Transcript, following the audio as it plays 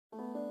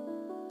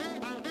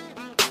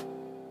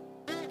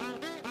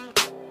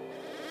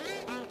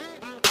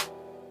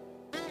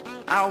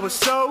I was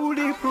so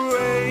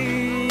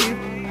depraved,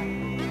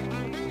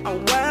 I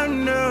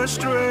went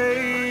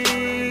astray.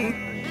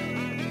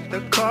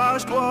 The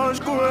cost was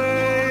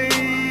great,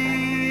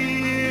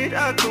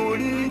 I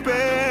couldn't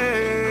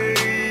pay.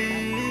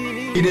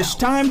 It is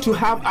time to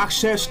have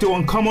access to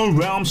uncommon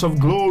realms of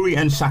glory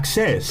and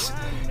success.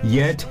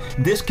 Yet,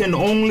 this can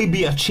only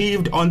be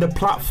achieved on the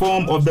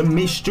platform of the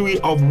mystery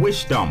of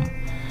wisdom.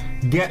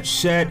 Get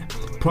set.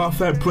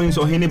 Prophet Prince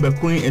Ohene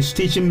Bequin is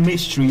teaching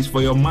mysteries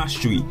for your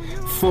mastery.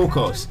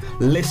 Focus.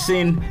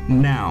 Listen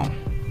now.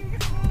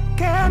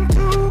 Came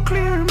to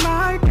clear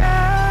my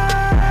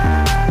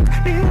debt,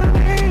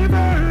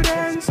 delivered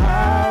and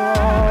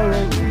Power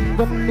in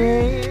the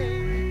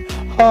name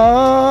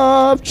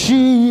of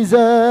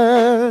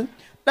Jesus.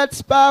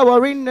 That's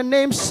power in the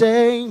name,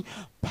 saying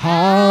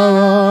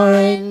power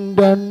in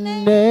the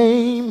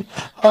name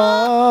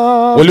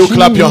of Will you Jesus.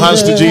 clap your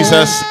hands to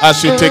Jesus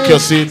as you take your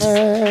seat?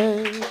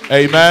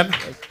 Amen.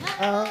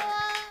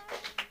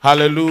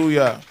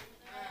 Hallelujah.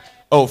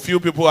 Oh, few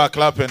people are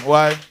clapping.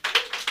 Why?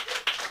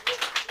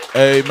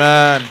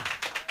 Amen.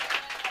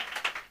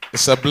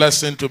 It's a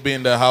blessing to be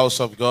in the house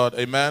of God.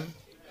 Amen.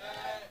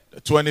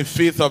 The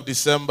 25th of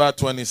December,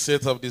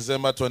 26th of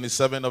December,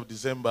 27th of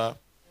December,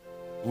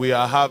 we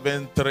are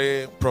having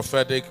 3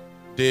 prophetic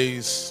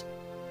days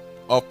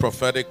of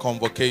prophetic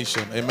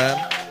convocation. Amen.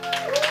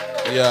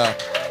 Yeah.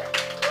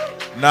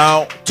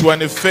 Now,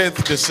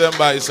 25th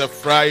December is a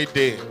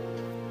Friday.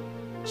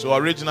 So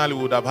originally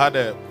we would have had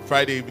a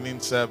Friday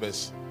evening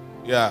service.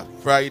 Yeah,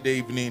 Friday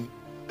evening,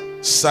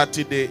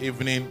 Saturday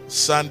evening,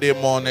 Sunday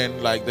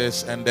morning like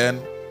this, and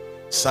then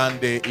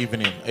Sunday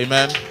evening.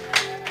 Amen.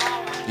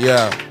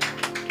 Yeah.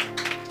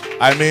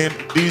 I mean,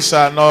 these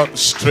are not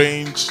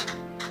strange.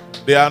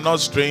 They are not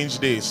strange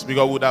days,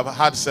 because we would have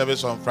had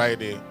service on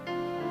Friday,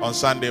 on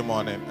Sunday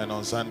morning, and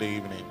on Sunday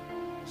evening.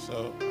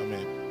 So, I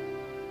mean,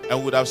 and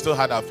we would have still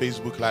had our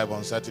Facebook Live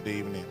on Saturday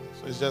evening.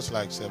 So it's just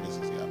like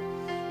services, yeah.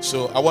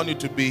 So I want you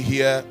to be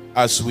here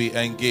as we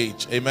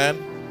engage.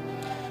 Amen.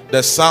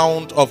 The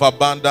sound of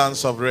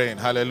abundance of rain.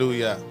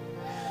 Hallelujah.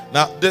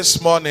 Now, this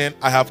morning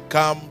I have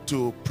come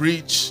to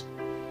preach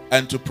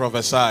and to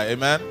prophesy.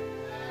 Amen.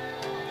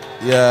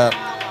 Yeah.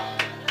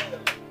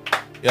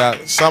 Yeah.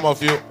 Some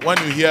of you, when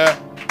you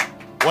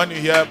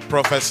hear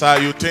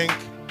prophesy, you think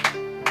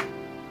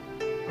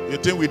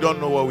we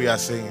don't know what we are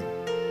saying.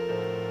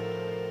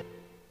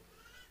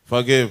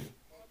 Forgive.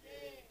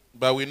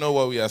 But we know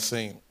what we are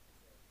saying.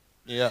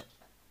 Yeah.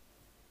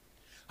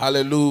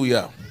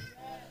 Hallelujah.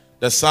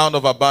 The sound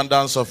of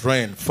abundance of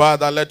rain.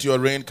 Father, let your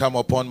rain come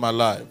upon my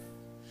life.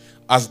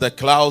 As the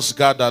clouds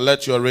gather,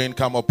 let your rain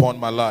come upon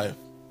my life.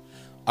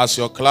 As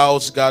your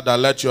clouds gather,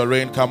 let your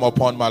rain come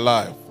upon my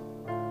life.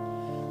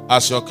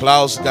 As your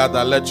clouds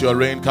gather, let your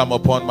rain come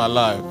upon my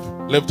life.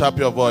 Lift up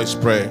your voice,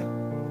 pray.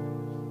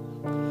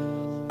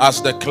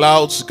 As the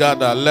clouds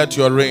gather, let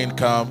your rain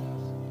come.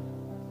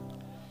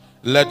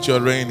 Let your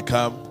rain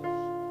come.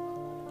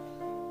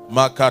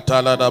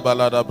 Makatala da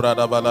balada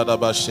brada balada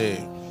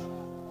bashe.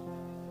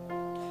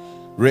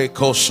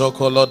 Reko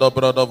shokolo do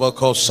brodo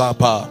voko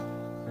sapa.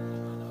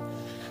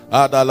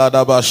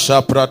 Adalada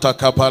basha prata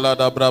kapala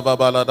da brava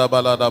balada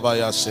balada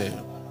bayase.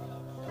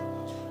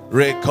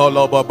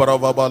 Rekolo ba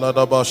brava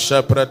balada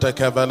bashe prete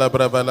kevele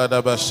brevele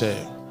da bashe.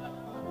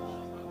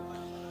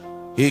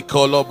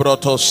 Ikolo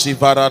broto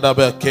sivarada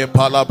be ke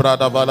palabra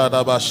da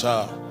balada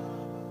basha.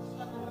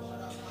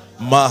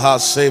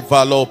 Mahase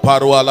valo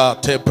paruala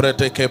te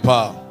prete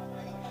kepa.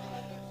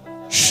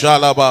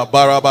 Shalaba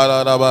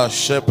barabalaba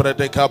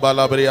sheprete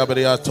kabalabria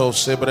briato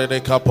sebrede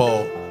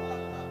kapo.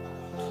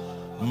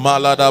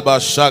 Maladaba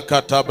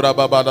shakata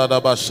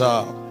brababalaba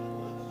sha.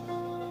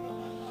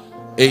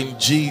 In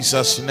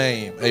Jesus'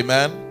 name,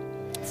 amen.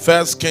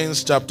 1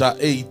 Kings chapter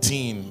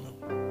 18.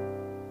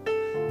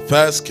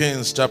 1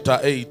 Kings chapter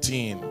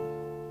 18.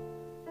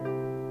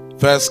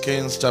 1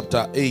 Kings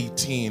chapter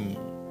 18.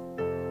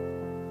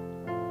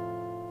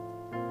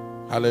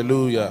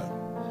 Hallelujah.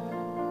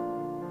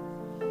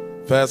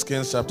 1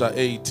 Kings chapter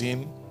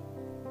 18,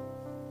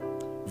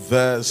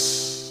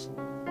 verse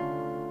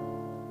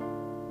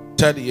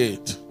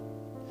 38.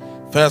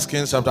 1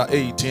 Kings chapter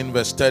 18,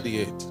 verse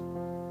 38.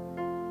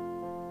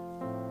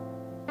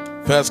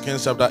 1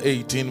 Kings chapter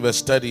 18,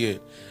 verse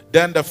 38.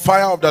 Then the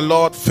fire of the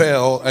Lord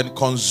fell and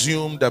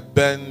consumed the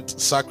burnt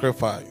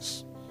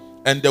sacrifice,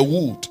 and the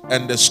wood,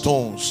 and the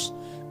stones,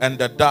 and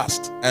the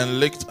dust, and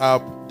licked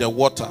up the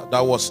water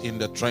that was in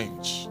the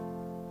trench.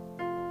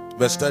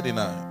 Verse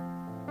 39.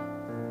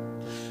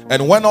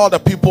 And when all the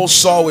people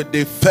saw it,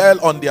 they fell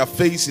on their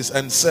faces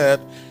and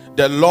said,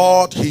 the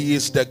Lord, he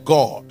is the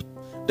God.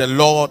 The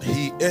Lord,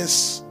 he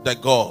is the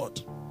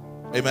God.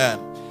 Amen.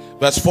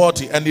 Verse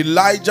 40. And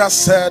Elijah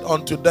said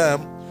unto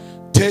them,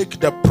 take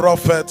the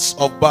prophets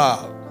of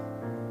Baal.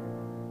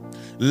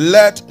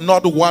 Let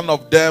not one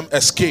of them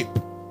escape.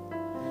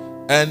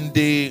 And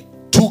they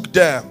took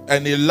them,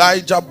 and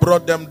Elijah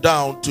brought them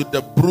down to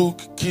the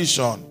brook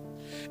Kishon,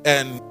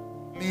 and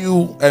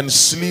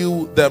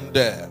slew them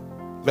there.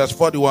 Verse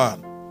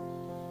 41.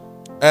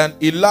 And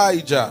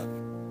Elijah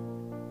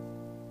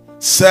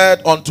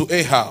said unto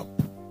Ahab,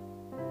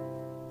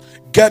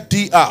 Get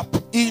thee up,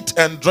 eat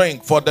and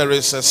drink, for there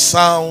is a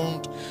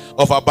sound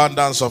of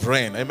abundance of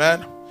rain.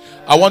 Amen.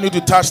 I want you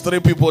to touch 3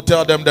 people.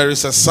 Tell them there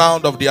is a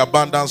sound of the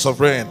abundance of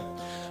rain.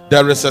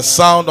 There is a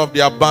sound of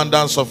the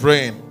abundance of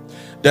rain.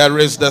 There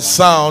is the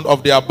sound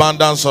of the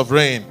abundance of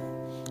rain.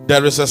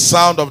 There is a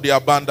sound of the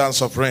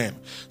abundance of rain.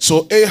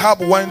 So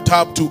Ahab went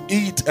up to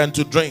eat and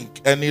to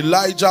drink, and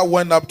Elijah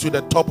went up to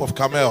the top of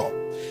Carmel,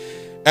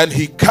 and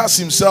he cast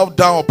himself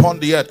down upon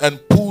the earth and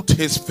put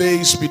his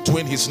face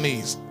between his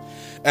knees,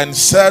 and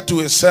said to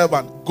his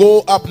servant,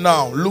 Go up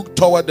now, look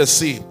toward the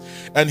sea.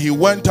 And he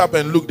went up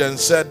and looked and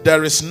said,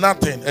 There is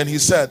nothing. And he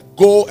said,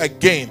 Go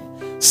again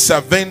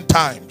 7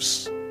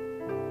 times.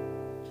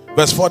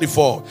 Verse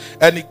 44.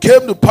 And it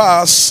came to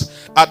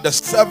pass at the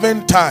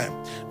 7th time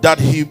that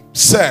he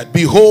said,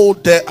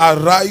 Behold, there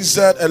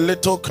ariseth a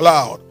little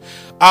cloud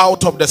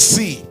out of the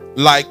sea,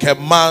 like a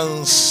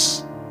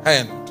man's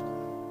hand.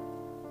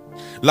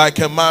 Like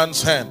a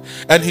man's hand.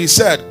 And he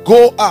said,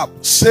 Go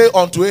up, say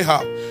unto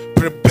Ahab,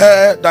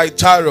 Prepare thy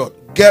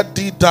chariot, get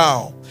thee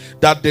down,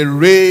 that the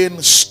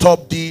rain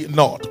stop thee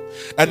not.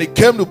 And it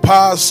came to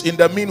pass in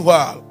the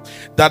meanwhile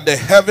that the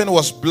heaven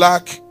was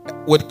black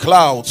with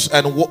clouds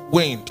and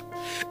wind,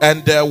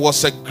 and there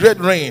was a great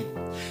rain.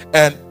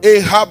 And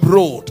Ahab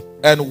rode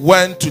and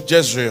went to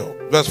Jezreel.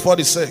 Verse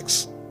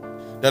 46,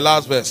 the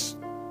last verse.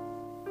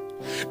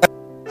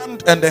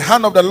 And the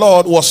hand of the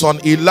Lord was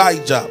on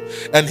Elijah,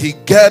 and he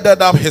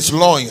gathered up his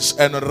loins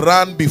and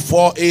ran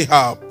before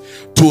Ahab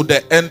to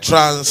the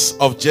entrance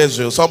of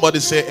Jezreel. Somebody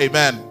say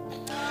amen.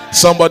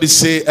 Somebody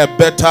say a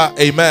better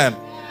amen.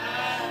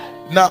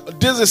 Now,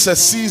 this is a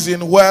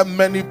season where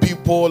many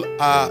people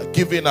are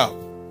giving up.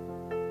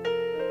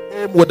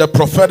 With a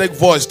prophetic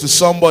voice to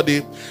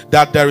somebody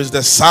that there is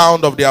the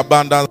sound of the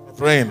abundance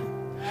of rain.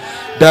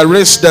 There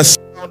is the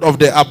sound of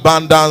the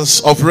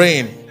abundance of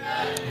rain.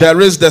 There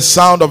is the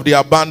sound of the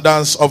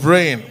abundance of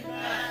rain.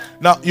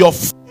 Now, your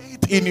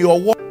faith in your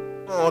walk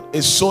with God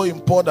is so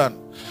important.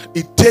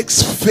 It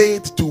takes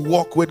faith to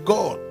walk with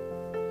God.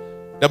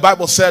 The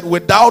Bible said,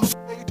 without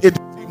faith, it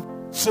is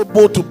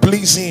impossible to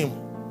please Him.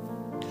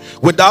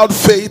 Without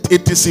faith,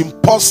 it is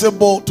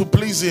impossible to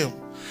please Him.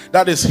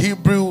 That is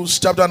Hebrews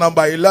chapter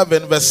number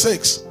 11, verse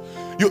 6.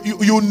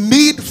 You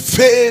need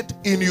faith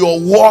in your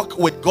walk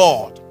with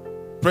God.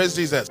 Praise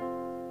Jesus.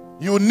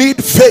 You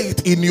need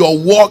faith in your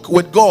walk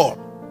with God.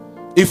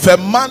 If a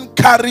man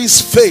carries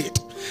faith,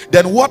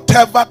 then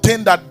whatever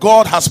thing that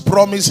God has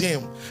promised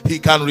him, he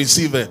can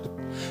receive it.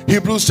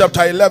 Hebrews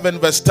chapter 11,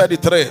 verse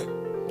 33.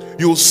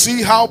 You'll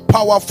see how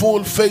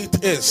powerful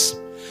faith is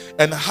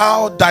and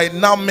how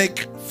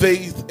dynamic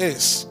faith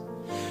is.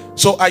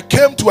 So I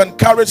came to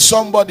encourage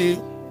somebody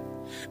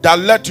that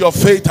let your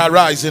faith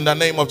arise in the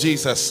name of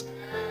Jesus.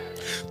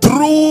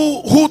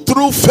 Who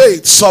through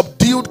faith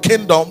subdued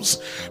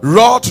kingdoms,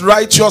 wrought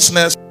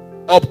righteousness,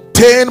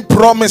 obtained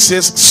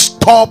promises,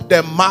 stopped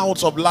the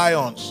mouths of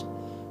lions.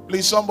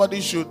 Please, somebody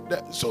should,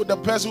 so the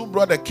person who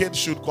brought the kid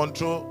should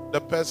control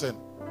the person.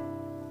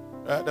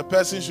 The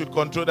person should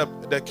control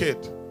the kid.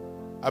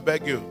 I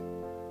beg you.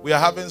 We are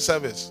having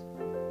service.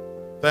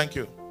 Thank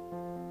you.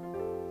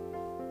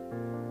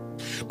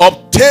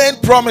 Obtain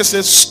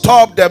promises,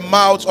 stop the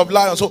mouths of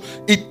lions. So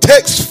it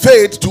takes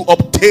faith to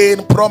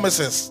obtain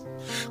promises.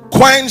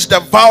 Quench the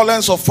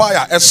violence of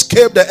fire,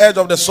 escape the edge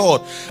of the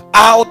sword.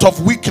 Out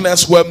of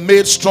weakness were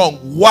made strong,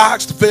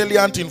 waxed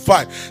valiant in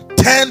fight,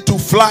 turned to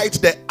flight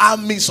the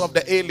armies of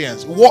the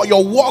aliens.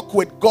 Your walk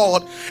with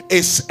God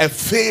is a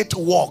faith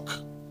walk.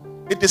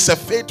 It is a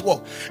faith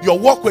walk. Your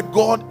walk with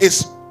God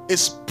is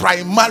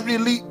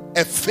primarily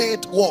a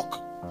faith walk.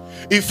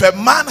 If a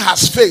man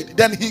has faith,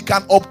 then he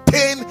can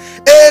obtain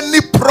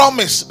any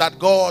promise that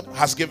God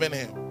has given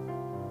him.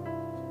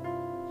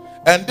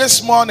 And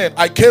this morning,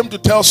 I came to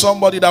tell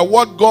somebody that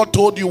what God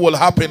told you will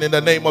happen in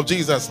the name of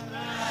Jesus.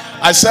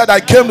 I said I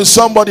came to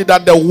somebody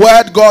that the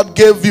word God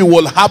gave you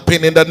will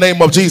happen in the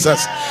name of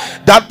Jesus.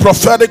 That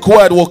prophetic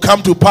word will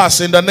come to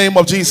pass in the name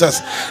of Jesus.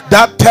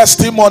 That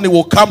testimony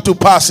will come to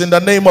pass in the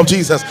name of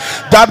Jesus.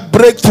 That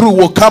breakthrough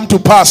will come to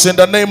pass in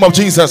the name of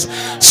Jesus.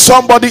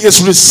 Somebody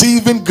is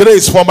receiving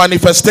grace for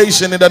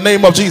manifestation in the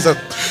name of Jesus.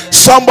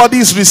 Somebody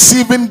is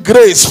receiving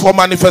grace for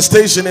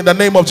manifestation in the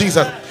name of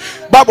Jesus.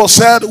 Bible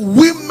said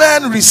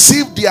women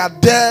received their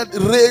dead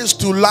raised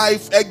to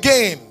life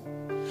again.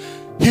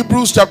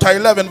 Hebrews chapter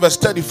 11 verse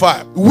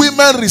 35.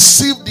 Women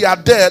received their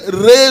dead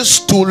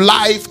raised to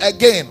life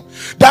again.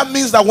 That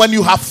means that when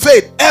you have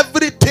faith,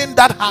 everything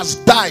that has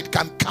died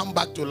can come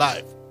back to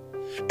life.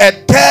 A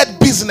dead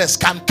business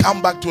can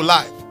come back to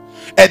life.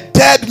 A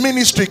dead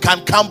ministry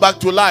can come back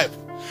to life.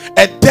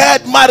 A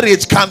dead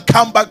marriage can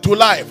come back to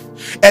life.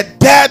 A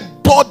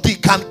dead body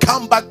can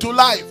come back to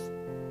life.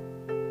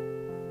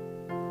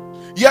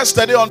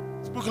 Yesterday on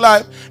Facebook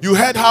Live, you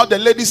heard how the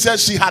lady said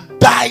she had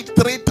died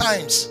 3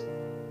 times.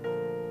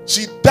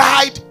 She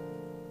died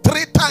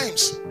 3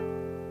 times.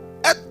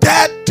 And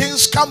dead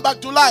things come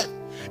back to life,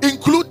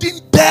 including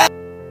dead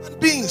human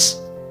beings.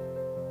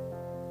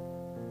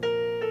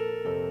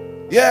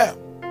 Yeah.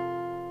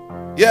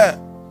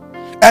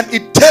 And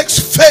it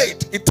takes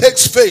faith. It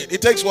takes faith.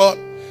 It takes what?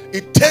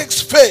 It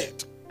takes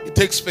faith. It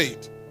takes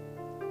faith.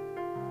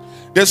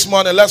 This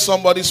morning, let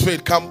somebody's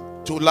faith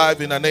come to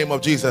life in the name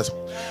of Jesus.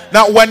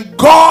 Now, when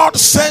God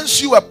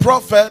sends you a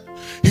prophet,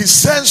 he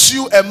sends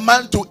you a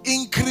man to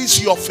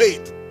increase your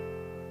faith.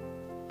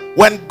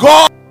 When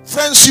God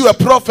sends you a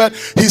prophet,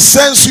 he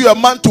sends you a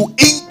man to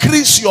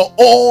increase your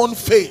own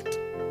faith.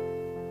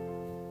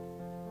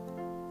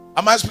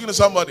 Am I speaking to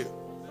somebody?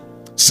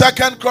 2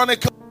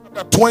 Chronicles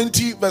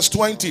 20 verse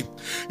 20.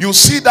 You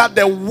see that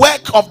the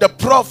work of the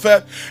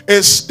prophet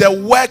is the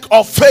work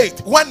of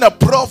faith. When a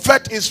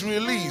prophet is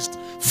released,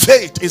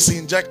 faith is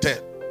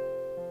injected.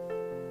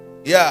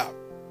 Yeah.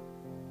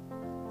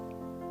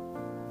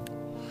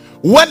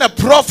 When a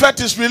prophet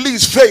is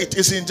released, faith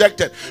is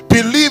injected.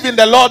 Believe in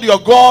the Lord your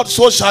God,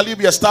 so shall he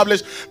be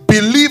established.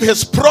 Believe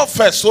his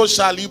prophets, so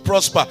shall he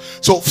prosper.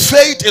 So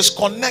faith is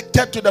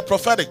connected to the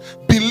prophetic.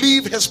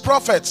 Believe his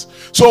prophets.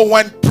 So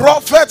when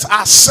prophets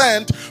are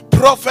sent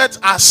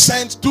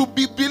to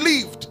be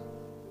believed.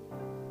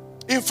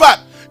 In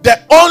fact,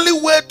 the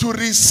only way to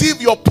receive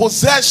your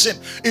possession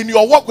in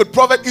your walk with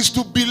prophet is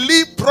to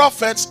believe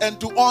prophets and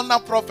to honor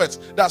prophets.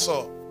 That's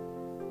all.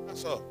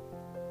 That's all.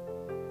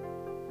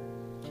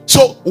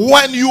 So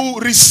when you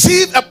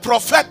receive a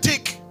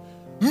prophetic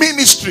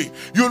ministry,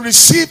 you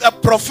receive a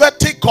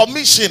prophetic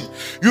commission,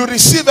 you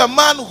receive a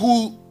man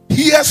who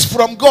hears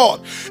from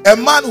God, a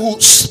man who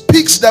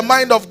speaks the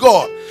mind of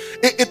God,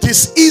 it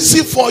is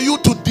easy for you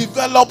to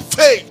develop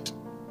faith.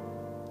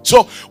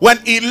 So when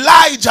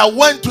Elijah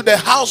went to the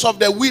house of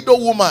the widow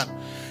woman,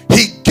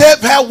 he gave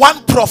her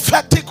one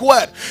prophetic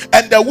word,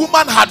 and the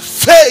woman had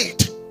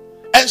faith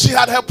and she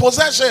had her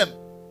possession.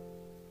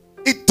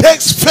 It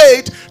takes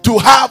faith to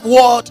have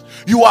what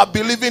you are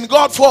believing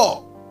God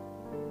for.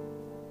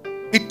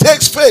 It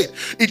takes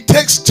faith. It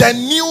takes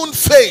genuine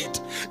faith.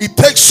 It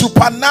takes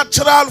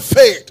supernatural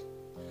faith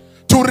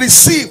to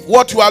receive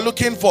what you are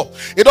looking for.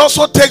 It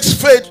also takes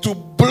faith to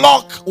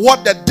block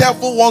what the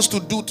devil wants to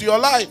do to your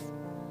life.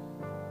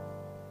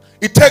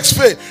 It takes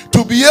faith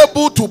to be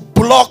able to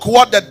block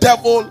what the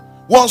devil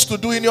wants to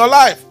do in your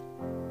life.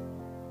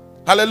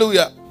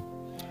 Hallelujah.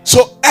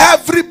 So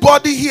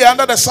everybody here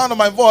under the sound of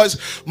my voice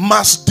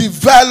must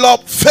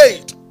develop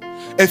faith.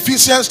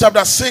 Ephesians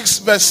chapter 6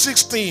 verse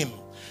 16.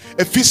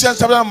 Ephesians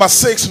chapter number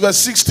 6 verse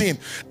 16.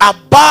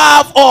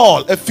 Above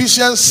all,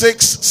 Ephesians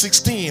 6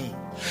 16.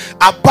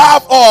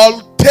 Above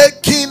all,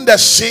 taking the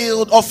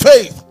shield of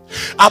faith.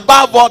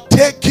 Above all,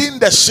 taking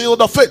the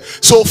shield of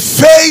faith. So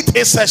faith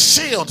is a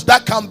shield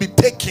that can be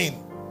taken.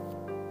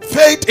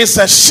 Faith is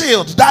a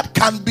shield that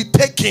can be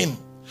taken.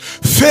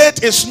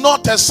 Faith is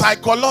not a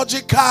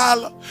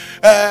psychological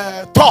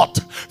thought.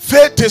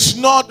 Faith is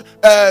not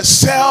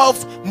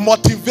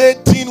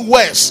self-motivating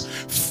words.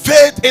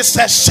 Faith is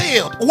a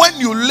shield. When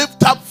you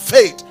lift up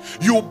faith,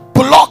 you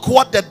block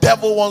what the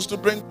devil wants to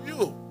bring to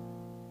you.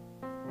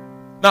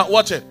 Now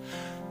watch it.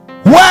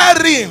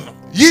 Wherein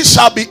ye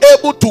shall be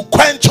able to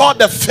quench all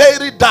the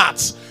fiery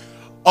darts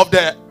of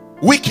the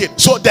wicked.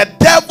 So the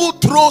devil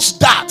throws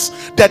darts.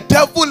 The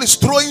devil is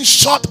throwing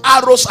short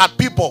arrows at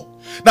people.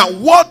 Now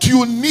what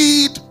you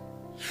need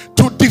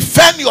to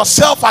defend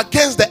yourself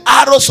against the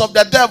arrows of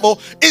the devil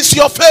is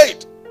your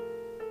faith.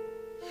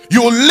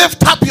 You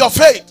lift up your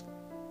faith.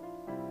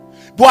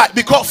 Why?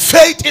 Because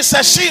faith is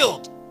a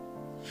shield.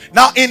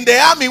 Now in the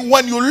army,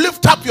 when you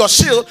lift up your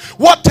shield,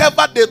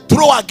 whatever they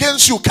throw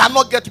against you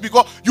cannot get to,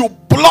 because you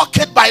block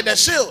it by the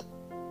shield.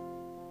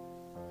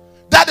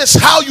 That is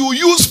how you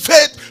use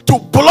faith to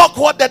block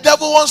what the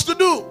devil wants to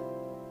do.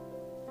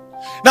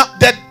 Now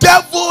the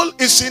devil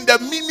is in the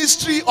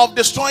ministry of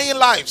destroying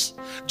lives.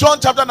 John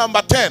chapter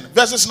number 10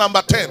 verses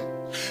number 10.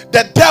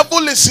 The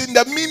devil is in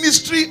the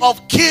ministry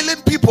of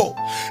killing people.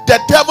 The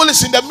devil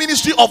is in the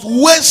ministry of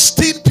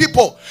wasting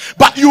people.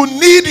 But you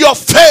need your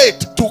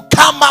faith to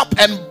come up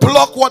and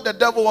block what the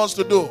devil wants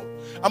to do.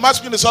 I'm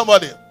asking to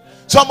somebody.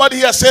 Somebody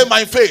here say,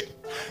 my faith.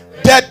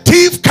 The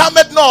thief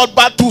cometh not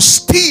but to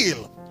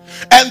steal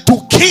and to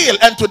kill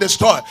and to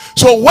destroy.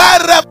 So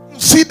wherever you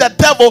see the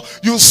devil,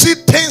 you see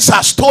things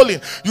are stolen.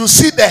 You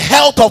see the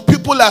health of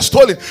people are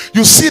stolen.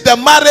 You see the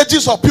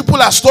marriages of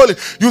people are stolen.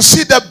 You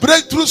see the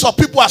breakthroughs of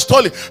people are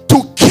stolen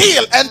to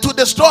kill and to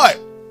destroy.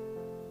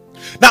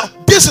 Now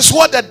this is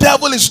what the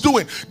devil is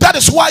doing. That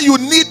is why you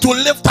need to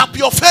lift up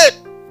your faith.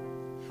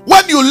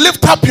 When you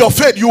lift up your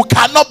faith, you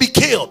cannot be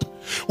killed.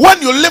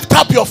 When you lift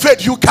up your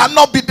faith, you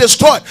cannot be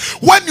destroyed.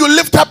 When you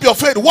lift up your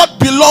faith, what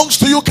belongs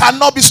to you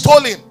cannot be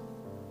stolen.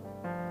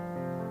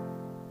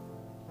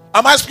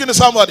 Am I speaking to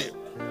somebody?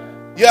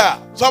 Yeah.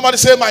 Somebody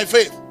say, my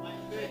faith.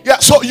 Yeah.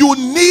 So you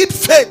need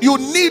faith. You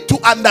need to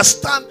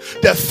understand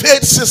the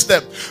faith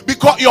system,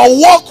 because your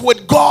walk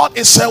with God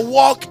is a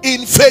walk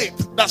in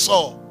faith. That's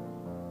all.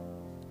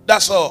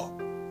 That's all.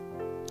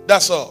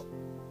 That's all.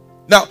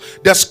 Now,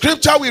 the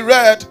scripture we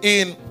read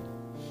in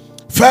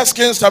 1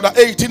 Kings chapter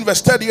 18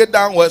 verse 38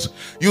 downwards,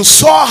 you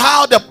saw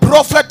how the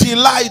prophet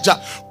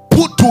Elijah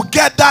put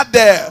together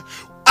the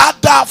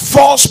other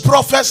false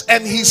prophets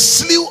and he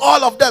slew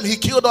all of them. He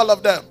killed all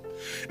of them.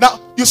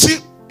 Now, you see,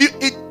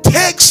 it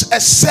takes a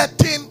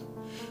certain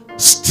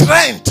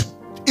strength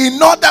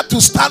in order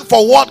to stand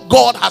for what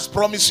God has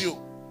promised you.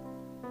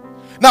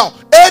 Now,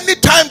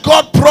 anytime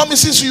God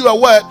promises you a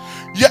word,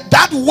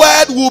 that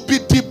word will be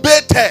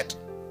debated.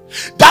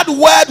 That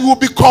word will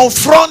be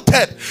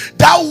confronted.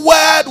 That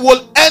word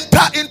will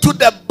enter into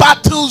the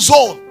battle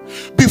zone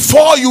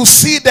before you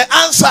see the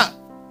answer.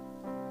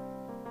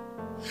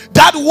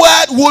 That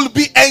word will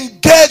be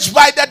engaged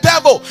by the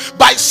devil,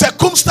 by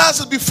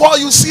circumstances before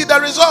you see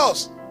the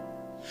results.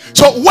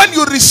 So when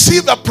you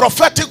receive a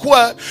prophetic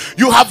word,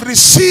 you have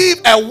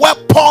received a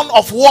weapon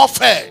of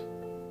warfare.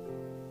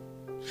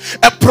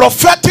 A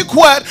prophetic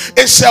word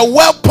is a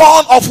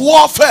weapon of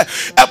warfare.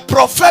 A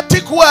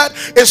prophetic word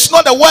is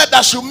not a word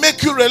that should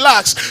make you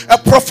relax. A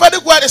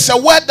prophetic word is a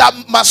word that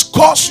must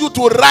cause you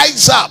to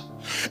rise up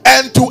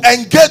and to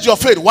engage your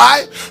faith.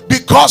 Why?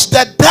 Because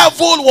the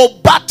devil will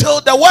battle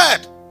the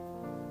word.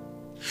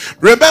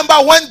 Remember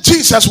when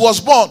Jesus was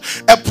born,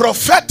 a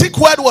prophetic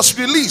word was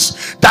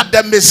released that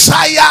the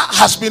Messiah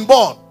has been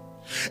born.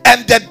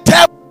 And the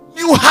devil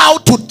knew how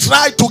to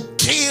try to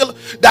kill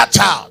that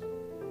child.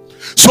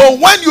 So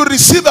when you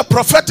receive a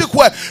prophetic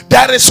word,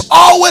 there is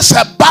always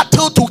a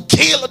battle to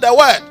kill the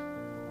word.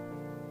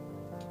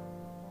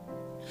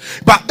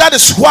 But that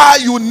is why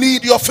you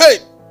need your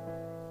faith.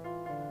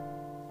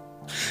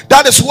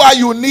 That is why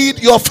you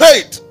need your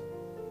faith.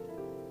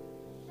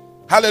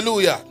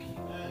 Hallelujah.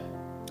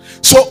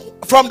 So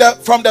from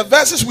the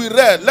verses we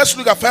read, let's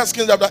look at 1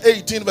 Kings chapter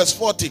 18 verse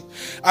 40.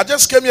 I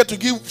just came here to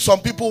give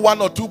some people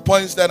 1 or 2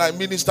 points, then I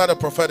minister the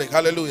prophetic.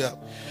 Hallelujah.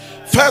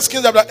 1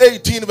 Kings chapter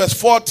 18 verse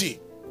 40.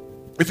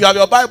 If you have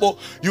your Bible,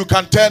 you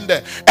can turn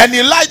there. And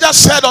Elijah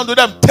said unto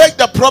them, take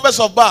the prophets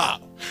of Baal,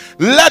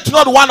 let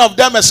not one of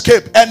them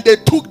escape. And they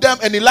took them,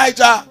 and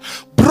Elijah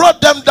brought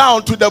them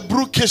down to the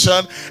brook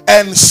Kishon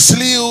and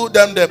slew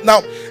them there.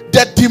 Now,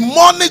 the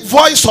demonic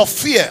voice of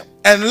fear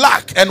and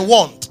lack and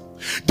want,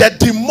 the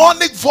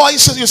demonic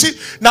voices, you see,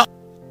 now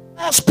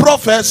false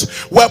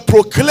prophets were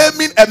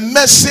proclaiming a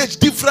message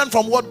different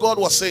from what God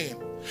was saying.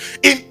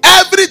 In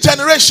every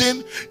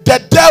generation,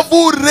 the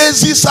devil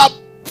raises up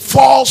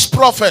false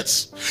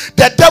prophets.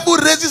 The devil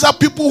raises up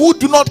people who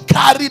do not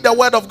carry the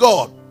word of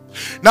God.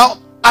 Now,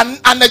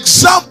 an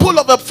example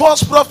of a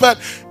false prophet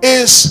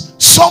is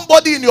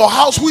somebody in your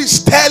house who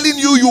is telling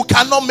you you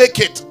cannot make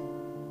it.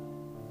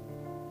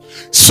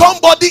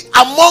 Somebody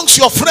amongst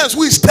your friends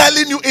who is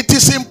telling you it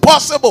is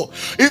impossible.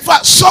 In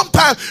fact,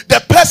 sometimes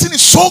the person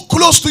is so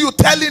close to you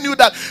telling you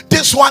that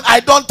this one, I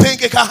don't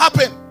think it can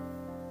happen.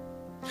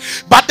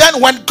 But then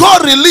when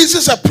God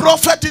releases a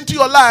prophet into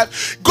your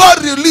life,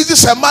 God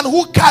releases a man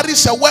who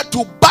carries a word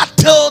to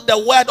battle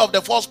the word of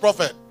the false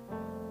prophet.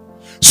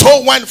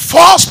 So when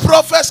false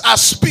prophets are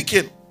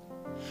speaking,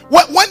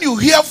 when you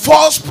hear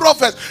false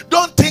prophets,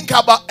 don't think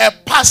about a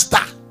pastor.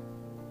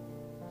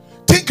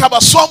 Think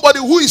about somebody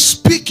who is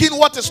speaking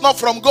what is not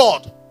from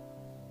God.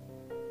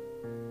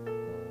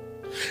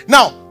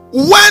 Now,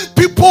 when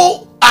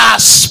people are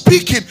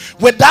speaking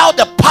without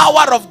the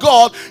power of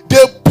God,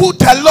 they put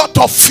a lot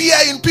of fear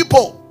in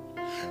people.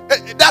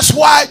 That's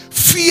why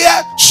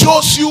fear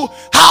shows you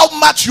how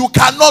much you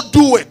cannot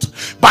do it,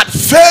 but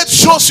faith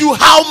shows you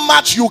how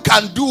much you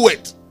can do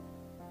it.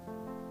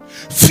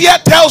 Fear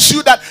tells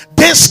you that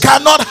this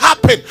cannot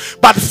happen,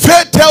 but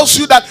faith tells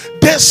you that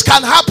this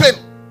can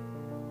happen.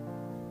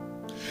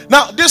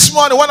 Now, this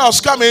morning when I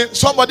was coming,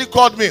 somebody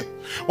called me.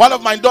 One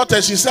of my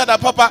daughters, she said,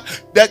 Papa,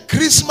 the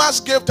Christmas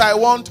gift I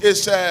want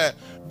is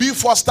beef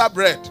Foster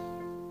bread.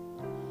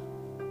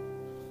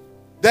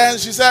 Then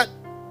she said,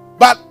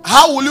 but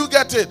how will you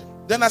get it?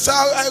 Then I said,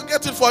 I'll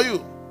get it for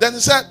you. Then he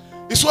said,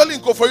 it's only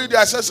in Koforidua.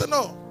 I said,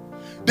 no.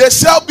 They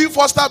sell beef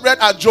Foster bread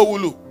at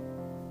Jowulu.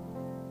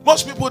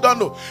 Most people don't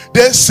know.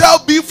 They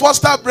sell beef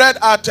Foster bread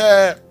at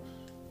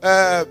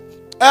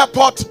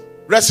airport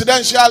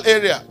residential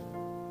area.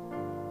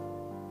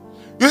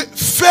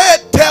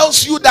 Faith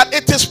tells you that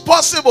it is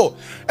possible.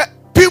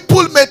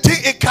 People may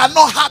think it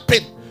cannot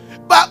happen,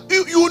 but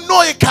you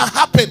know it can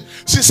happen.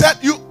 She said,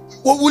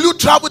 will you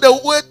travel the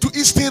way to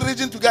Eastern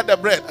region to get the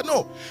bread?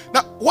 No.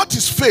 Now, what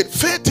is faith?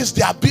 Faith is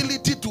the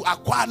ability to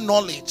acquire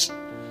knowledge.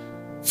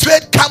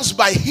 Faith comes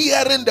by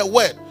hearing the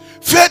word.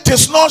 Faith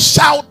is not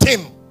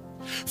shouting.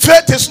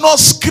 Faith is not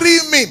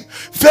screaming.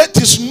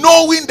 Faith is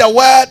knowing the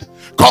word,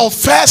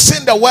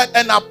 confessing the word,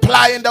 and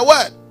applying the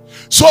word.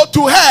 So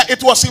to her,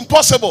 it was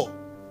impossible.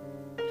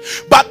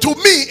 But to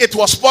me, it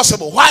was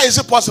possible. Why is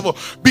it possible?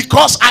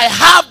 Because I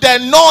have the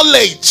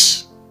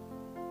knowledge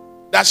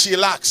that she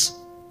lacks.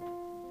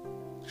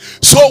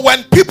 So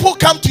when people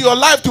come to your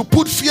life to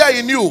put fear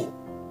in you,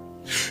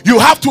 you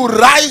have to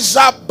rise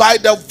up by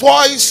the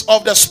voice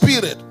of the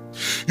Spirit.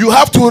 You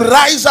have to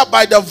rise up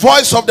by the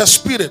voice of the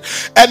Spirit,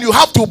 and you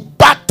have to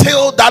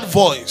battle that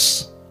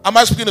voice. Am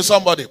I speaking to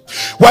somebody?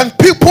 When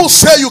people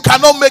say you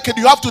cannot make it,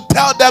 you have to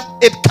tell them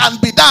it can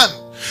be done.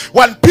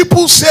 When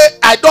people say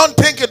I don't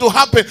think it will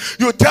happen,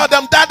 you tell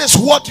them that is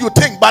what you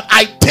think, but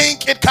I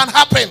think it can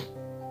happen.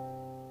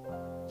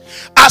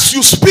 As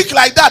you speak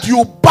like that,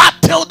 you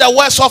battle the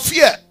words of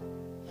fear.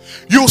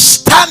 you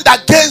stand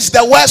against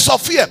the words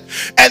of fear.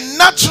 And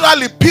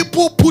naturally,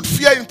 people put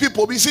fear in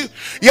people. You see,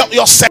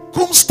 your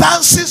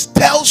circumstances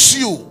tells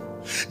you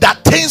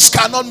that things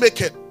cannot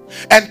make it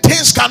and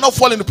things cannot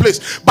fall into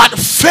place. But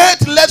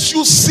faith lets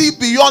you see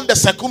beyond the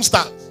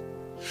circumstance.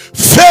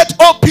 Faith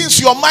opens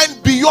your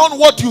mind beyond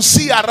what you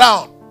see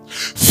around.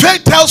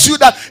 Faith tells you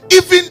that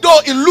even though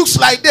it looks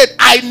like that,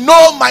 I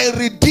know my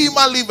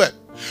Redeemer liveth.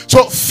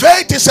 So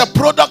faith is a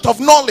product of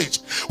knowledge,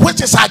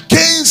 which is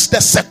against the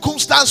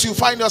circumstance you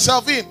find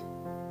yourself in.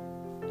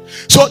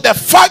 So the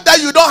fact that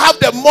you don't have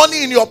the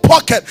money in your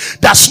pocket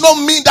does not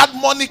mean that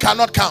money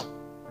cannot come.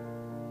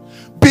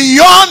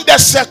 Beyond the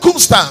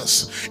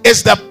circumstance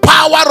is the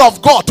power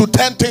of God to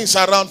turn things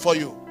around for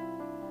you.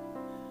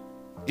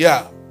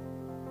 Yeah.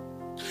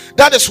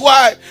 That is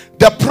why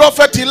the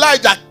prophet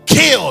Elijah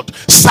killed,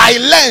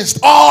 silenced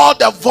all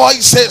the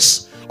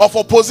voices of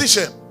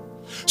opposition.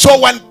 So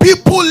when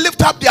people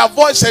lift up their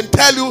voice and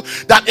tell you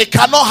that it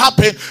cannot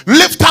happen,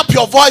 lift up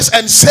your voice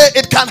and say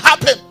it can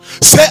happen.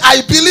 Say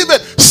I believe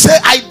it. Say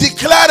I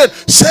declare it.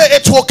 Say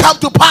it will come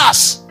to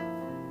pass.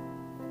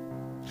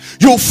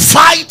 You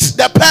fight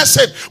the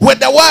person with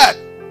the word.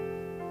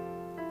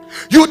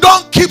 You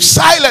don't keep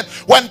silent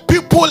when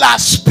people are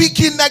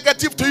speaking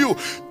negative to you,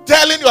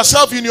 telling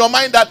yourself in your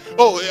mind that,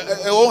 oh,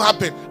 it won't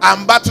happen,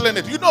 I'm battling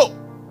it. You know,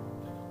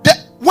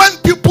 when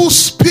people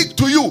speak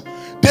to you,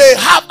 they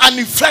have an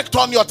effect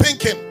on your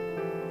thinking.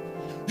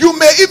 You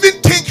may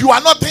even think you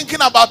are not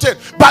thinking about it,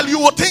 but you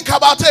will think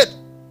about it.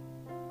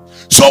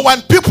 So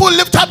when people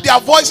lift up their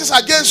voices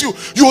against you,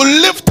 you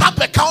lift up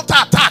a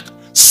counterattack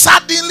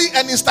suddenly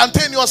and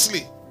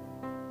instantaneously.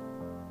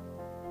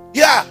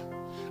 Yeah,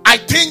 I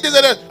think this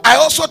and that. I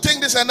also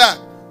think this and that.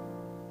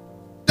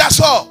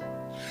 That's all.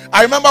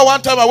 I remember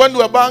one time I went to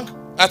a bank,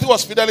 I think it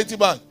was Fidelity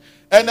Bank,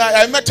 and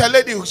I met a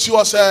lady. She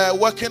was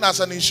working as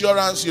an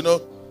insurance,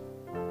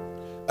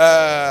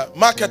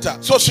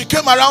 marketer. So she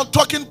came around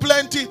talking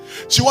plenty.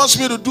 She wants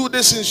me to do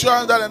this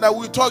insurance, that and that.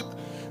 We talked,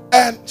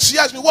 and she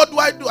asked me, what do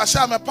I do? I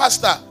said, I'm a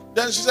pastor.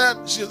 Then she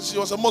said she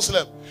was a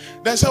Muslim.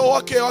 Then she said, oh,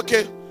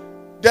 okay.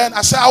 Then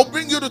I said, I'll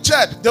bring you to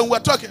church. Then we're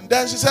talking.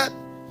 Then she said,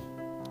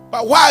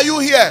 but why are you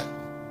here?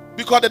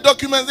 Because the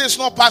document is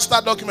not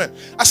pastor document.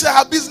 I said,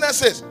 her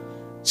business is.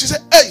 She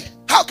said, hey,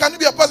 how can you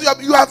be a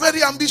pastor? You are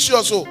very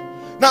ambitious. So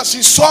now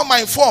she saw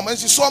my form and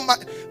she saw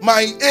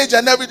my age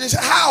and everything. She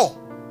said, how?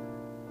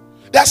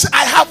 I said,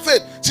 I have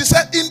faith. She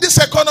said, in this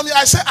economy,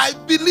 I said, I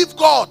believe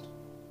God.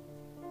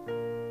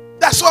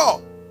 That's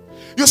all.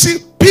 You see,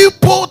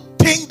 people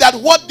think that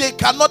what they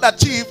cannot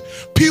achieve,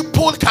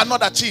 people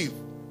cannot achieve.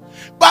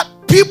 But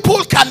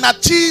people can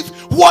achieve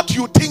what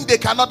you think they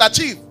cannot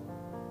achieve.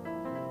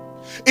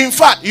 In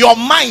fact, your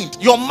mind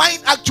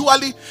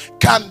actually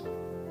can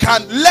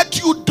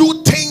let you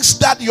do things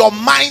that your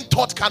mind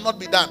thought cannot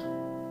be done.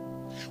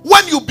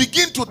 When you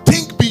begin to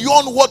think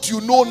beyond what you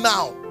know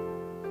now.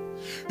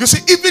 You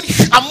see, even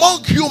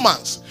among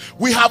humans,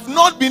 we have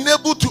not been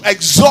able to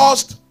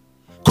exhaust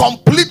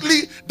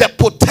completely the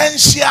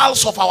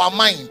potentials of our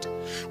mind.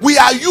 We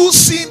are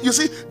using, you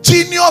see,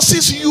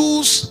 geniuses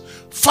use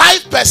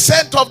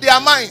 5% of their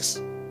minds.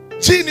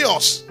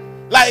 Genius,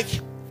 like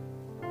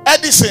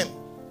Edison,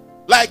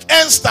 like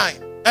Einstein,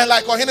 and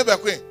like Ohene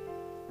Bekwin.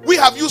 We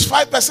have used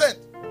 5%.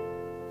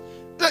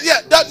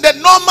 Yeah, the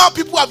normal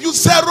people have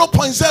used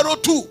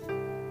 0.02.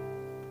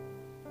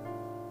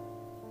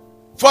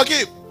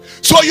 Forgive.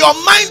 So your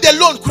mind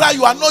alone,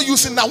 you are not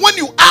using now. When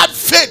you add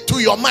faith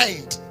to your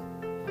mind,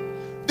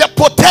 the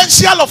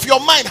potential of your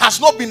mind has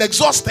not been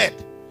exhausted.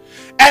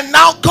 And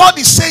now God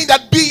is saying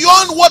that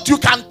beyond what you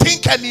can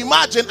think and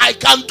imagine, I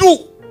can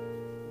do.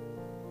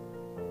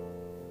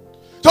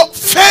 So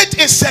faith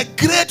is a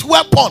great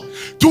weapon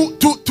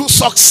to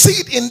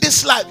succeed in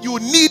this life. You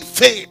need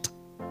faith.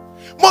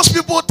 Most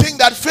people think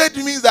that faith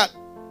means that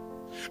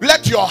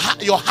let your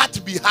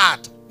heart be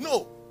hard.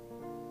 No.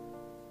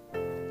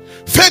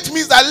 Faith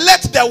means that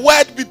let the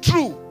word be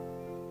true.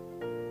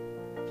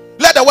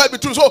 Let the word be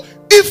true. So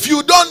if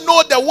you don't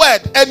know the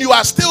word and you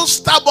are still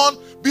stubborn,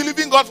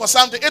 believing God for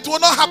something, it will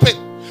not happen.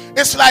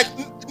 It's like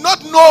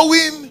not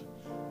knowing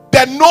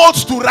the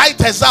notes to write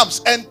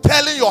exams and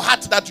telling your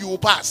heart that you will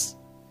pass.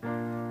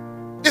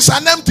 It's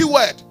an empty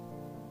word.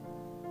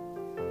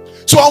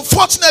 So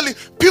unfortunately,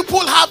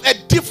 people have a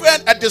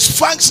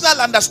dysfunctional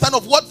understanding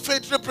of what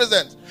faith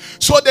represents.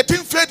 So they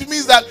think faith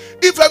means that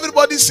if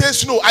everybody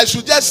says no, I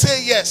should just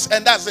say yes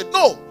and that's it.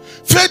 No.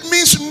 Faith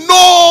means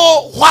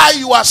know why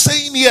you are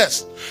saying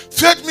yes.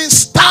 Faith means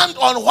stand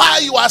on why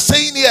you are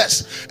saying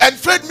yes. And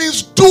faith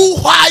means do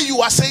why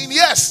you are saying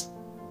yes.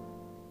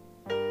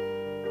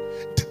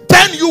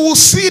 Then you will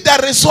see the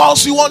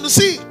results you want to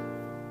see.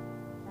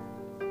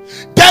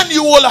 Then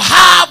you will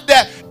have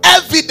the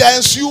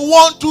evidence you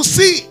want to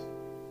see.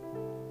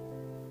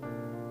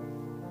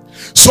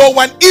 So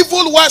when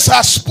evil words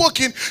are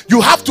spoken,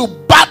 you have to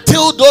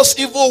battle those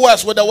evil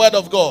words with the word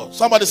of God.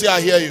 Somebody say,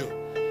 I hear you.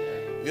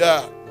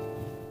 Yeah.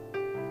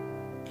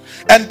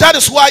 And that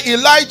is why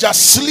Elijah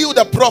slew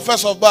the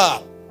prophets of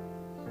Baal.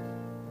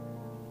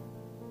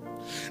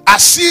 I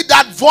see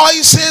that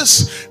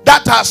voices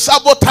that are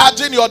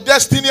sabotaging your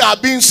destiny are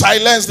being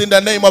silenced in the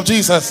name of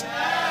Jesus.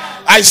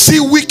 I see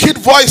wicked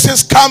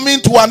voices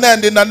coming to an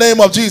end in the name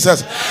of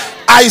Jesus.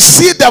 I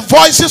see the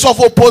voices of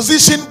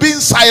opposition being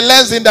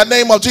silenced in the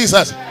name of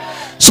Jesus.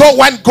 So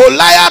when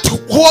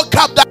Goliath woke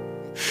up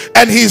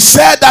and he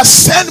said that,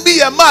 send me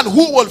a man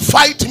who will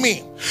fight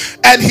me,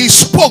 and he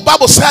spoke,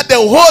 Bible said the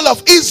whole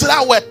of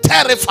Israel were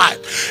terrified,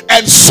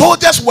 and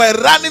soldiers were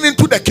running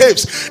into the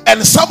caves,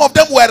 and some of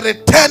them were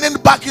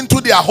returning back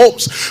into their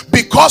homes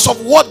because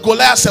of what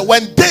Goliath said.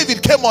 When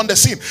David came on the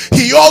scene,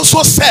 he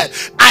also said,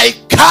 I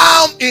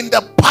come in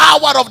the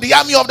power of the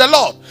army of the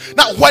Lord.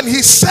 Now when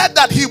he said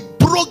that, he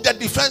broke the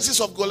defenses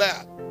of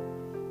Goliath.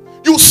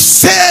 You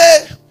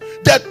say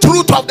the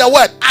truth of the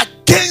word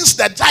against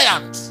the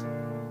giant.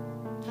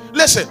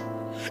 Listen,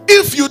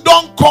 if you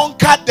don't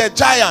conquer the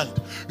giant,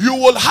 you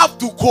will have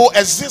to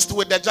coexist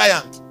with the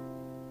giant.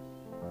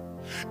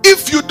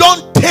 If you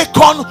don't take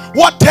on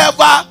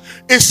whatever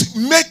is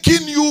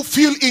making you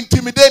feel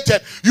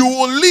intimidated, you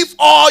will live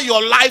all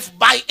your life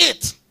by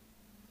it.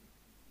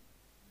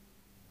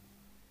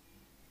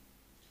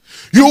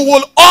 You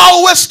will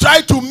always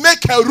try to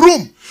make a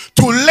room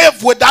to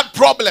live with that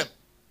problem.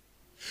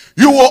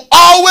 You will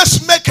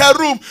always make a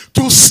room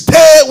to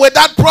stay with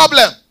that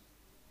problem.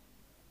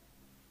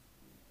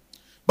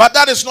 But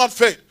that is not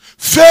faith.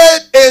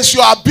 Faith is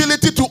your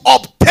ability to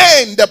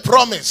obtain the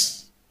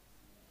promise,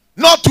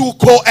 not to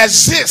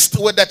coexist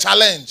with the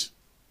challenge.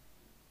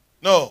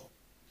 No.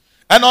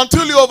 And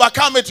until you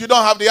overcome it, you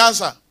don't have the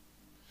answer.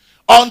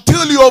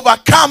 Until you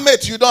overcome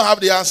it, you don't have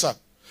the answer.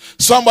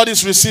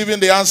 Somebody's receiving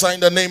the answer in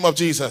the name of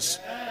Jesus.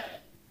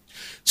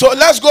 So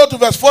let's go to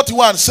verse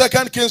 41.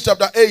 2 Kings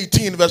chapter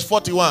 18, verse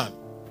 41.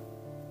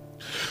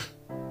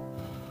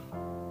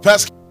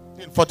 Verse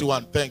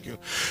 41, thank you.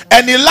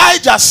 And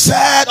Elijah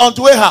said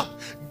unto Ahab,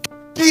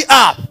 get thee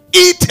up,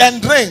 eat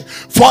and drink,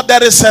 for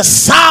there is a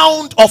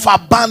sound of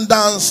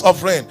abundance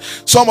of rain.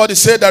 Somebody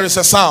say there is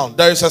a sound.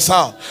 There is a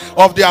sound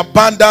of the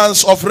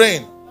abundance of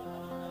rain.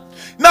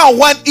 Now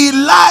when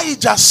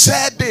Elijah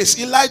said this,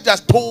 Elijah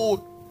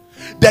told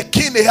the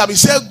king Ahab, he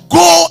said,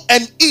 go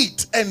and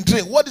eat and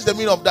drink. What is the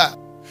meaning of that?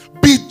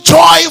 Be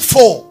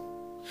joyful,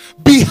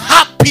 be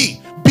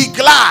happy, be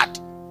glad.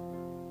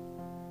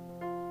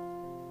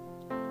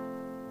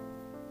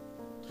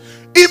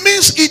 It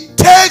means it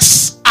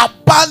takes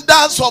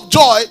abundance of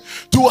joy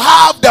to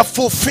have the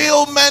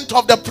fulfillment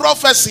of the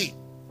prophecy.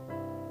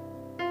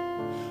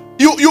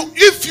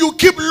 If you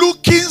keep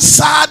looking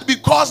sad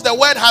because the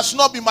word has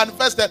not been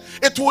manifested,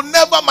 it will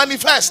never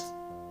manifest.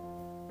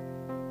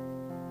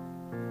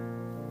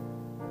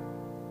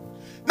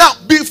 Now,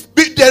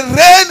 the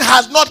rain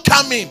has not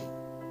come in.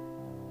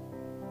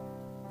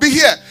 Be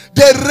here.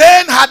 The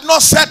rain had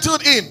not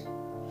settled in.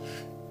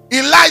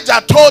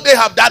 Elijah told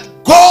Ahab that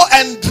go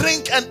and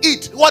drink and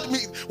eat. What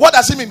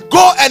does it mean?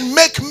 Go and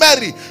make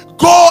merry.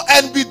 Go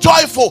and be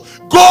joyful.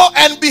 Go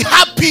and be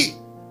happy.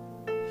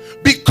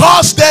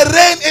 Because the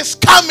rain is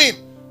coming.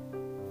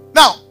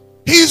 Now,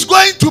 he is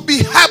going to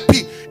be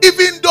happy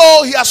even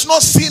though he has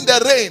not seen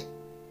the rain.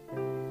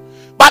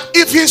 But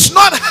if he's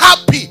not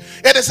happy,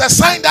 it is a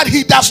sign that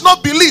he does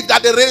not believe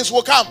that the rains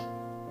will come.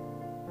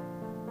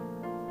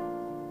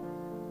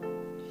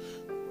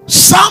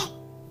 Some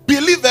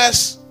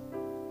believers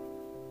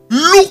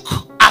look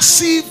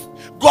as if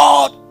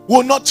God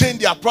will not change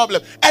their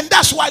problem, and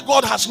that's why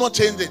God has not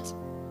changed it.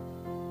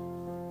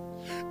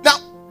 Now,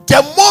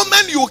 the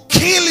moment you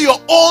kill your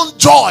own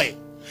joy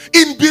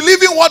in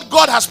believing what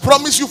God has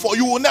promised you for,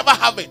 you will never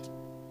have it.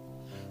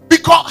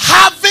 Because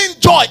having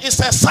joy is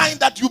a sign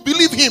that you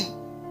believe Him.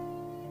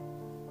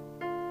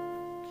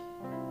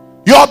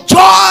 Your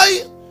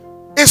joy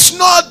is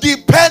not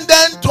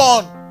dependent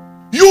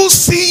on you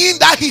seeing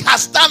that He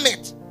has done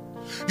it.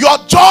 Your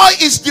joy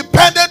is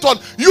dependent on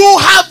you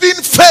having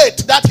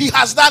faith that He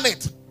has done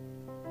it.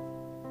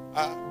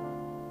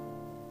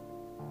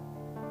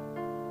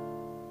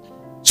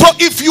 So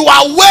if you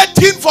are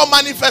waiting for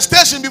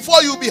manifestation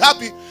before you be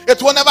happy,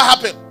 it will never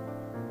happen.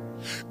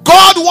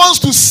 God wants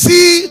to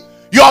see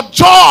your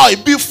joy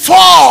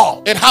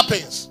before it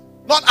happens,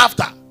 not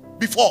after.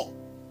 Before,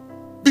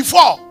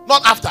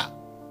 not after.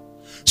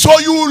 So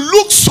you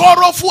look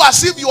sorrowful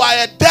as if you are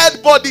a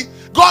dead body.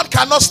 God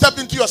cannot step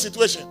into your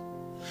situation.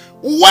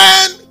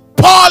 When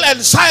Paul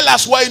and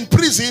Silas were in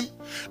prison,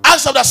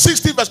 Acts chapter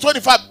 16 verse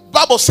 25,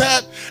 Bible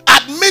said,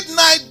 at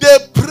midnight they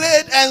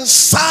prayed and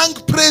sang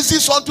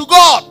praises unto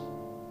God.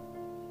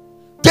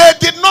 They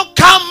did not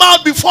come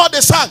out before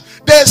they sang.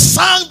 They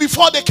sang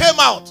before they came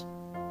out.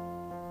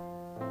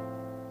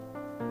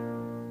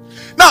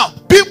 Now,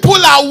 people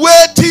are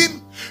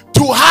waiting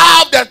to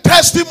have the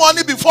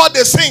testimony before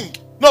they sing.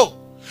 No.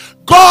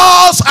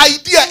 God's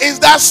idea is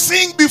that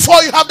sing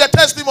before you have the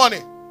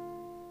testimony.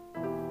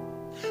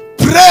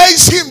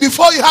 Praise Him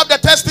before you have the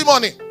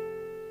testimony.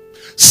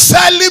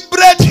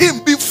 Celebrate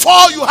Him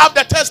before you have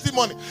the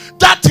testimony.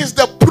 That is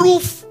the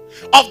proof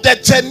of the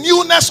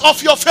genuineness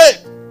of your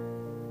faith.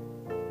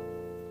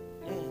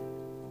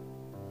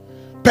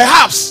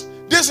 Perhaps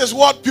this is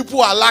what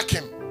people are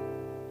lacking.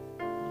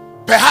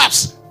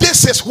 Perhaps this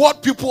this is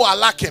what people are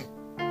lacking.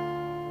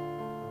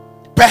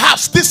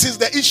 Perhaps this is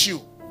the issue.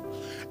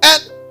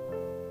 And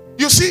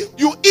you see,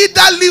 you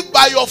either live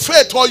by your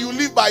faith or you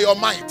live by your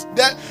might.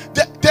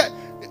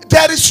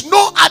 There is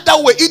no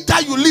other way.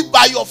 Either you live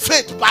by your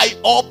faith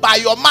or by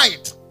your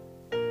might.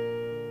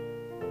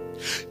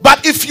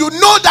 But if you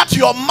know that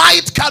your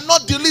might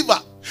cannot deliver,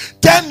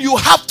 then you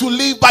have to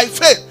live by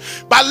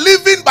faith. But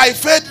living by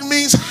faith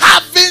means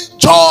having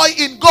joy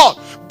in God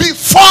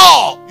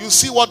before you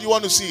see what you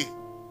want to see.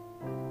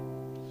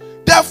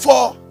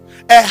 Therefore,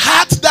 a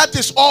heart that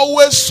is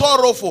always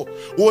sorrowful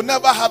will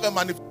never have a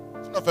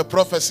manifestation of a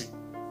prophecy.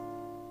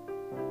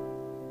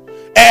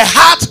 A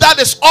heart that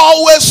is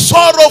always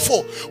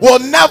sorrowful will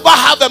never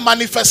have a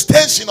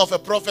manifestation of a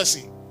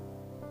prophecy.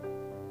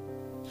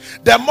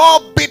 The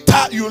more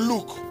bitter you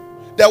look,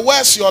 the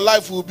worse your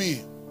life will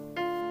be.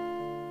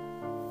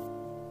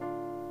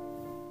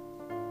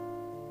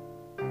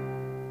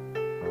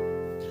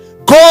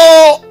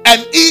 Go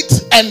and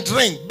eat and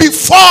drink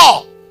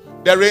before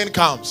the rain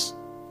comes,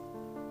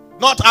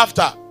 not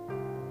after.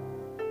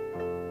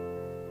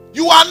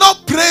 You are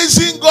not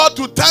praising God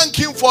to thank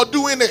Him for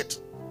doing it.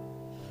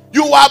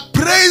 You are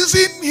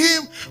praising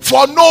Him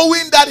for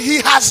knowing that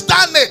He has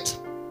done it.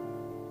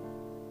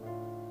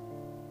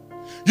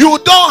 You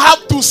don't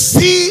have to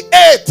see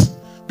it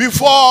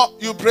before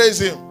you praise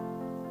Him.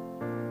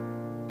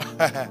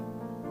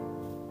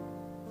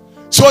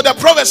 So the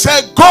prophet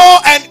said, go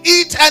and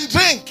eat and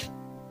drink.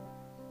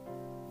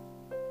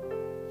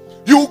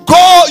 You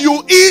go,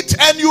 you eat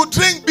and you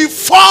drink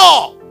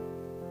before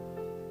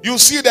you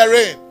see the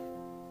rain.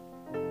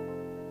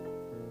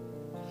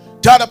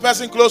 Tell the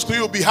person close to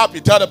you, be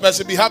happy. Tell the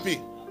person, be happy.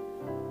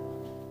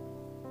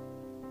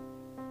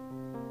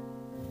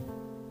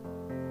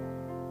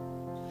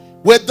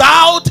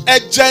 Without a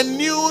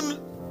genuine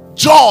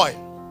joy,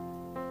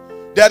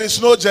 there is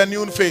no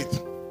genuine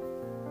faith.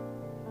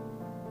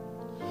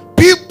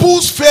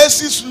 People's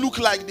faces look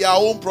like their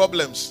own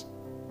problems.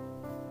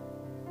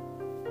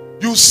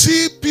 You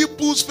see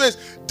people's face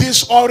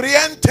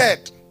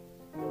disoriented,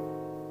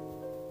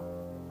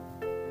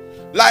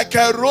 like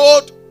a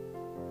road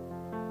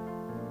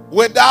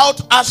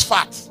without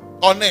asphalt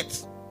on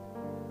it.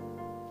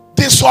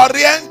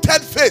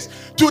 Disoriented face.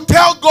 To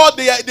tell God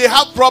they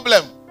have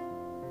problem.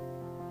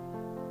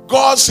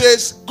 God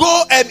says,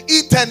 go and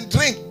eat and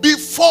drink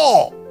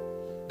before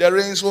the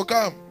rains will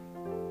come.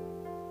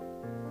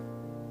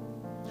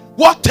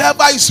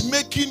 Whatever is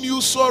making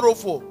you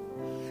sorrowful,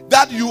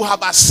 that you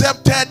have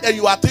accepted and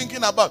you are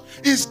thinking about,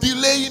 is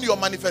delaying your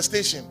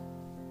manifestation.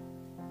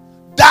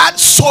 That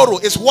sorrow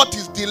is what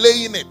is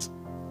delaying it.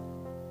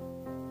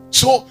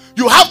 So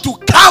you have to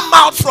come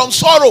out from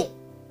sorrow.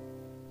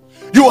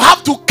 You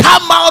have to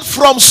come out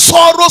from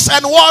sorrows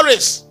and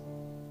worries.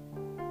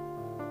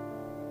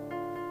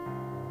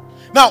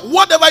 Now,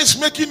 whatever is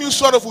making you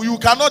sorrowful, you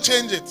cannot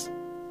change it.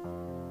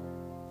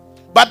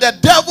 But the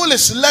devil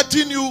is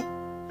letting you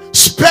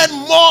spend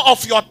more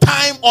of your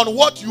time on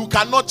what you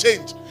cannot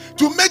change,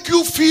 to make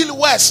you feel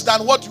worse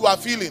than what you are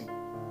feeling.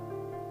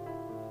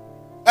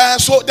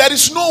 So there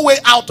is no way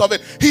out of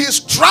it. He is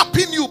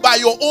trapping you by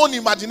your own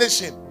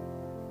imagination.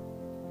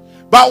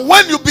 But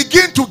when you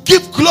begin to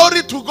give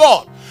glory to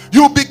God,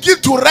 you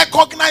begin to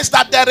recognize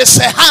that there is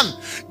a hand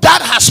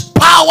that has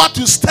power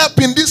to step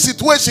in this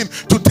situation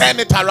to turn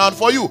it around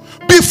for you.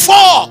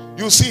 Before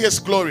you see His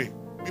glory.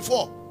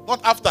 Before,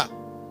 not after.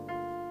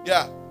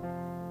 Yeah.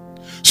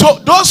 So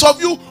those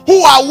of you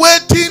who are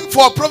waiting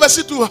for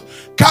prophecy to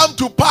come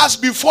to pass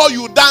before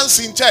you dance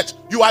in church,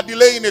 you are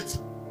delaying it.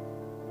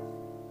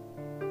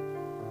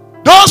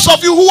 Those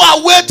of you who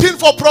are waiting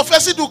for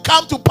prophecy to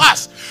come to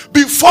pass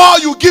before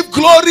you give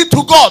glory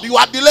to God, you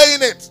are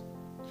delaying it.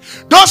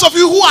 Those of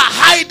you who are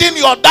hiding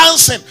your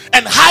dancing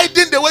and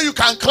hiding the way you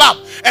can clap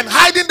and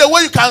hiding the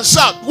way you can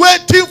shout,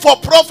 waiting for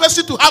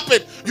prophecy to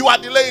happen, you are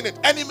delaying it.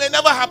 And it may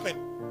never happen.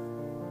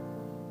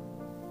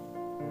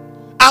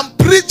 I'm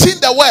preaching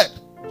the word.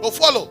 So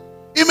follow.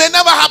 It may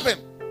never happen.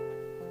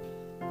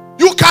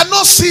 You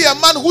cannot see a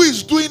man who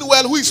is doing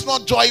well who is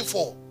not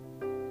joyful.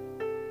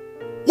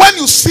 When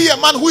you see a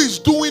man who is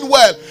doing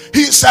well,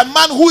 he is a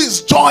man who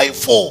is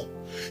joyful.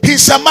 He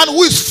is a man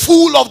who is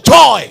full of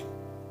joy.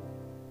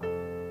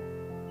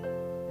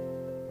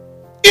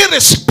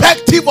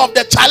 Irrespective of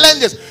the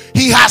challenges,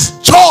 he has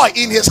joy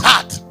in his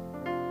heart.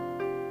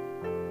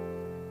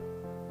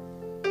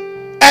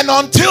 And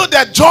until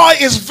the joy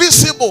is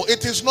visible,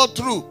 it is not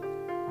true.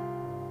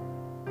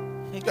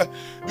 Okay.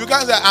 You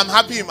can't say, I'm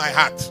happy in my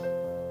heart.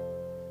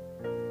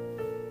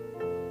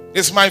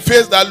 It's my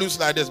face that looks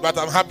like this, but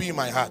I'm happy in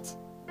my heart.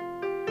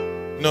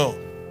 No.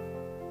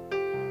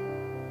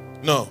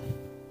 No.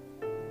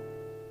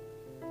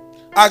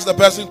 Ask the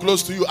person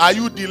close to you, are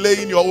you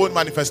delaying your own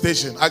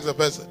manifestation? Ask the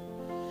person.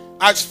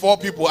 Ask 4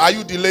 people, are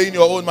you delaying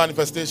your own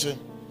manifestation?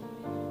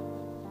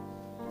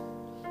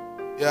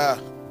 Yeah.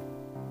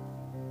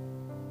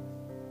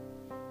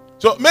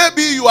 So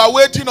maybe you are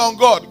waiting on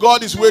God.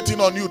 God is waiting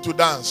on you to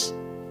dance.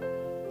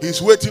 He's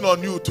waiting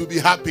on you to be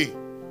happy.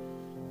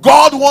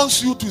 God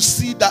wants you to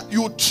see that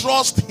you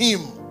trust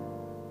Him.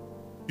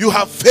 You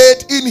have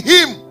faith in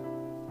him.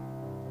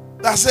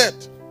 That's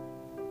it.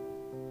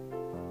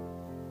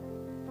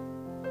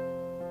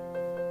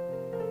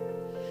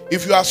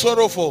 If you are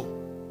sorrowful,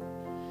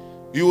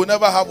 you will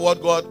never have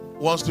what God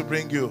wants to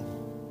bring you.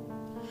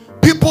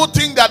 People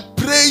think that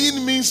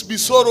praying means be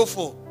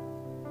sorrowful.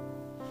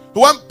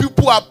 When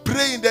people are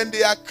praying, then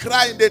they are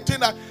crying. They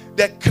think that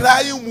the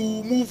crying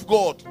will move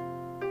God.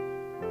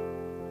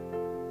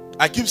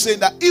 I keep saying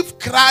that if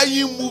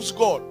crying moves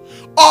God,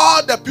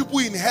 all the people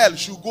in hell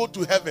should go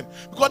to heaven,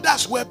 because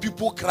that's where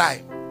people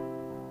cry.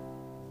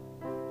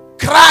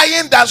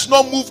 Crying does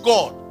not move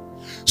God.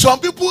 Some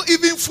people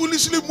even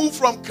foolishly move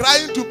from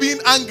crying to being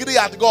angry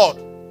at God.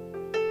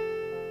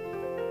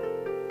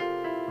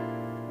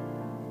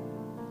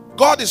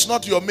 God is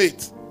not your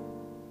mate.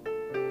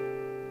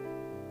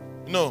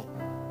 No.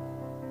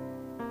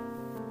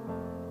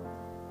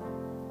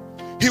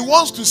 He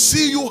wants to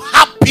see you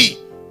happy,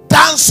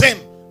 dancing,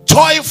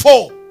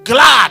 joyful,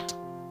 glad.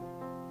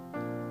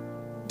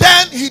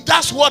 Then he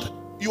does what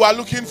you are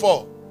looking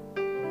for.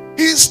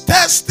 He's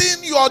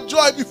testing your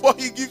joy before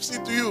he gives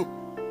it to you.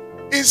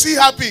 Is he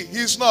happy?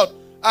 He's not.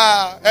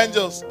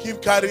 Angels,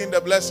 keep carrying the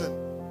blessing.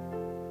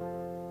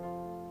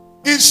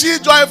 Is she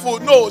joyful?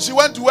 No, she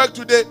went to work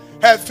today,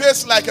 her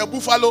face like a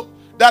buffalo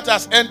that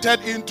has entered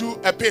into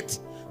a pit.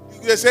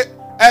 They say,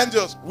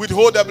 angels,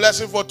 withhold the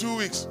blessing for 2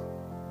 weeks.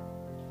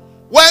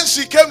 When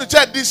she came to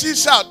church, did she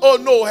shout? Oh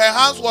no, her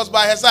hands was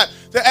by her side.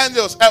 The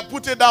angels,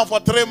 put it down for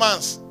 3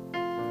 months.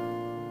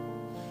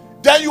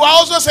 Then you are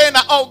also saying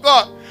that, oh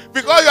God,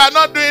 because you are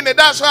not doing it,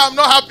 that's why I'm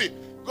not happy.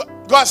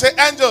 God said,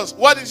 angels,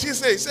 what did she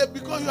say? He said,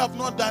 because you have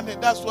not done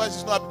it, that's why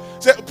she's not happy.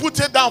 He said, put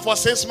it down for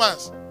 6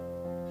 months.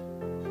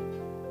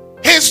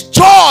 His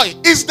joy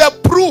is the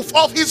proof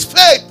of his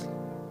faith.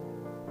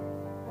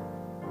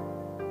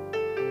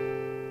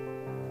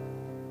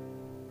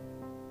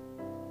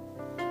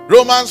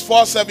 Romans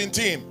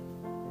 4:17.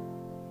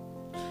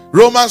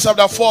 Romans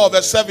chapter 4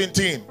 verse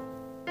 17.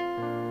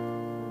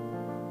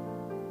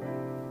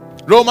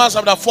 Romans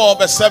chapter 4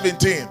 verse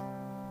 17.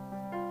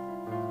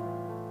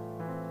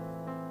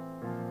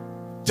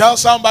 Tell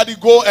somebody,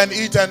 go and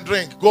eat and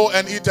drink. Go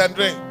and eat and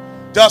drink.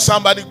 Tell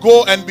somebody,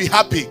 go and be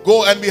happy.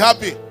 Go and be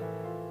happy.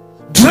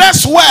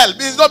 Dress well.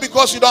 It's not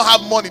because you don't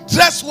have money.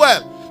 Dress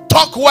well.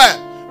 Talk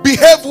well.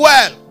 Behave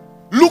well.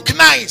 Look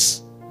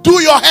nice.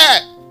 Do your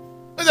hair.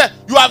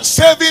 You are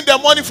saving the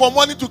money for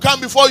money to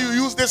come before you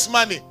use this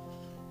money.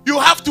 You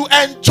have to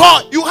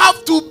enjoy. You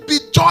have to be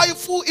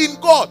joyful in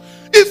God.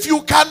 If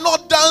you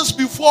cannot dance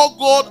before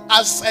God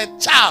as a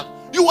child,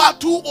 you are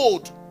too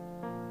old.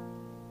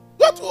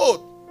 You are too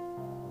old.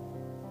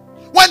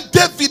 When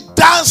David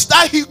danced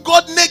that he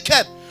got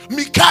naked,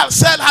 Michal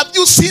said, have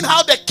you seen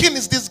how the king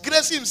is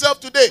disgracing himself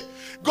today?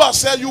 God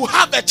said, you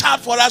have a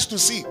child for us to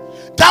see.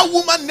 That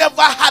woman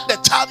never had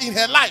a child in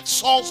her life,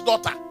 Saul's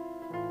daughter.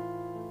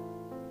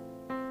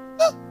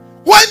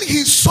 When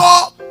he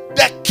saw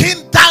the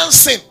king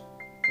dancing,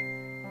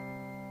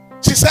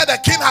 she said the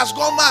king has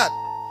gone mad.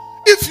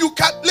 If you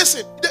can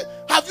listen,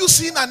 have you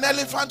seen an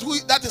elephant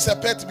that is a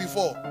pet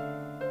before?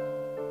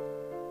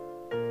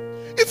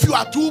 If you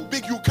are too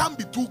big, you can't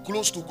be too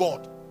close to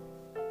God.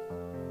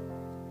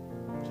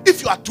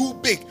 If you are too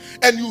big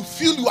and you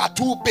feel you are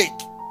too big,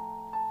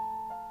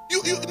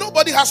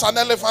 nobody has an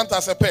elephant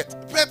as a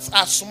pet. Pets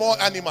are small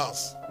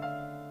animals.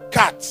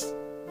 Cats,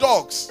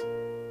 dogs,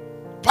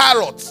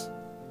 parrots,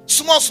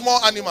 small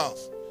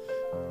animals.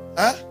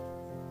 Huh?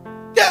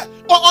 Yeah.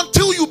 Or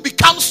until you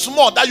become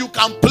small that you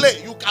can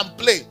play. You can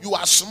play. You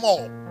are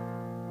small.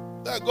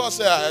 God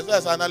said,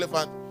 there's an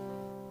elephant.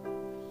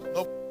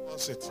 Nobody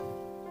wants it.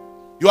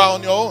 You are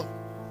on your own.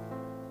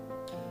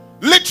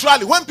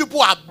 Literally, when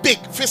people are big,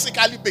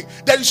 physically big,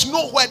 there is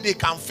nowhere they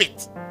can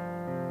fit.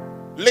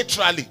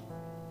 Literally.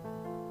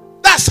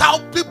 That's how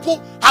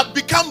people have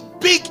become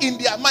big in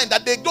their mind,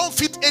 that they don't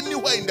fit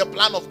anywhere in the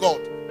plan of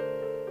God.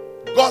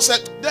 God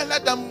said, then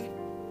let them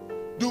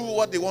do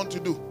what they want to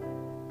do.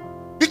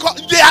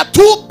 Because they are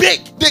too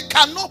big. They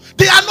are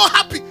not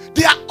happy.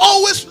 They are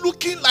always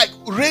looking like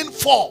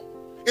rainfall.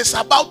 It's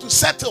about to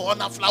settle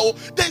on a flower.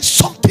 There is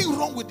something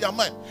wrong with their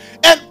mind.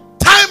 And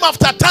time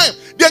after time,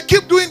 they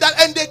keep doing that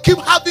and they keep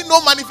having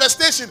no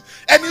manifestation.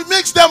 And it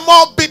makes them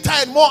more bitter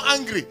and more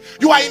angry.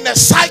 You are in a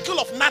cycle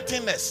of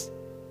nothingness.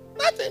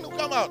 Nothing will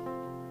come out.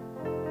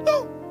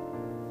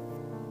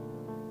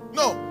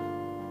 No.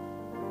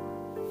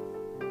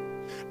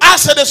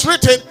 As it is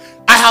written,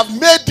 I have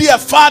made thee a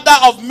father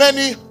of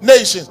many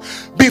nations.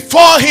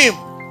 Before him,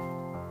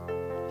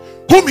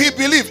 whom he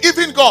believed,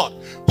 even God,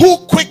 who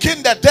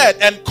quickened the dead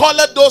and called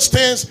those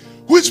things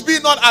which be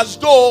not as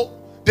though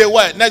they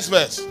were. Next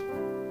verse.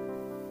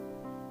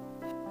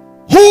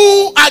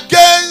 Who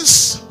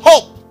against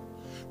hope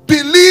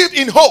believed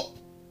in hope,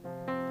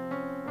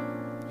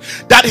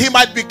 that he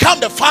might become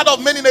the father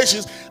of many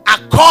nations,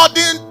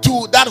 according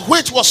to that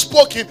which was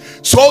spoken,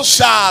 so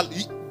shall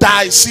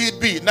thy seed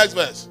be. Next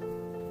verse.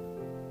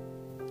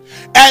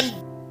 And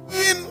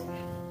in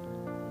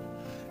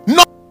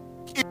not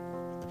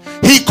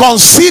he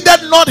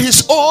considered not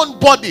his own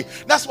body.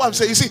 That's what I'm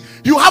saying. You see,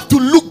 you have to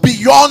look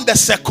beyond the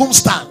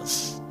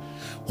circumstance.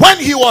 When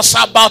he was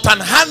about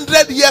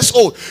 100 years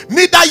old,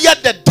 neither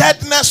yet the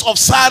deadness of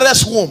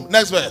Sarah's womb.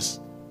 Next verse.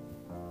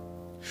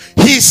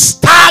 He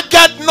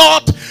staggered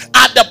not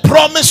at the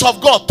promise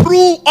of God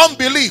through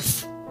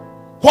unbelief.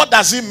 What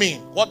does it mean?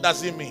 What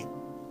does it mean?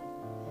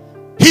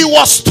 He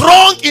was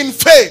strong in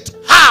faith.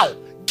 How?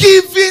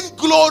 Giving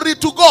glory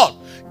to God.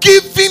 He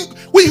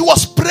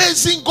was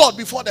praising God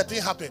before the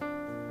thing happened.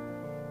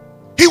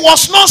 He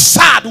was not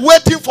sad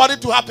waiting for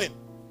it to happen.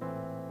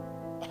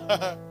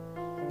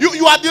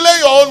 You are delaying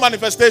your own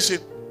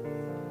manifestation.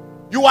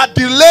 You are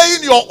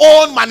delaying your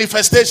own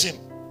manifestation.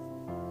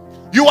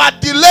 You are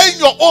delaying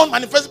your own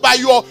manifestation by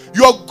your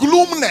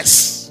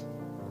gloominess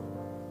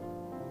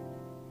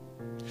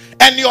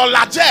and your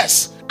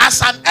largesse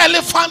as an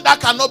elephant that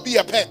cannot be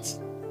a pet.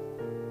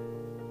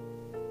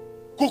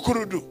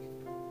 Kukurudu.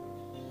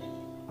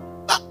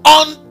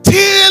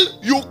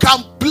 Until you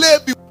can play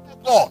before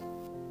God,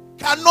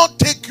 cannot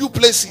take you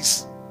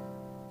places.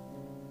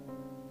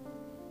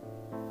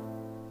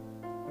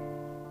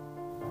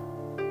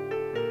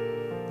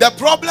 The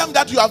problem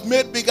that you have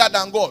made bigger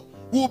than God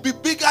will be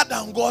bigger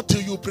than God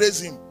till you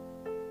praise him.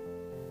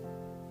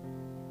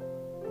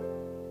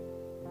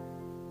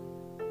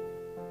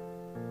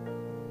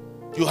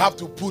 You have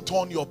to put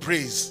on your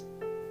praise.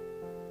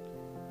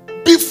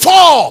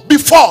 Before,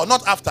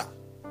 not after.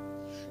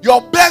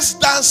 Your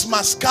best dance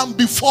must come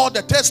before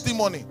the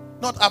testimony,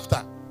 not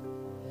after.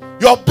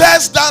 Your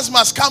best dance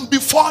must come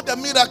before the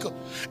miracle.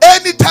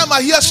 Anytime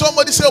I hear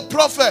somebody say,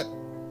 prophet,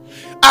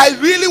 I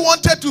really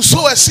wanted to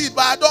sow a seed,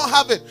 but I don't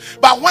have it.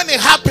 But when it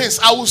happens,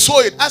 I will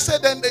sow it. I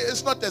said, then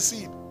it's not a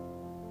seed.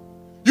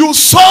 You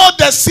sow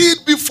the seed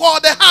before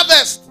the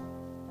harvest.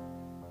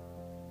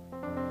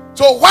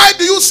 So why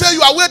do you say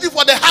you are waiting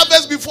for the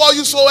harvest before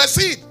you sow a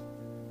seed?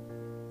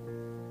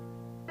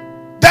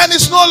 Then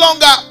it's no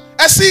longer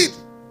a seed.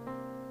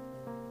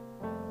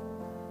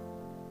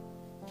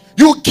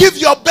 You give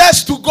your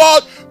best to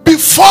God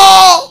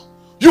before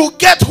you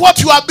get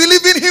what you are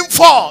believing him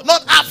for,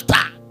 not after.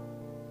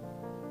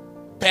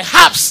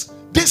 Perhaps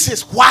this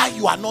is why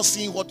you are not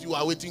seeing what you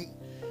are waiting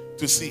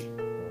to see.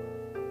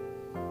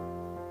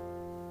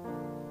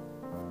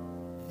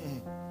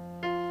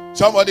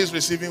 Somebody is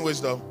receiving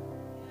wisdom.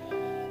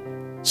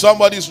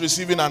 Somebody is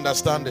receiving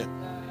understanding.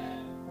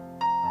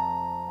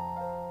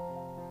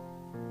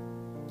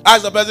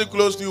 Ask the person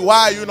close to you,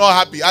 why are you not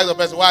happy? Ask the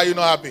person, why are you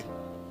not happy?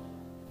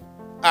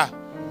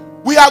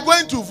 We are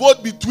going to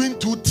vote between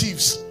two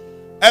thieves,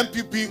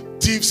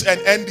 MPP thieves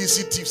and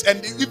NDC thieves,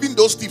 and even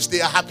those thieves,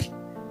 they are happy.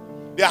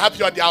 They are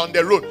happy or they are on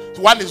the road.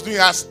 So one is doing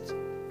us.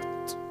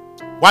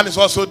 One is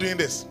also doing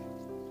this.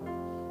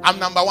 I'm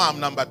number one, I'm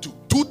number two.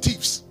 Two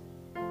thieves.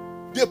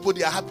 They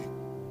are happy.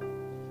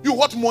 You,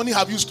 what money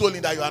have you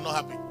stolen that you are not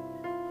happy?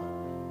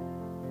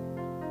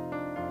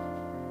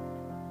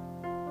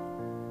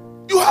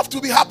 You have to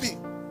be happy.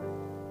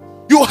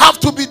 You have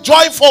to be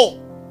joyful.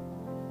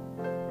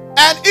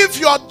 And if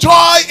your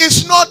joy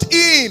is not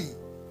in,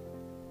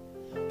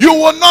 you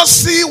will not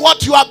see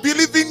what you are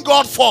believing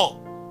God for.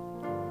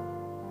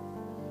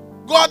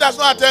 God does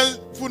not attend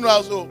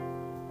funerals. So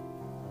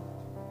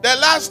the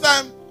last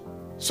time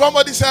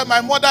somebody said, my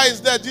mother is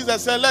dead,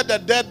 Jesus said, let the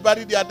dead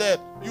bury their dead.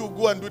 You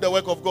go and do the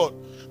work of God.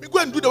 Go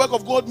and do the work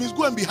of God means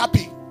go and be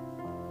happy.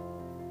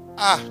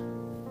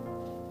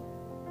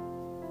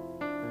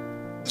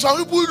 Some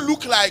people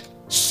look like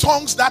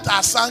songs that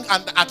are sung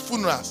at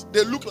funerals.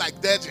 They look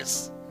like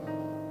dirges.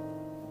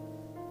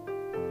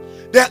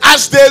 Then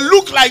as they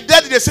look like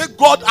that, they say,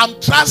 God, I'm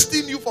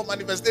trusting you for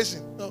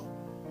manifestation. No.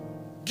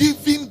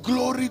 Giving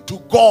glory to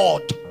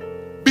God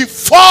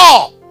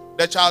before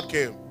the child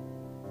came.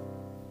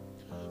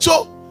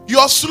 So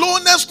your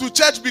slowness to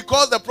church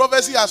because the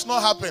prophecy has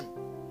not happened,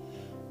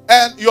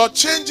 and your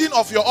changing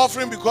of your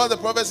offering because the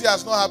prophecy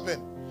has not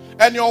happened,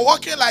 and you're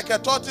walking like a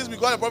tortoise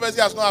because the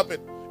prophecy has not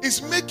happened,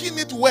 is making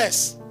it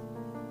worse.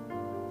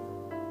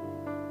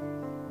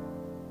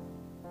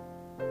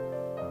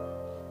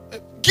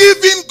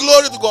 Giving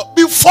glory to God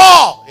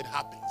before it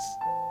happens.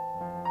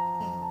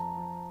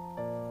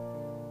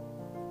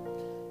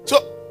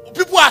 So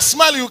people are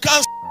smiling. You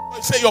can't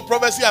say your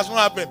prophecy has not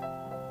happened.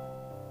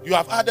 You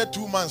have added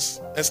 2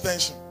 months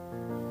extension.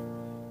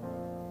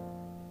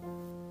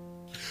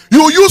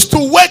 You used to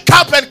wake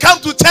up and come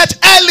to church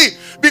early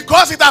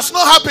because it has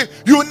not happened.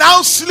 You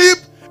now sleep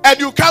and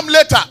you come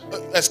later.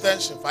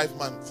 Extension, 5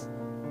 months.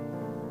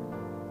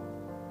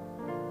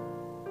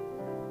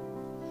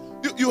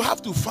 You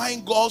have to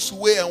find God's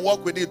way and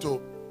walk with it.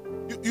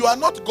 You are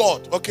not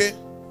God, okay?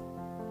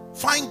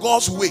 Find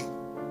God's way.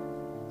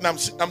 And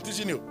I'm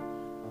teaching you.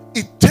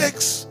 It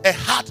takes a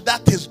heart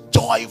that is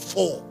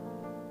joyful.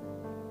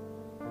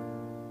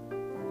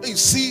 You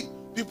see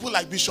people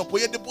like Bishop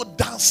Oyedepo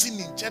dancing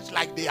in church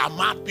like they are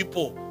mad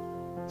people.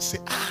 Say,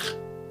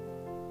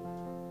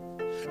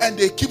 and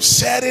they keep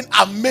sharing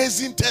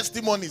amazing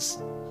testimonies.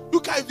 You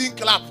can't even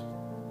clap.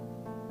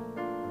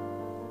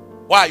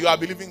 Why? You are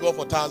believing God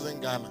for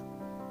 1,000 Ghana.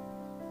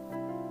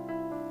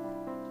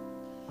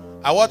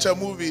 I watch a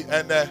movie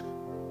and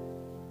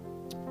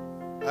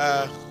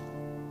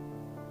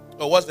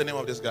what's the name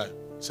of this guy?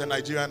 It's a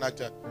Nigerian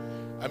actor.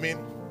 I mean,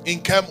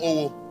 Nkem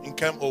Owo.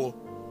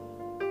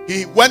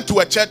 He went to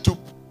a church to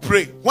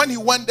pray. When he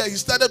went there, he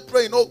started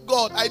praying, oh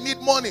God, I need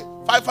money,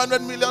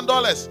 $500 million.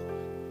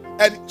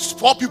 And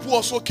 4 people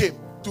also came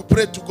to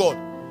pray to God.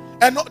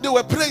 And they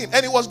were praying,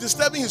 and it was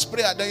disturbing his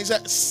prayer. Then he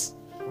said,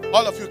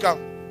 all of you come.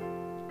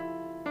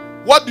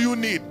 What do you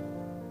need?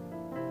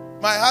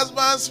 My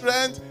husband's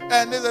rent.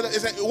 And he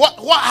said,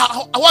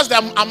 what's the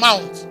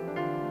amount?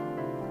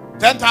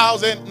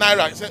 10,000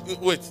 naira. He said,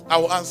 wait, I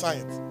will answer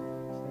it.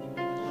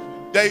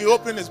 Then he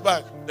opened his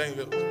bag. Then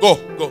he go.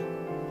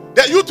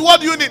 The youth,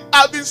 what do you need?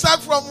 I've been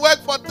sacked from work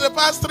for the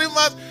past 3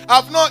 months.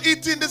 I've not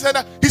eaten this and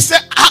that. He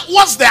said,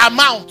 what's the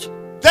amount?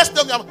 Just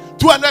tell me,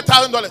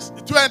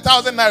 $200,000.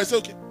 200,000 naira. He said,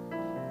 okay.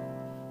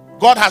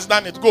 God has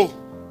done it. Go.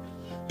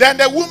 Then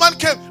the woman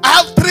came.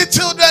 I have 3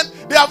 children.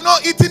 They have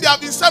not eaten. They have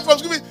been sacked from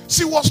school.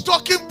 She was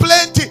talking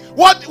plenty.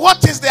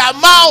 What is the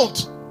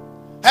amount?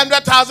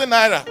 100,000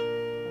 naira.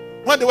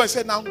 When they were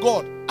saying, now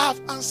God, I've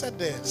answered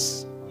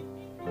this.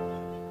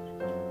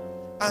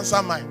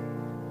 Answer mine.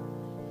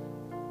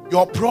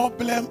 Your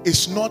problem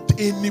is not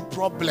any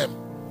problem.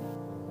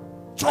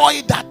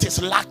 Joy that is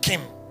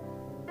lacking.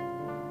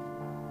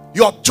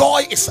 Your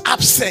joy is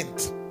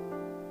absent.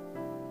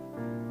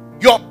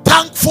 Your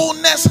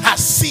thankfulness has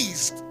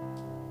ceased.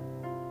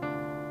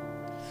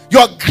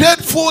 Your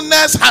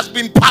gratefulness has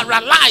been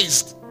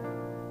paralyzed.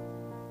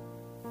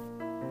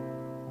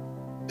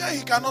 Then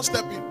he cannot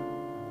step in.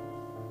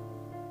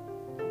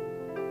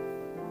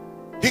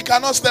 He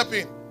cannot step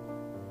in.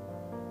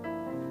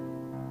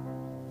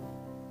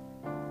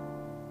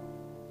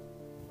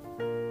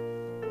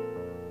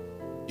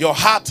 Your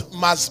heart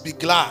must be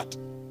glad.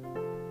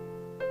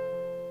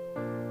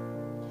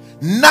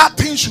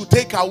 Nothing should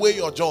take away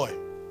your joy.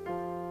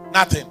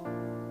 Nothing.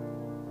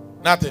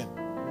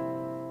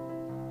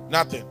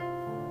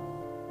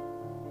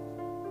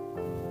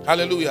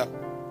 Hallelujah.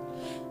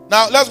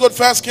 Now let's go to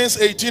 1 Kings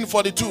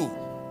 18:42.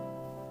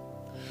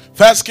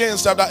 1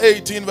 Kings chapter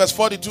 18 verse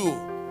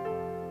 42.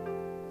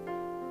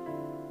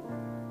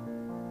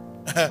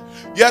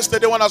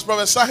 Yesterday when I was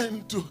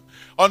prophesying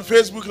on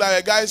Facebook,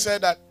 like a guy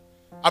said that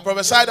I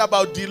prophesied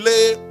about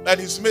delay and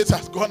his mates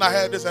has gone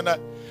ahead, this and that.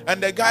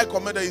 And the guy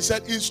commented, he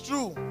said, it's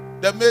true.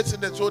 The mates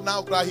in the show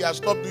now cry, he has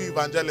stopped doing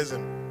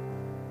evangelism.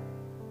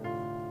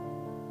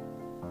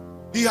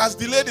 He has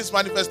delayed his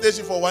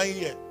manifestation for 1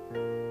 year.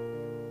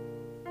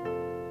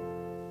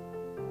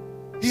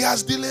 He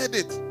has delayed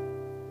it.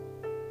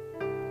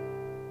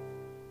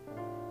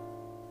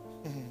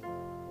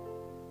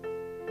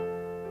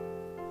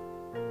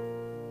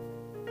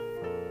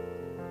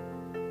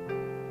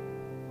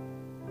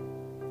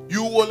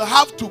 You will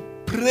have to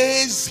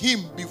praise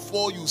him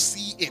before you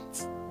see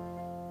it.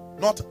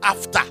 Not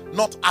after.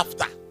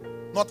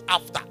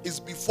 It's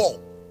before.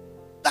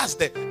 That's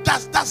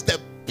the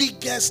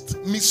biggest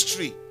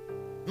mystery.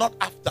 Not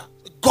after.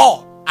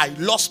 God, I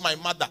lost my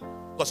mother.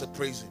 God said,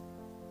 praise him.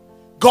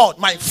 God,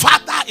 my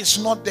father is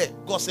not there.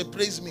 God said,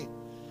 praise me.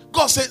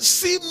 God said,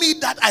 see me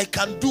that I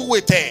can do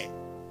it.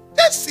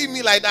 Just see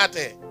me like that.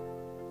 Say,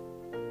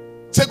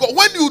 God,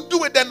 when you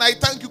do it, then I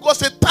thank you. God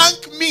said,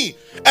 thank me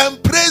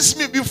and praise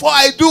me before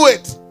I do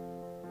it.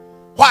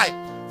 Why?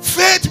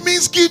 Faith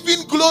means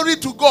giving glory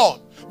to God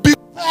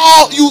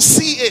before you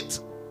see it,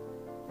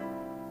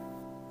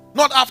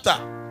 not after.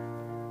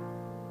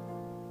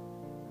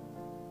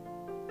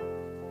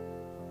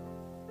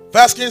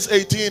 1 Kings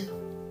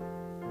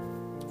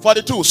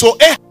 18:42. So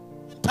Ahab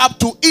went up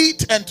to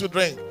eat and to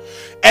drink,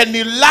 and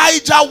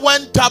Elijah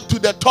went up to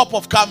the top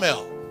of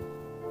Carmel,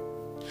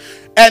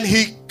 and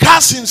he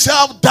cast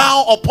himself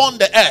down upon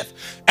the earth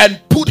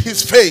and put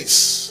his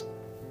face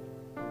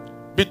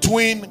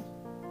between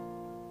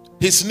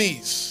his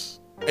knees.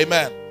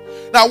 Amen.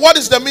 Now, what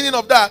is the meaning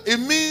of that?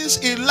 It means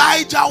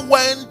Elijah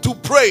went to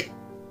pray.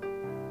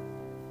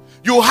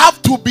 You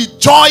have to be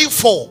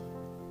joyful,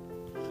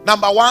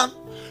 number one,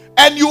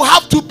 and you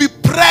have to be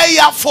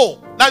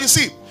prayerful. Now, you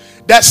see,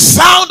 the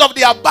sound of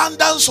the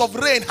abundance of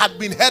rain had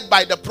been heard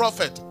by the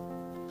prophet.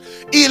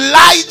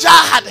 Elijah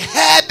had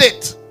heard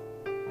it.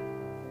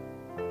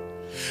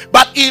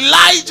 But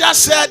Elijah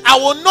said, I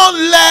will not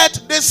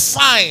let this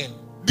sign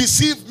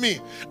deceive me.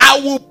 I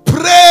will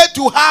pray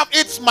to have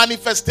its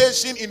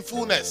manifestation in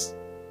fullness.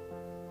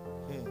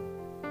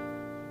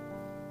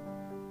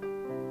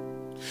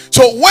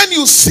 So when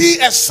you see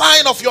a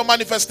sign of your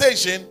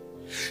manifestation,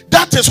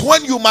 that is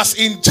when you must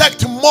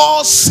inject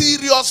more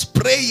serious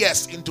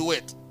prayers into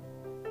it.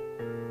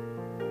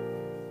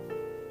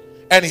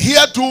 And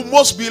here too,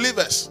 most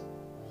believers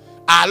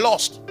are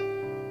lost.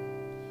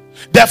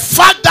 The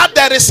fact that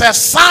there is a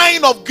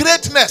sign of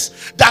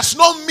greatness does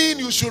not mean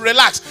you should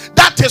relax.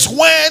 That is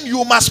when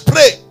you must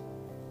pray.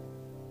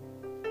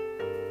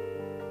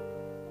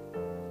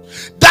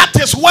 That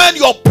is when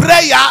your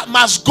prayer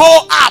must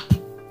go up.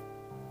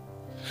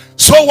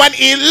 So when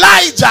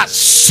Elijah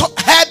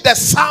heard the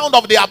sound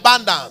of the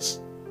abundance,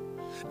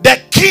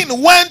 the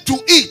king went to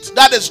eat,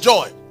 that is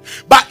joy,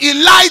 But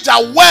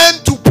Elijah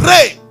went to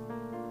pray.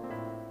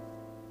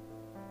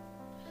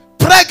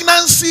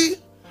 Pregnancy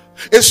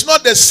is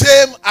not the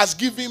same as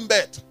giving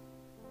birth.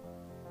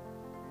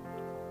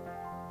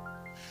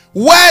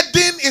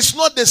 Wedding is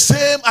not the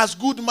same as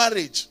good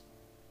marriage.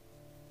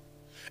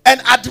 And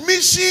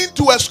admission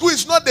to a school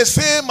is not the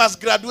same as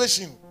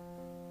graduation.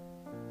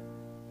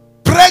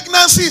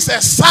 Pregnancy is a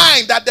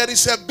sign that there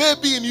is a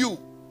baby in you.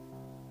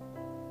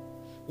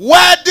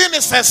 Wedding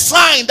is a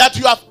sign that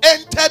you have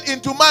entered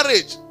into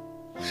marriage.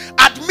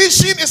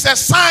 Admission is a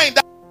sign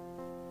that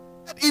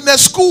in a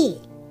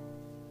school.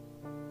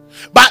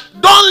 But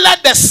don't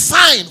let the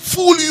sign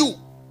fool you.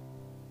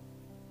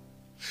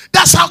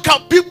 That's how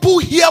come people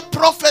hear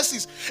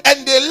prophecies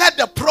and they let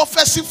the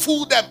prophecy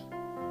fool them.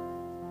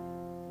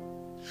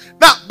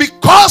 Now,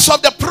 because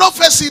of the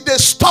prophecy, they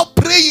stop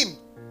praying.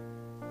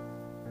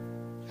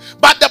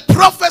 But the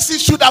prophecy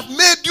should have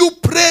made you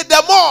pray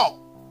the more.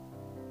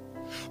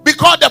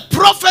 Because the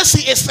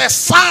prophecy is a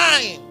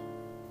sign.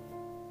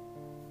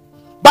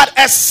 But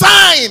a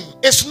sign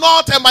is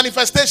not a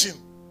manifestation.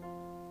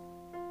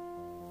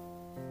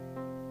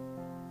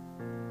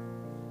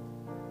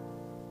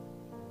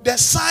 The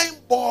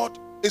signboard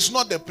is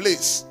not the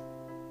place.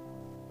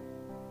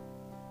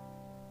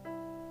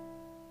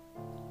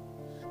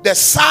 The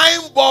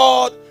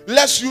signboard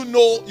lets you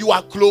know you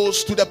are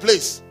close to the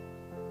place.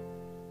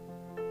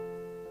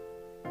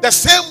 The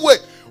same way,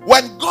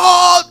 when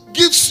God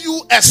gives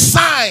you a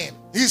sign,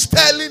 He's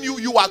telling you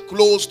you are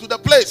close to the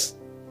place.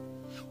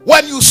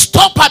 When you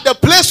stop at the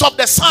place of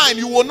the sign,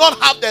 you will not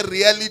have the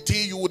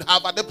reality you would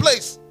have at the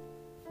place.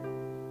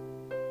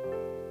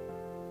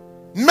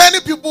 Many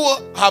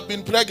people have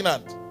been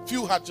pregnant.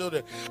 Few had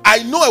children.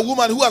 I know a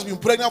woman who has been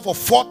pregnant for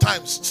 4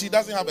 times. She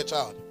doesn't have a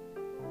child.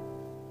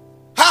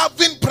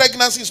 Having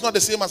pregnancy is not the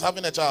same as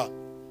having a child.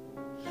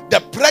 The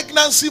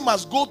pregnancy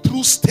must go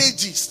through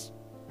stages.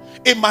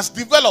 It must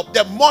develop.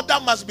 The mother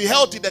must be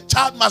healthy. The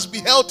child must be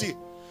healthy.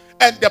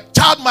 And the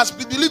child must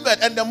be delivered.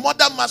 And the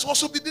mother must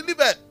also be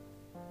delivered.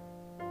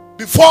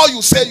 Before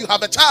you say you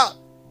have a child.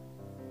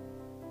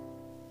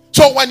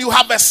 So when you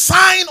have a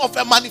sign of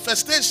a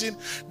manifestation,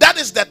 that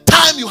is the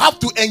time you have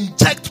to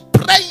inject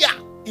prayer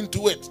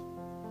into it.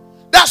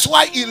 That's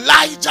why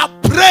Elijah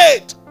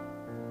prayed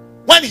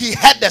when he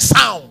heard the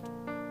sound.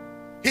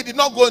 He did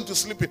not go into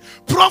sleeping.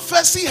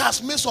 Prophecy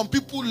has made some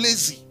people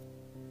lazy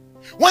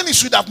when it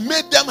should have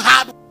made them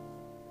hard.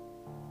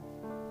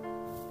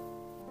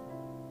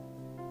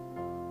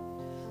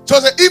 So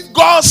if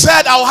God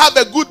said I'll have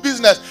a good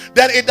business,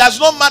 then it does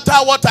not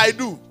matter what I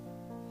do.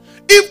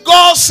 If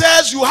God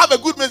says you have a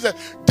good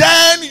business,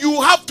 then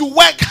you have to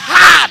work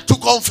hard to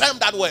confirm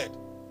that word.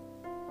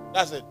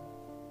 That's it.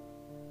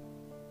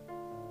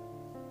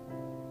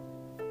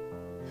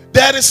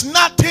 There is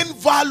nothing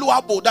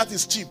valuable that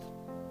is cheap.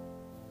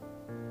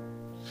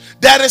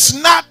 There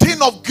is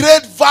nothing of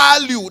great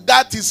value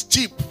that is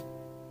cheap.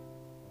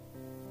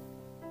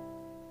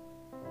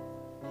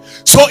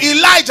 So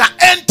Elijah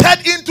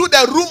entered into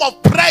the room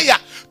of prayer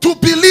to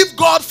believe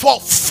God for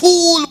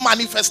full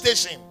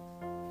manifestation.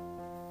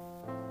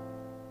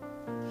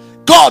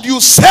 God, you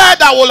said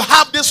I will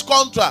have this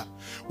contract.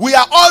 We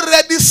are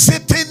already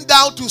sitting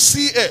down to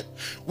see it.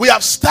 We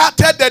have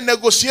started the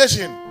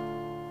negotiation.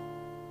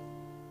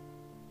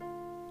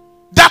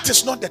 That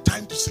is not the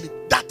time to sleep.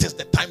 That is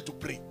the time to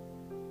pray.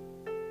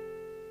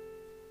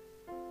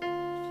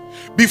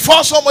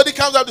 Before somebody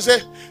comes up to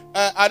say,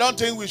 I don't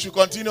think we should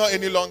continue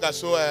any longer,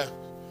 so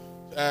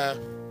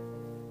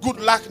good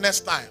luck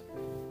next time.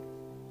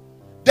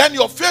 Then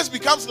your face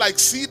becomes like,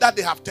 see that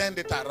they have turned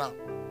it around.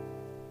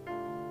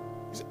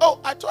 You say, oh,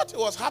 I thought it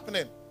was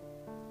happening.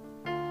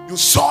 You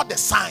saw the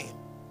sign.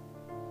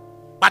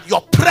 But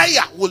your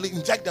prayer will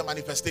inject the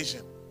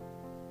manifestation.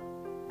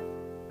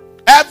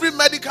 Every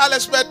medical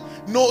expert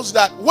knows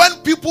that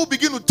when people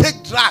begin to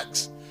take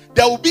drugs,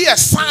 there will be a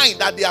sign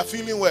that they are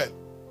feeling well.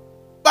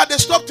 But they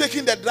stop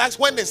taking the drugs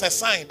when there's a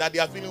sign that they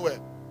are feeling well.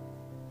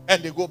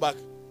 And they go back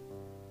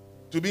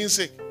to being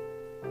sick.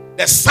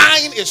 The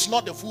sign is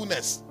not the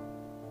fullness.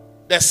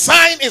 The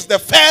sign is the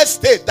first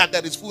stage that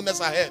there is fullness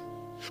ahead.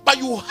 But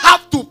you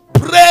have to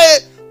pray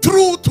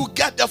through to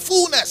get the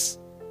fullness.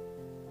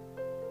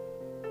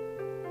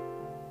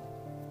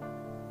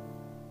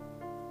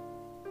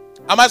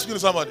 Am I speaking to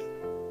somebody?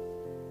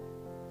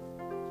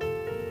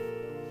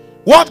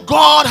 What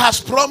God has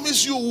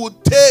promised you will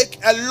take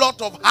a lot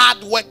of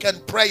hard work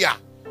and prayer.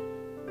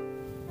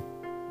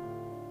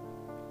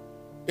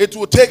 It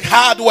will take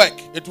hard work.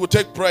 It will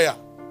take prayer.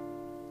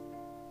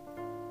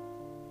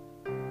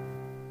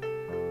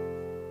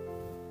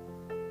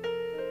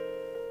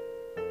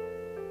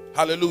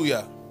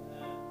 Hallelujah.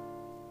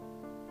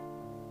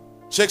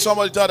 Shake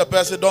somebody, tell the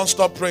person, don't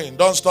stop praying.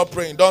 Don't stop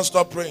praying. Don't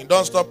stop praying.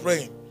 Don't stop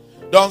praying.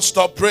 Don't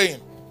stop praying.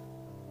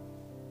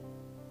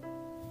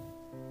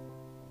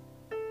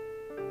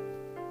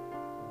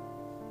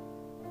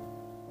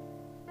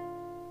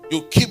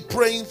 You keep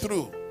praying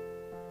through.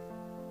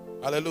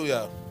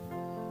 Hallelujah.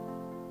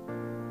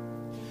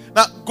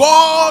 Now,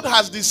 God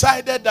has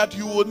decided that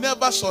you will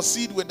never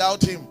succeed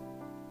without Him.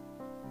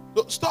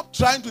 Stop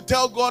trying to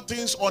tell God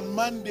things on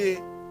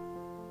Monday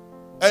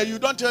and you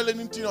don't tell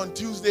anything on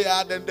Tuesday,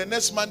 and then the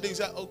next Monday you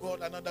say, oh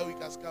God, another week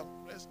has come.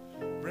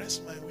 Bless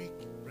my week.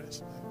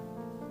 Bless my week.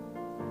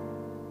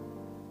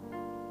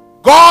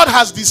 God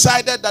has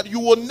decided that you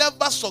will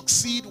never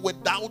succeed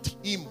without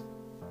him.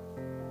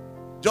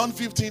 John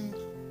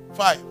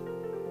 15:5.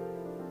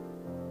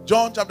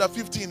 John chapter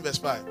 15 verse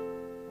 5.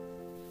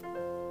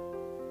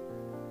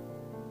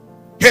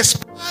 His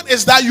plan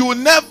is that you will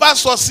never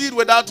succeed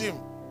without him.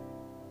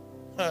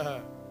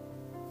 I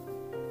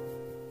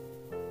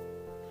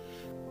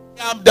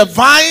am the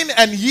vine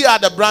and ye are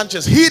the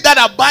branches. He that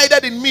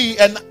abideth in me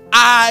and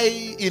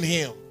I in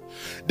him,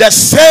 the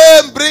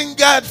same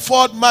bringeth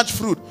forth much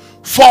fruit.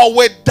 For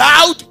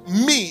without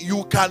me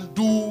you can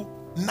do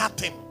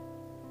nothing.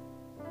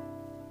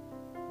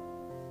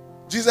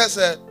 Jesus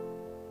said,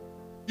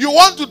 you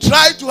want to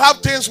try to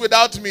have things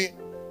without me?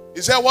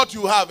 He said, what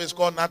you have is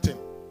called nothing.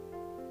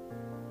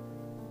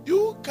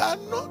 You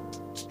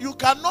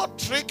cannot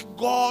trick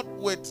God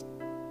with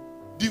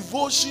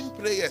devotion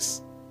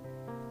prayers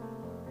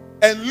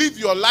and live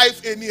your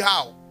life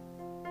anyhow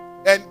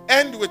and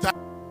end with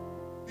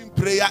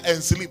prayer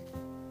and sleep.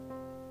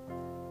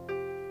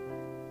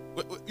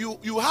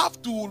 You have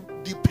to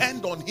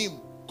depend on him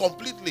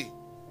completely.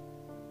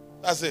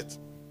 That's it.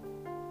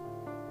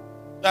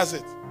 That's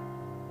it.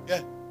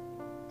 Yeah.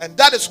 And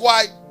that is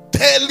why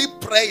daily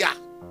prayer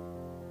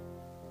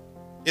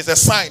is a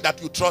sign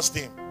that you trust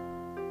him.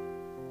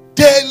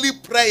 Daily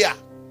prayer.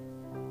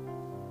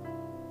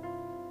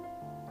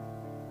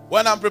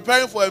 When I'm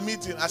preparing for a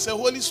meeting, I say,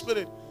 Holy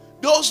Spirit,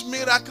 those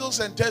miracles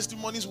and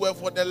testimonies were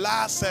for the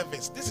last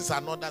service. This is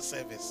another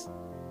service.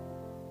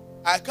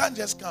 I can't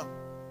just come.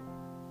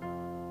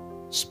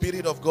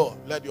 Spirit of God,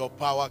 let your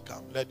power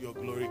come. Let your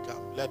glory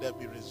come. Let there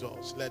be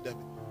results. Let there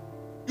be.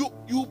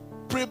 You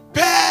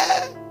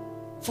prepare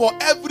for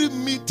every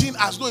meeting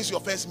as though it's your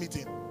first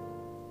meeting.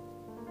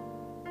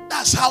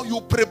 That's how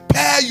you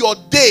prepare your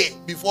day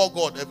before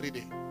God every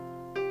day.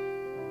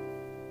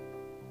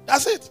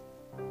 That's it.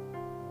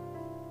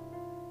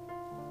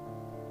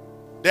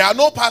 There are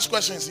no past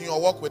questions in your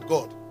walk with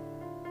God.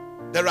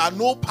 There are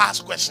no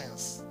past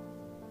questions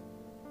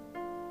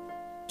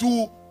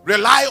to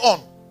rely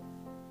on.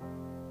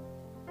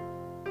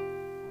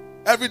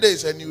 Every day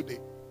is a new day.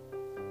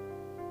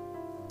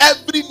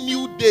 Every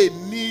new day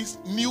needs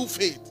new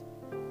faith.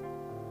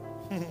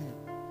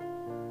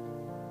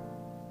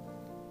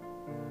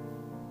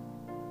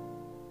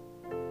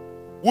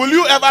 Will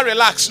you ever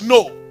relax?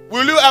 No.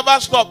 Will you ever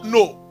stop?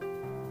 No.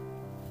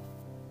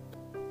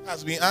 It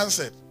has been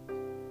answered.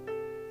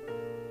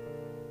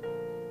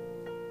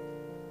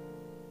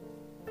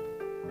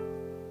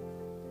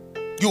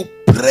 You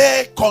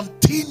pray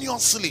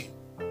continuously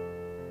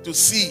to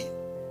see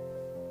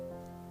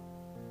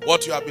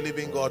what you are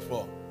believing God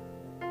for.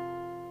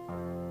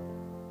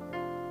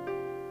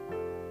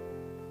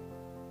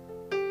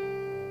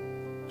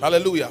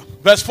 Hallelujah.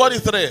 Verse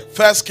 43.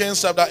 1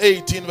 Kings chapter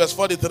 18 verse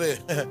 43.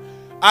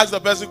 Ask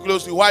the person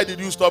close to you, why did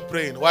you stop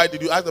praying? Why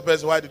did you ask the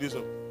person, why did you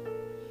stop?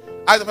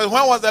 Ask the person,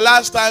 when was the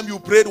last time you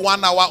prayed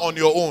 1 hour on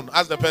your own?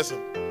 Ask the person.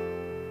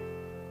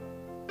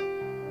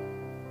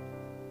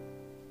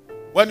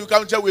 When you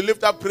come to church, we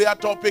lift up prayer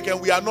topic and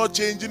we are not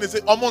changing. They say,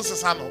 Amon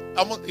Sesano.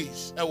 Amon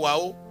Ish.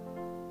 Wow.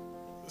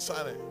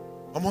 Sorry.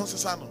 Amon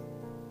Sesano.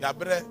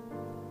 Yabre.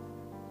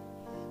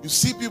 You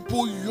see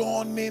people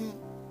yawning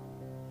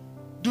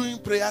doing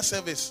prayer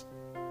service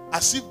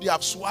as if they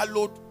have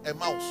swallowed a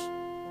mouse.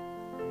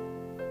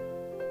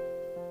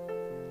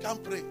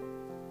 Can't pray.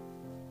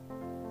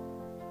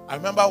 I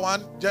remember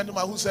one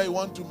gentleman who said he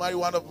wanted to marry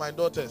one of my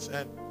daughters,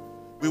 and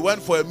we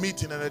went for a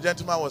meeting and the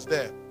gentleman was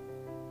there.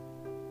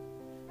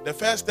 The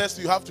first test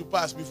you have to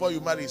pass before you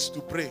marry is to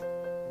pray.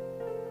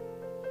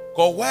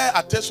 Because where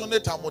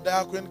attesonate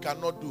amodiaquin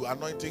cannot do,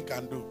 anointing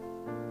can do.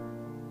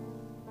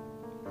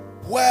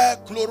 Where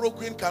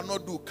chloroquine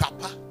cannot do,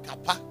 kappa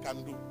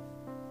can do.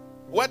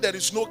 Where there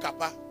is no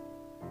kappa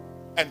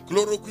and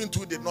chloroquine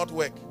too did not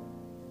work,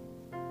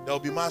 there will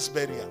be mass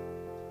burial.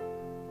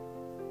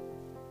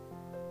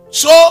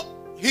 So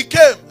he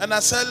came and I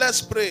said,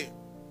 let's pray.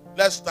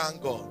 Let's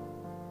thank God.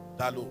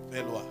 1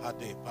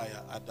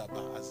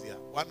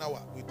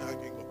 hour we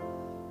thanking God.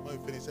 When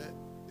we finish,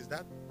 is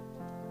that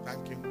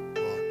thanking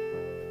God?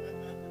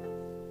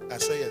 I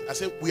said yes. I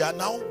said we are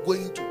now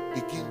going to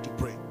begin to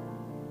pray.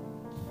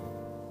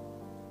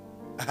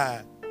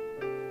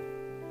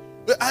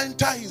 We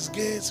enter his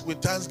gates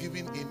with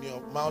thanksgiving in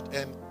your mouth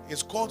and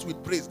his courts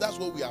with praise. That's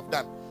what we have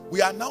done.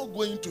 We are now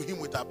going to him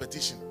with our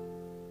petition.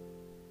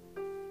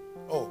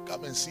 Oh,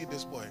 come and see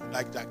this boy,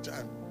 like Jack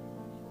Chan.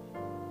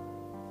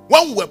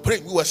 When we were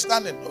praying, we were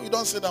standing. Oh, you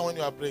don't sit down when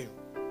you are praying.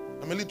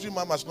 A military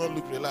man must not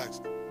look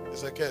relaxed.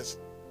 It's a curse.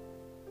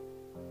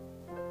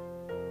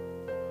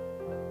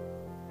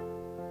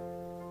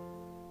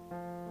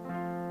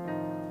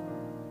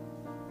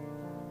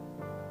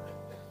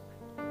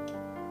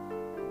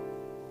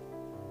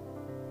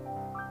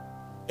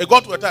 It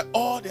got to a time,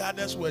 all the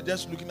others were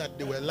just looking at,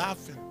 they were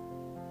laughing.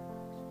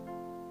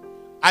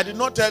 I did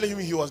not tell him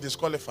he was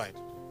disqualified.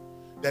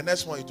 The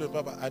next one, he told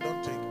Papa, I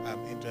don't think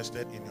I'm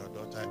interested in your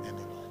daughter any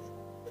longer.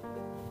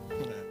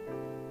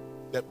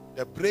 The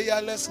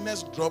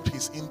prayerlessness dropped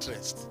his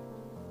interest.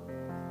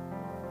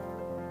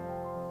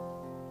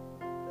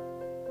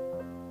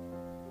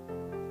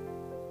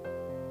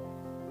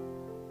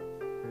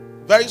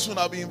 Very soon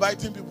I'll be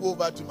inviting people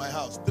over to my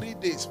house. 3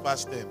 days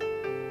fasting.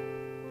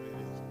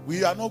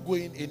 We are not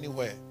going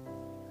anywhere.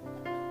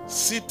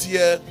 Sit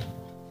here.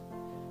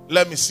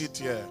 Let me sit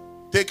here.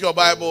 Take your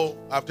Bible.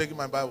 I've taken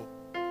my Bible.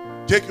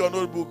 Take your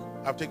notebook.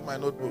 I've taken my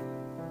notebook.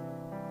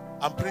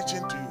 I'm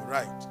preaching to you,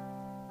 right?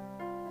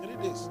 3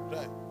 days,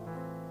 right?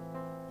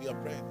 We are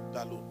praying.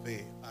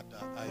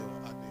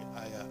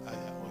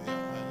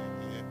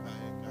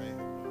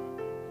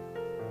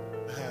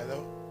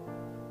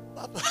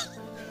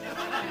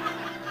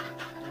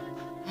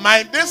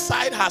 My this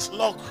side has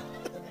lock.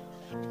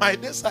 My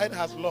this side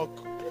has lock.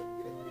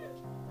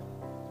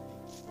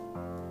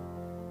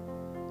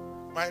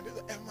 My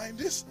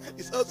this side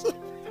is also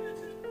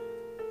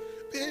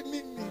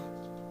paining me.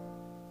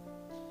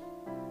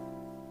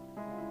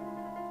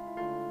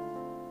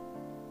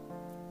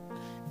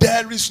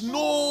 There is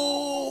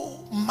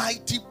no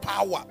mighty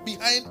power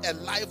behind a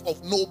life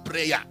of no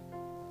prayer.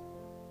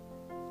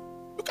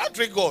 You can't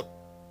trick God.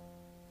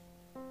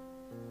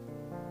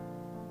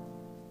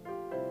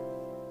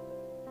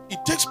 It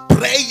takes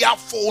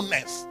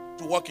prayerfulness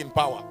to walk in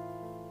power.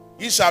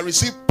 You shall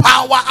receive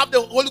power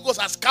after the Holy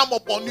Ghost has come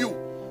upon you.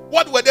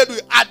 What were they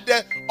doing?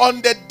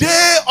 On the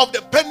day of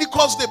the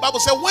Pentecost day, the Bible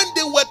said when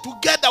they were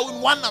together in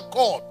one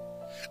accord,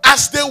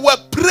 as they were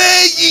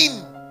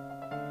praying,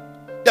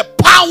 the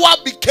power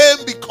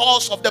became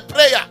because of the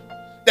prayer.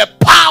 The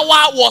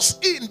power was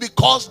in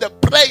because the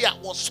prayer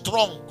was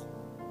strong.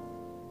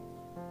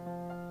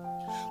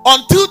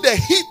 Until the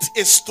heat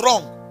is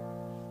strong,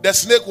 the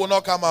snake will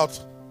not come out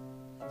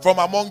from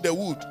among the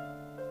wood.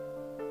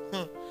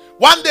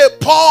 One day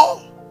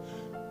Paul,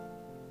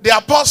 the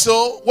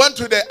apostle, went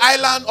to the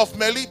island of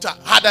Melita,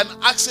 had an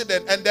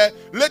accident, and then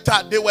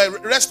later they were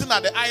resting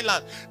at the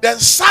island. Then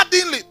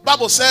suddenly,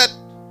 Bible said,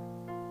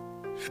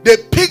 they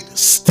picked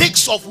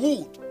sticks of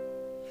wood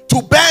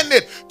to burn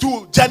it,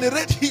 to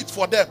generate heat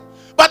for them.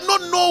 But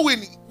not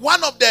knowing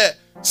one of the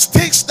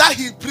sticks that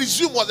he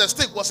presumed was a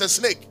stick was a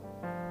snake.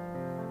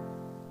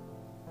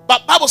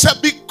 But Bible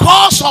said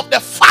because of the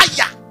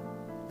fire,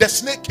 the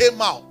snake came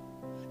out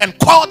and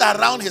coiled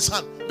around his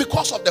hand.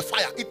 Because of the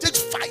fire. It takes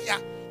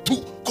fire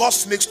to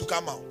cause snakes to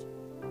come out.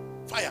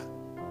 Fire.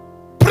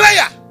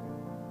 Prayer.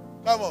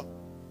 Come on.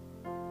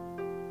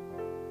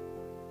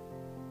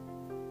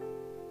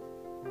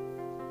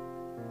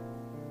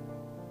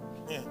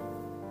 Yeah.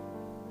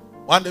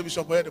 One day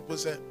Bishop Oyedepo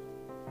said,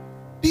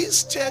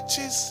 these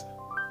churches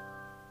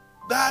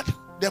that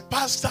the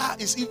pastor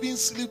is even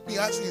sleeping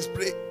as he is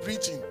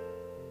preaching,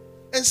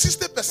 and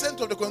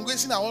 60% of the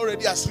congregation are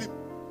already asleep,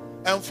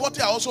 and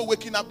 40 are also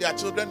waking up their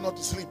children not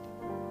to sleep.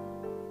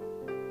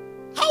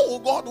 How will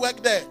God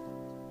work there?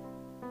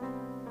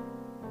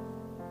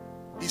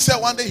 He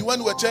said one day he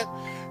went to a church.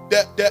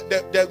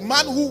 The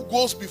man who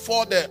goes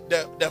before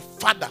the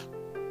father,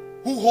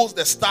 who holds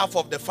the staff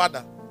of the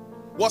father,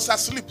 was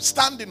asleep,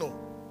 standing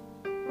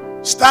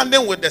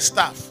with the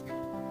staff.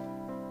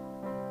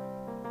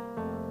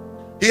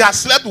 He has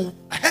slept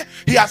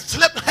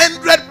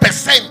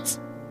 100%,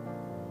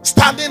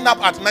 standing up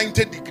at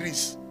 90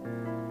 degrees.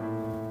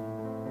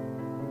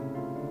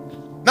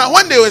 Now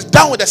when they was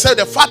down with the cell,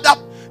 the father,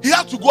 he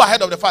had to go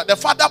ahead of the father.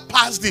 The father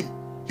passed him.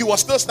 He was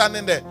still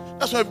standing there.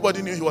 That's why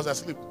everybody knew he was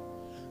asleep.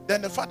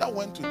 Then the father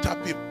went to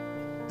tap him.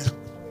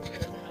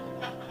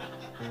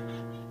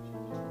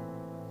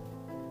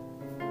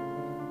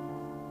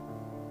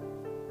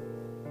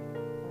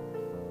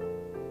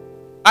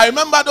 I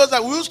remember those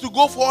that we used to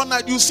go for all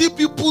night. You see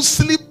people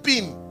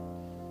sleeping.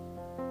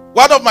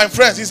 One of my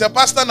friends, he's a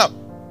pastor now.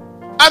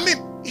 I mean,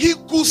 he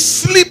could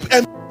sleep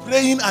and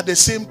praying at the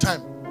same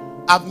time.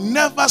 I've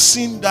never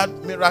seen that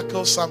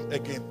miracle son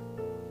again.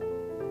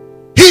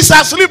 He's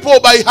asleep,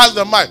 but he has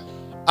the mind.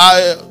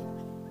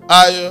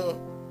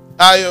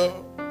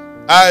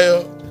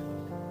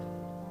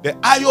 The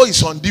ayo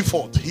is on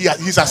default.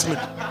 He's asleep.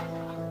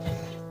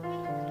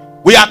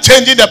 We are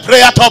changing the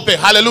prayer topic.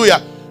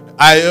 Hallelujah.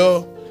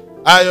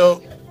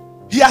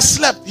 He has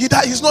slept.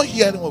 He's not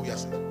hearing what we are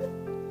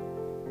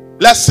saying.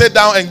 Let's sit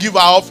down and give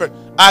our offering.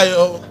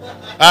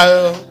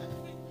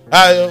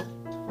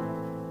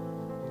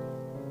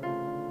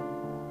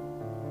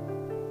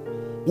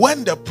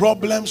 When the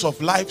problems of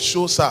life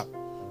shows up,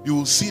 you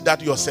will see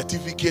that your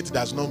certificate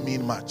does not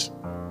mean much.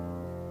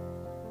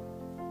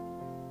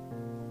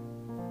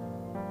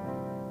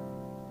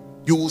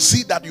 You will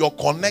see that your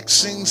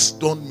connections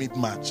don't mean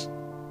much.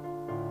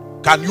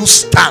 Can you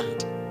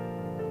stand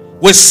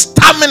with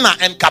stamina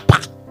and kappa?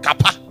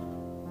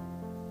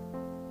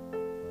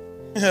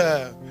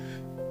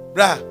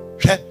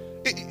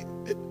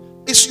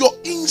 It's your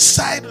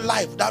inside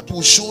life that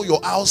will show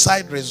your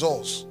outside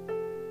results.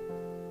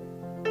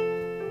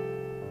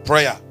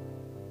 Prayer.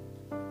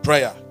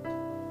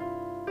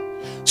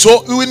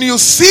 So when you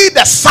see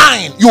the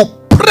sign, you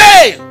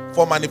pray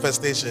for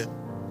manifestation.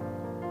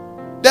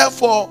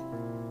 Therefore,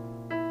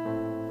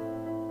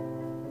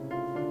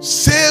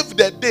 save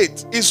the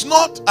date is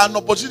not an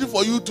opportunity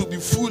for you to be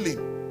fooling.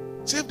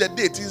 Save the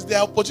date is the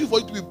opportunity for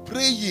you to be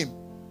praying.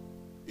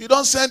 You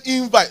don't send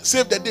invite,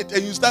 save the date,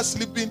 and you start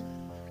sleeping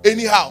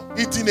anyhow,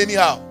 eating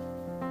anyhow.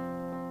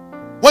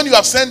 When you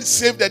have sent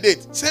save the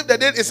date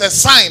is a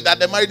sign that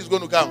the marriage is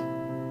going to come.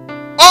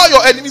 All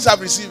your enemies have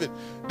received it.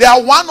 There are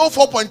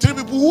 104.3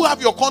 people who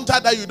have your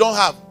contact that you don't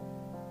have,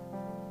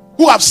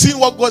 who have seen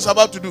what God is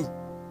about to do.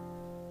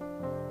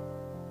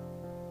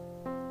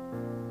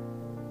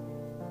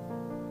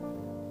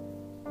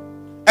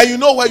 And you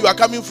know where you are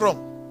coming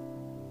from.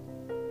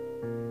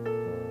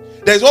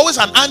 There's always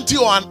an auntie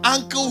or an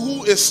uncle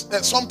who is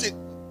something.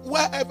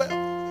 Wherever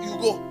you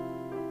go,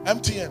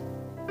 MTN,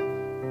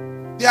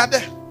 they are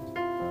there.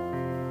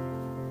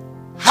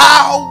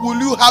 How will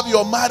you have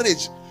your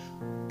marriage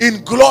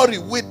in glory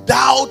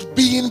without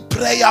being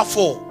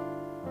prayerful?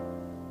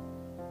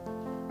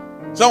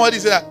 Somebody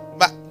said,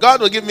 but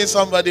God will give me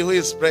somebody who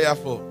is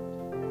prayerful.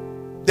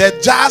 The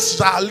just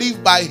shall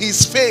live by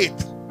his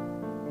faith.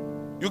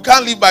 You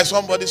can't live by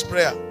somebody's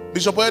prayer.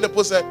 Bishop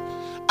Oyedepo said,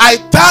 I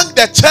thank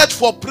the church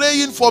for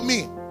praying for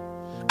me.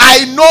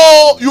 I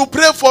know you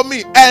pray for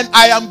me and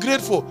I am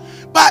grateful.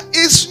 But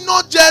it's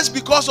not just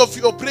because of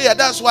your prayer.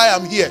 That's why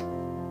I'm here.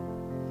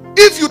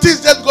 If you think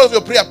it's just because of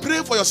your prayer,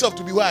 pray for yourself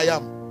to be where I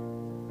am.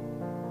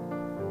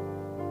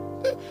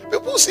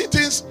 People see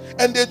things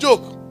and they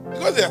joke.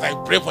 Because they're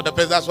like, pray for the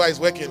person, that's why it's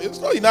working. It's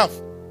not enough.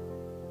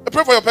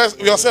 Pray for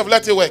yourself,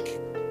 let it work.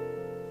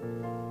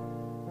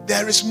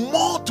 There is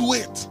more to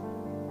it.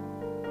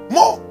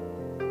 More.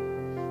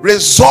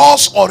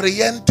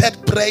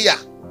 Resource-oriented prayer.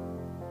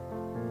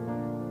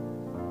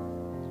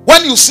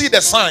 When you see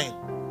the sign,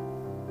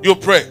 you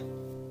pray.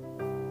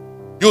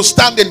 You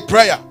stand in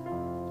prayer.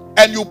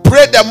 And you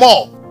pray the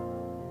more.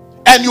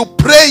 And you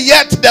pray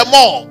yet the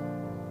more.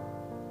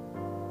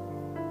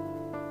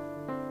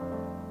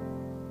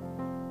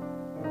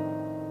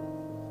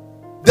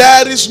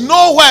 There is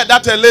nowhere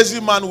that a lazy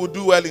man will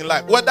do well in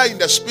life, whether in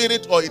the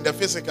spirit or in the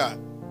physical.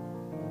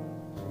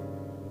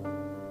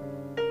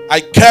 I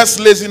curse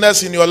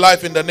laziness in your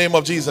life in the name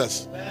of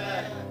Jesus.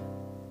 Amen.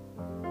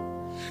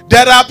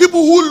 There are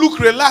people who look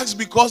relaxed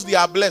because they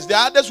are blessed. There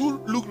are others who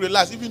look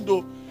relaxed even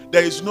though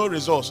there is no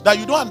resource. That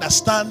you don't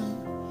understand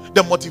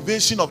the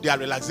motivation of their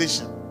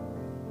relaxation.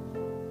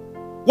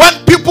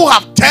 When people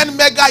have 10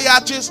 mega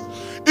yachts,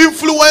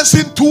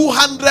 influencing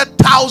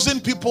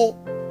 200,000 people,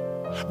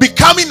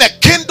 becoming a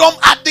kingdom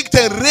addict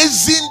and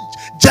raising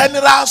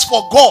generals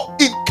for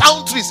God in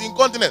countries, in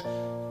continents.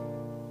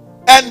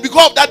 And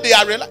because of that,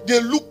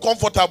 they look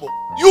comfortable.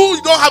 You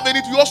don't have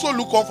anything, you also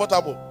look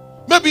comfortable.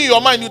 Maybe in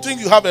your mind you think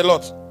you have a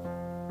lot.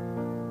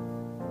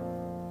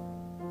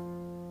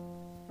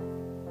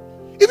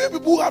 Even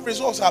people who have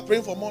results are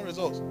praying for more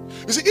results.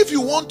 You see, if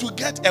you want to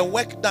get a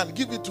work done,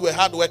 give it to a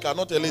hard worker,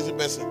 not a lazy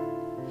person.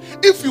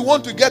 If you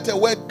want to get a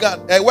work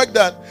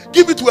done,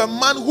 give it to a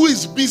man who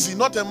is busy,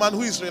 not a man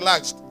who is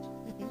relaxed.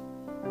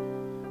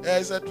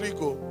 It's a trick.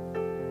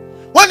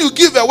 When you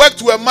give a work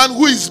to a man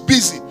who is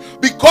busy,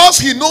 because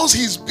he knows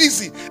he's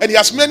busy and he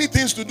has many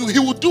things to do, he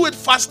will do it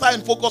faster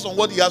and focus on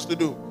what he has to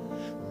do.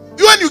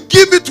 When you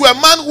give it to a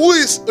man who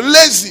is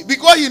lazy,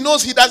 because he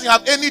knows he doesn't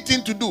have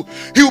anything to do,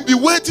 he will be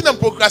waiting and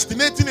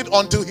procrastinating it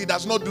until he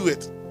does not do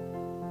it.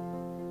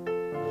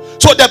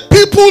 So the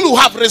people who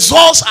have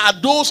resource are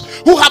those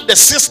who have the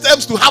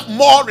systems to have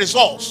more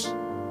resource.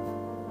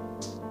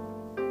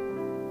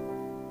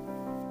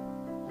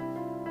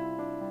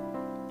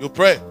 You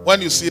pray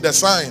when you see the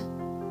sign.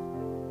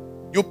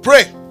 You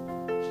pray.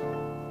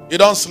 You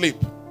don't sleep.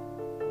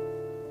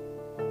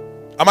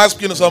 Am I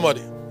speaking to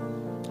somebody?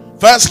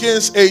 1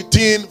 Kings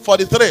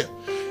 18:43.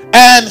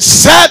 And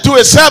said to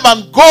his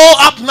servant, go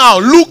up now,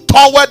 look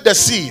toward the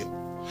sea.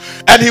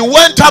 And he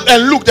went up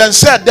and looked and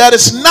said, there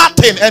is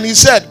nothing. And he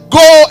said,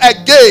 go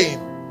again.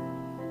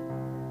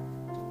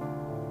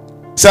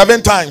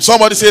 7 times.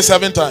 Somebody say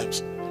 7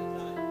 times.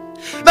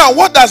 Now,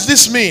 what does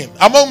this mean?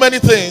 Among many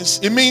things,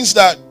 it means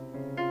that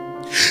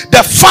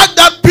the fact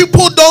that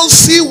people don't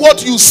see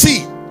what you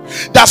see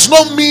does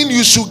not mean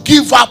you should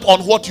give up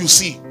on what you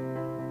see.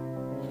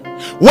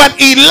 When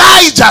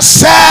Elijah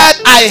said,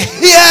 I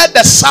hear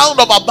the sound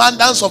of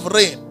abundance of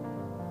rain,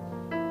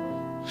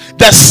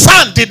 the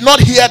sun did not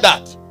hear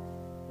that.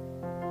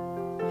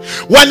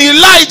 When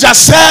Elijah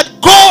said,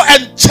 go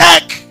and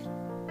check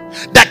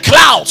the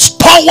clouds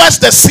towards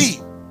the sea.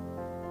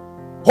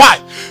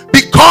 Why?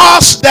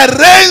 Because the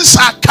rains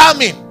are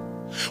coming.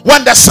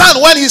 When the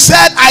sun, when he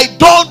said, I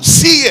don't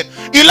see it,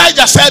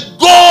 Elijah said,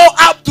 go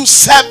up to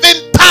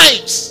 7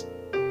 times.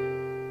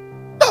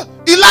 No,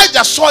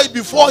 Elijah saw it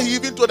before he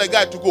even told the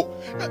guy to go.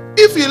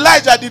 If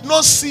Elijah did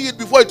not see it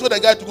before he told the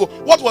guy to go,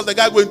 what was the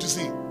guy going to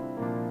see?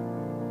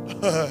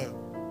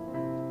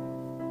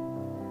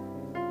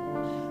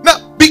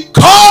 Now,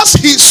 because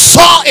he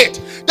saw it,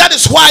 that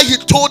is why he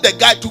told the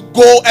guy to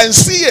go and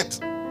see it.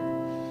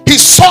 He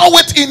saw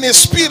it in his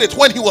spirit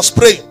when he was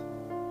praying.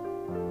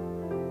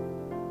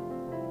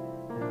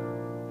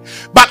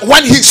 But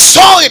when he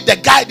saw it, the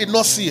guy did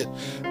not see it.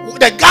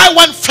 The guy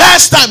went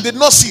first time, did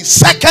not see.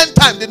 Second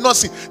time, did not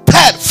see.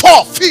 Third,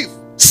 fourth, fifth,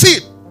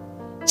 sixth,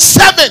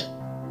 seventh.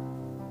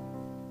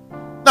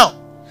 Now,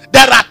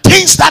 there are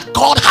things that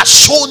God has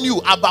shown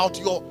you about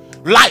your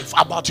life,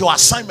 about your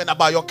assignment,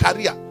 about your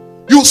career.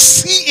 You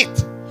see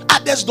it.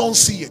 Others don't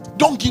see it.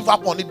 Don't give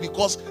up on it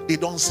because they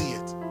don't see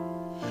it.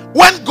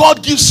 When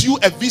God gives you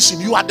a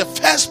vision, you are the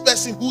first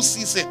person who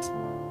sees it.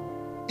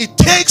 It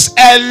takes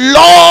a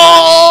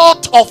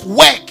lot of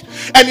work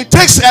and it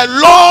takes a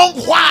long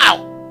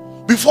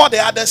while before the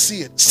others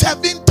see it.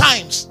 7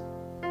 times.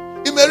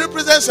 It may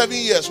represent 7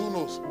 years. Who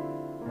knows?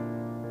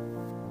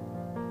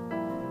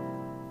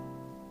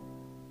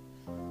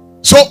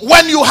 So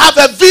when you have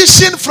a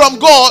vision from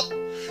God,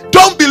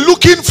 don't be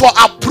looking for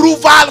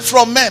approval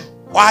from men.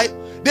 Why?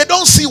 They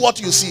don't see what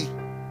you see.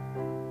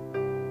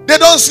 They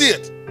don't see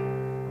it.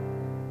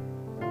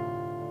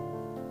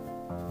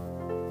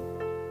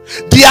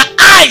 Their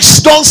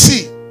eyes don't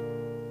see.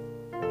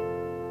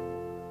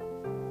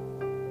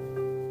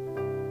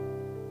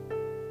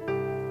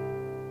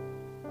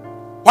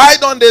 Why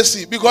don't they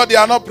see? Because they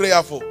are not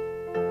prayerful.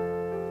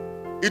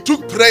 It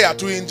took prayer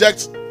to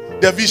inject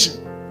the vision.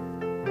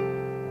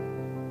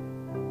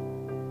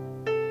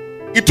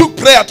 It took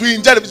prayer to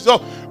inject the vision. So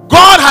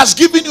God has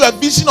given you a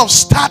vision of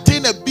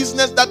starting a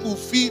business that will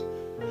feed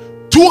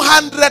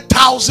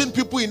 200,000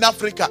 people in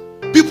Africa.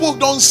 People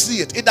don't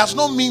see it. It does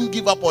not mean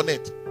give up on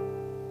it.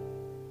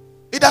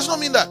 It does not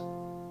mean that.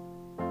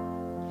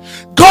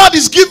 God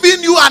is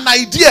giving you an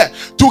idea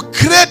to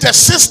create a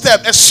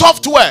system, a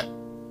software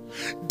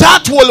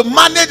that will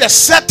manage a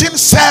certain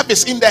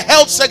service in the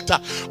health sector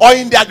or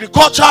in the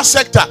agricultural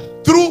sector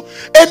through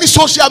any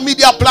social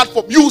media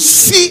platform. You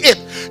see it.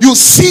 You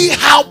see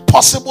how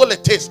possible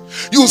it is.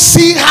 You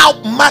see how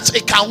much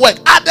it can work.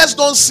 Others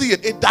don't see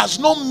it. It does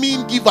not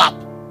mean give up.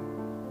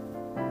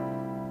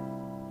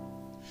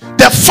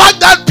 The fact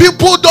that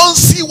people don't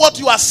see what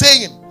you are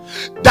saying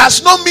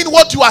does not mean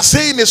what you are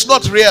saying is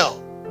not real.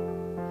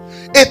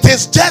 It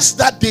is just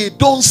that they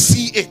don't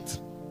see it.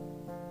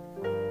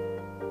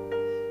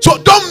 So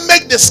don't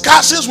make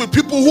discussions with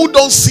people who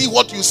don't see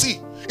what you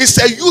see.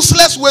 It's a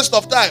useless waste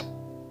of time.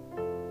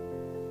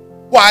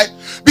 Why?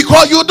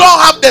 Because you don't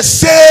have the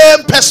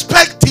same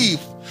perspective.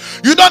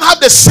 You don't have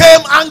the same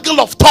angle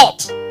of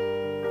thought.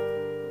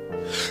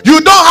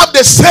 You don't have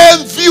the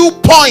same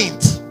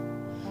viewpoint.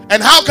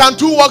 And how can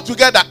two work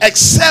together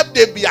except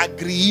they be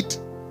agreed?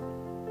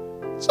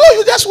 So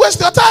you just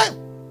waste your time.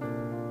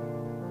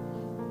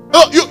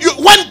 No,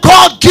 when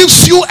God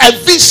gives you a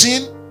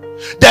vision,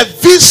 the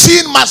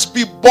vision must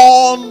be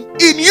born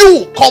in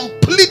you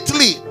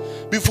completely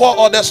before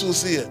others will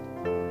see it.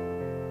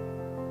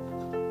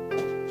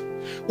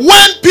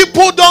 When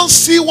people don't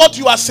see what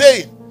you are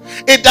saying,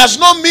 it does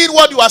not mean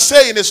what you are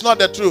saying is not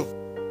the truth.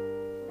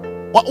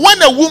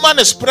 When a woman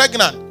is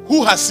pregnant,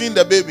 who has seen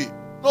the baby?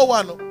 No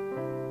one.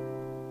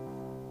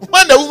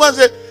 When the woman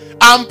says,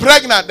 I'm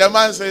pregnant, the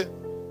man says,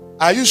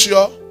 are you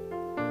sure?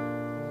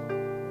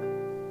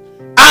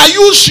 Are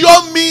you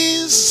sure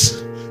means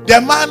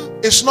the man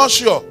is not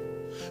sure.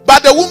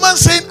 But the woman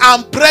saying,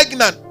 I'm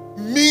pregnant,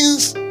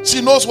 means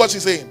she knows what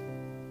she's saying.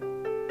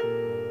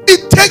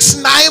 It takes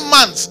 9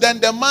 months, then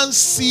the man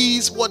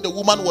sees what the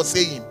woman was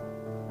saying.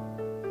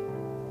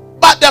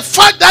 But the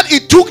fact that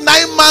it took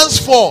 9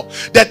 months for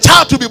the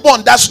child to be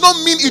born does not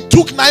mean it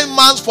took 9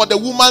 months for the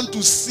woman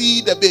to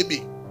see the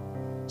baby.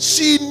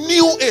 She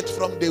knew it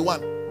from day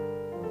one.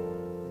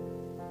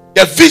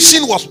 The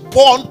vision was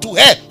born to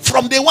her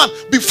from day one,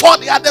 before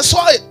the others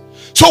saw it.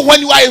 So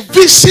when you are a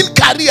vision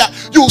carrier,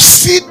 you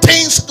see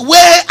things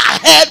way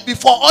ahead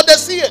before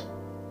others see it.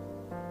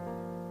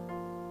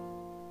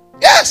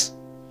 Yes.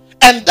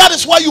 And that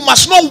is why you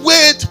must not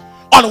wait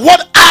on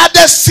what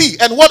others see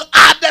and what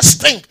others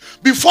think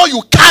before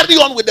you carry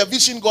on with the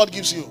vision God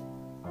gives you.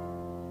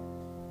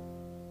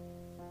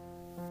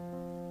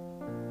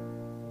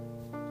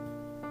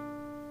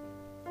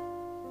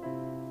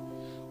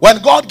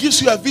 When God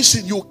gives you a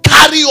vision, you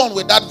carry on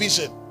with that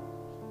vision.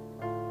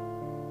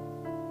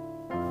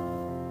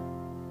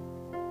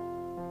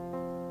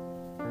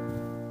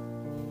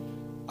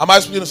 Am I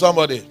speaking to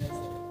somebody?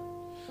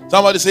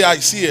 Somebody say, I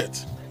see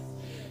it.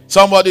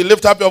 Somebody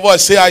lift up your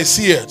voice, say, I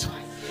see it.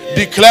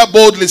 Declare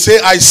boldly, say,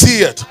 I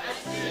see it.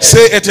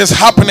 Say, it is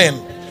happening.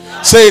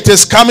 Say, it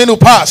is coming to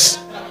pass.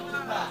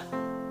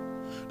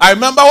 I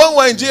remember when we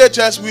were in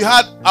GHS, we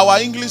had our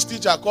English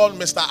teacher called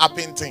Mr.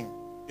 Appington.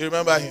 You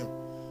remember him?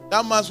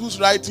 That man whose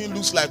writing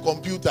looks like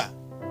computer.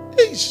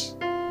 Ish.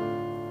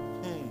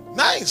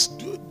 Nice. Nice.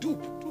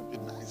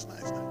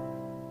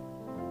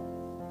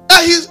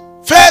 Now his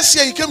first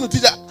year he came to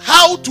teach us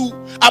how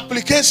to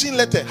application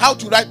letter. How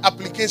to write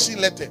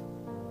application letter.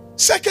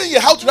 Second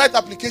year, how to write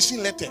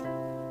application letter.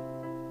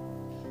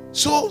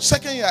 So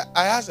second year,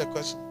 I asked a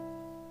question.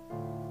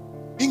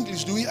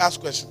 English, do we ask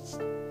questions?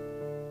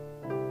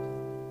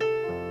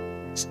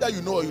 It's that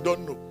you know or you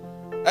don't know.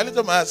 I looked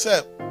at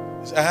myself.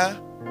 I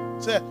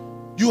said,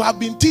 you have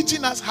been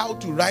teaching us how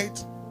to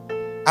write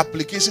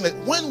application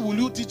letters. When will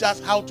you teach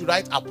us how to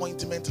write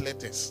appointment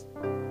letters?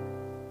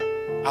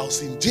 I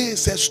was in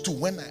JSS 2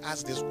 when I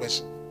asked this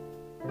question.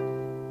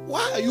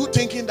 Why are you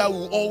thinking that we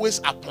will always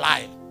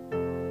apply?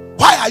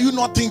 Why are you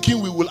not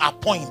thinking we will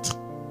appoint?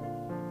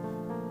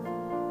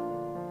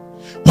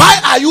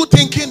 Why are you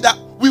thinking that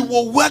we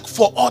will work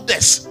for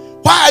others?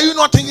 Why are you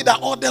not thinking that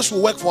others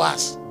will work for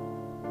us?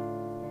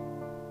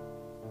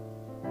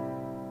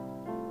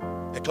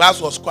 The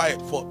class was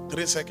quiet for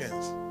 3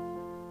 seconds.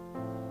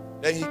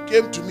 Then he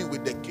came to me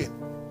with the cane.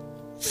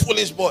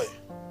 Foolish boy.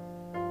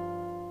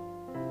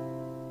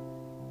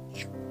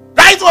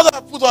 Right what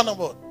I put on the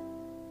board.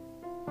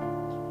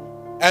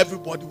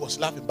 Everybody was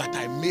laughing, but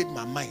I made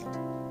my mind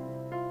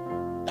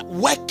that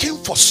working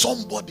for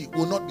somebody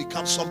will not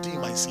become something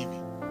in my CV.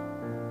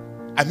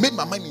 I made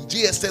my mind in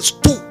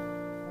JSS 2.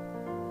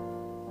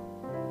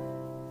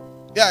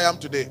 Here I am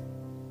today.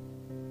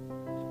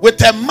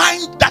 With a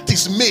mind that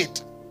is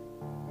made.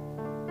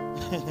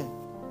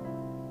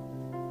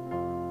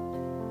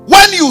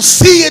 When you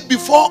see it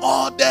before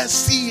others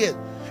see it,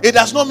 it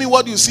does not mean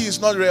what you see is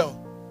not real.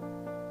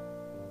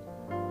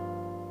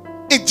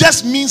 It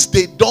just means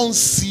they don't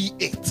see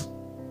it.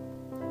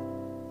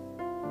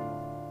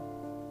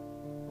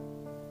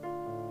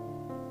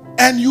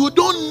 And you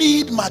don't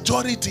need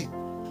majority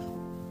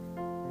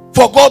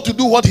for God to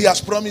do what He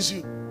has promised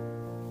you.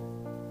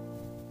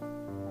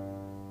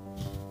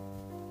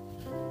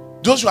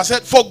 Joshua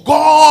said, for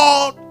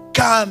God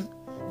can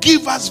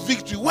give us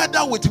victory,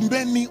 whether with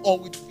many or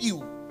with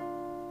few.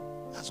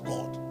 That's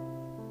God.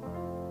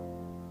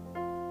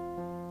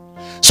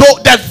 So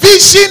the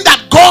vision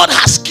that God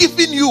has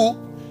given you,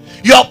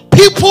 your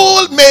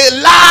people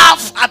may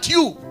laugh at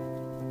you.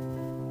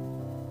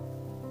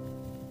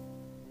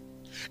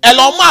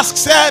 Elon Musk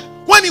said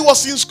when he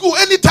was in school,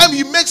 anytime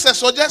he makes a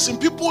suggestion,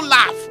 people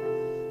laugh.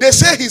 They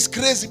say he's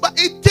crazy, but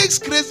it takes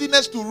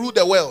craziness to rule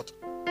the world.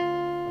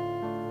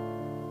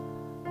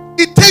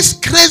 It takes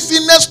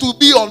craziness to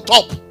be on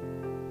top.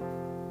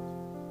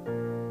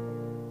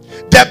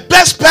 The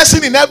best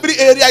person in every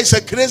area is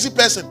a crazy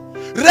person,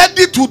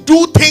 ready to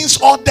do things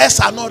others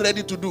are not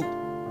ready to do.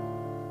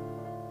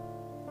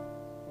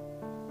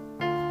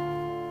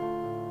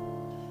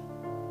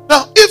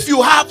 Now, if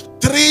you have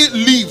 3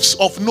 leaves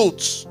of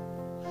notes,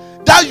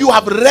 that you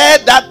have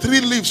read that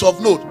 3 leaves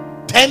of note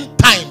 10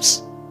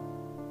 times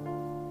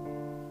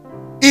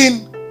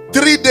in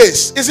 3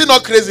 days, is it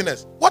not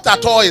craziness? What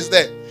at all is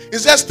there?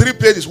 It's just 3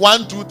 pages,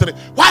 1, 2, 3.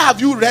 Why have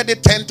you read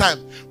it 10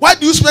 times? Why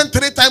do you spend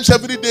 3 times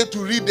every day to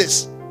read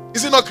this?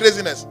 Is it not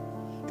craziness?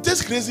 It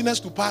is craziness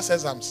to pass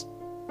exams.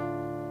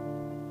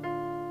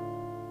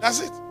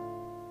 That's it.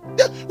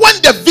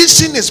 When the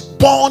vision is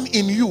born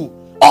in you,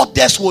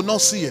 others will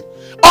not see it.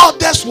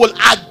 Others will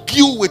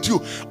argue with you.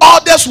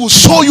 Others will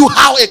show you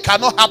how it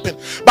cannot happen.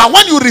 But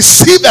when you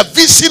receive a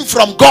vision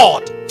from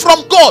God,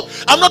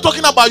 I'm not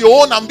talking about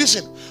your own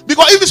ambition.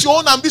 Because if it's your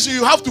own ambition,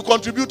 you have to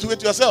contribute to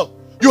it yourself.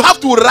 You have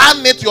to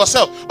run it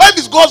yourself. But if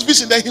it's God's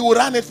vision, then He will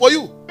run it for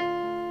you.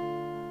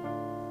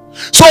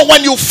 So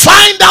when you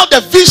find out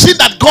the vision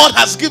that God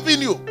has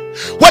given you,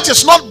 which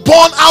is not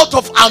born out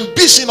of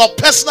ambition or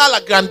personal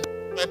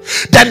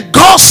aggrandizement, then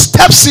God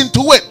steps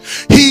into it.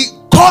 He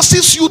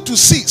causes you to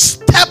see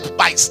step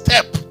by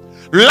step,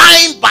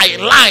 line by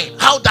line,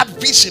 how that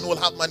vision will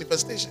have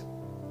manifestation.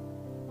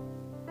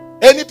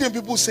 Anything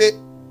people say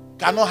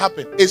cannot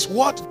happen is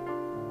what?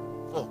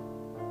 Oh.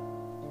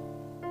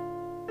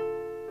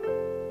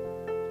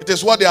 It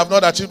is what they have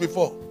not achieved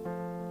before.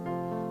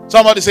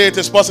 Somebody say it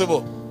is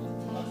possible.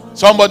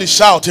 Somebody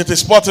shout, it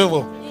is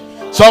possible.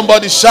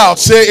 Somebody shout,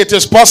 say it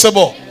is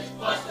possible.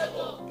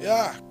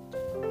 Yeah.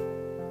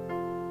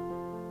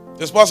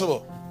 It's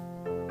possible.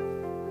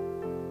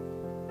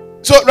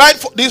 So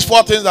write these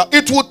 4 things down.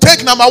 It will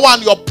take, number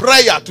 1, your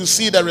prayer to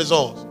see the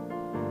results.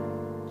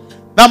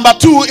 Number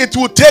 2, it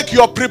will take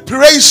your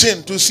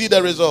preparation to see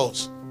the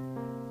results.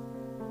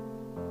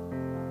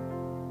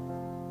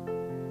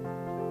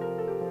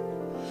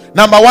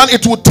 Number 1,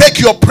 it will take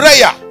your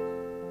prayer.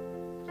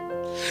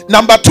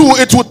 Number 2,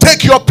 it will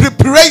take your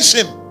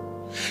preparation.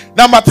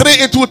 Number 3,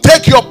 it will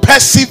take your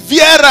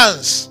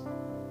perseverance.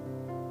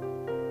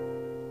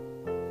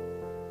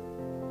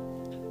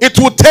 It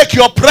will take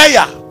your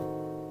prayer.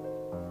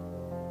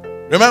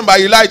 Remember,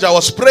 Elijah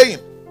was praying.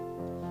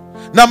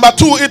 Number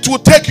 2, it will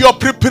take your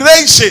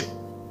preparation.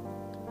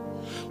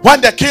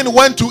 When the king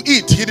went to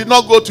eat, he did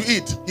not go to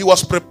eat. He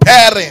was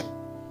preparing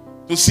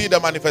to see the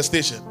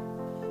manifestation.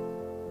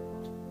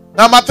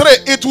 Number 3,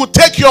 it will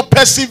take your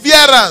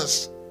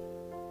perseverance.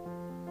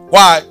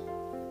 Why?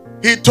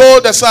 He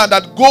told the son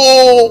that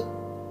go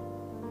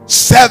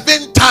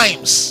 7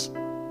 times.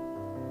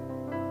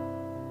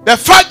 The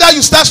fact that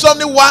you start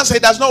something once,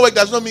 it does not work,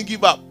 does not mean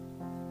give up.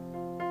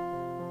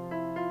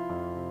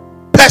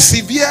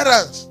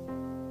 Perseverance.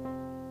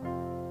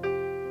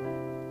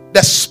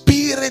 The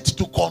spirit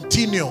to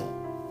continue.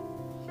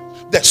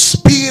 The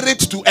spirit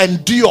to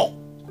endure.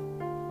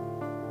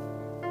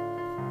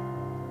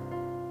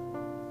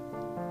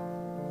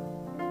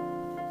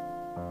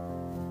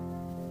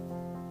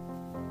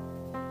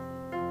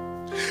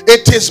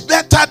 It is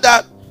better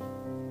that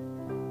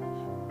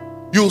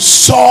you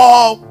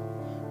sow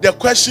the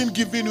question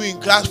given you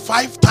in class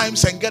 5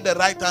 times and get the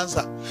right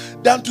answer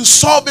than to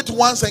solve it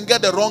once and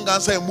get the wrong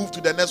answer and move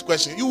to the next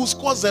question. You will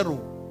score 0.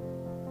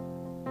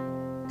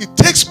 It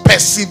takes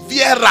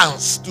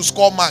perseverance to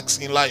score marks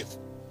in life.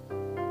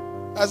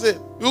 That's it.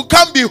 You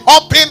can't be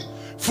hopping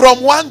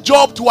from one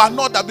job to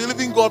another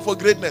believing God for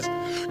greatness.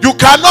 You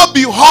cannot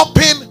be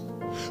hopping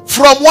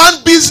from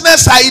one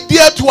business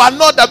idea to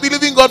another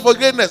believing God for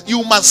greatness.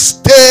 You must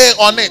stay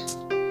on it.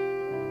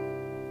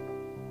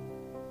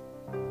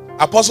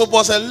 Apostle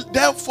Paul said,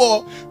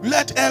 therefore,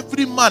 let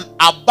every man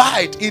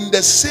abide in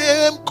the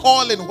same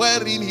calling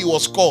wherein he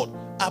was called.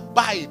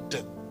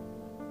 Abide.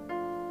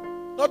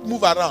 Not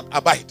move around.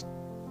 Abide.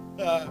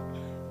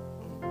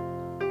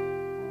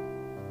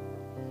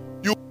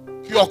 You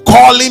make your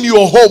calling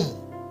your home.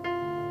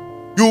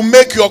 You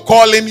make your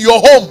calling your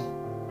home.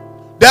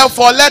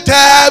 Therefore, let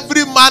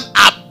every man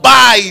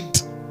abide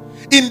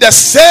in the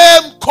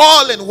same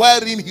calling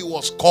wherein he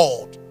was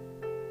called.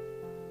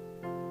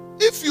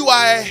 If you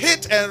are a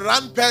hit and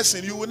run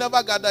person, you will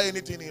never gather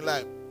anything in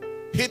life.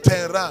 Hit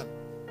and run.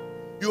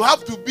 You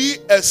have to be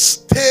a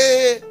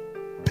stay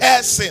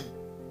person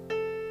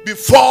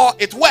before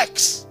it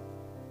works.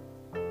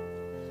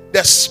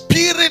 The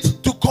spirit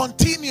to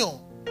continue.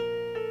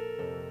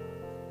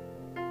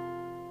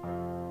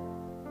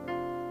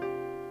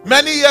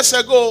 Many years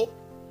ago,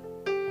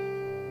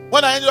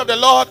 when an angel of the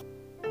Lord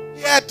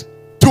appeared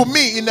to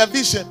me in a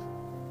vision,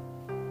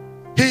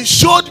 he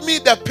showed me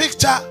the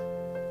picture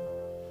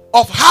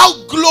of how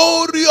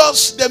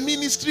glorious the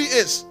ministry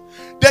is.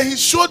 Then he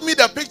showed me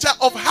the picture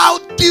of how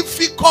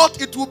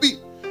difficult it will be.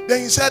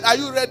 Then he said, are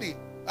you ready?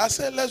 I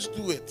said, let's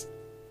do it.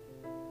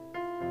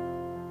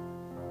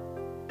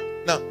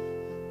 Now,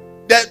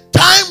 the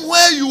time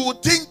where you will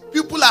think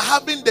people are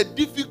having the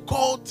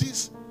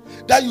difficulties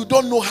that you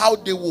don't know how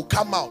they will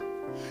come out,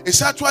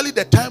 it's actually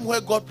the time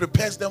where God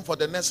prepares them for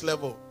the next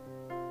level.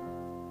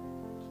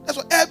 That's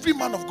why every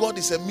man of God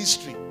is a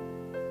mystery.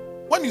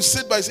 When you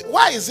sit by and say,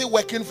 why is it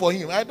working for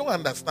him? I don't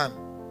understand.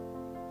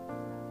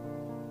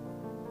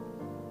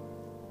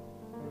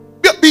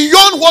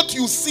 Beyond what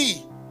you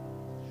see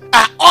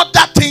are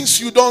other things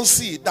you don't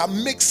see that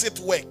makes it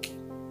work.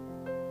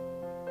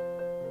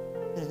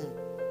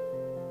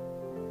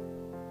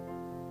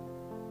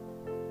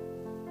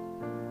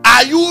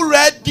 Are you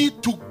ready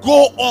to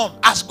go on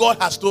as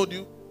God has told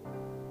you?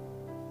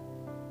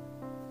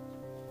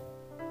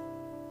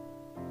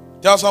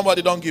 Tell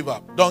somebody, don't give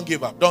up. Don't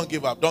give up. Don't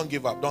give up. Don't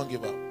give up. Don't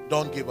give up.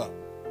 Don't give up.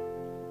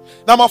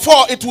 Number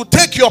 4, it will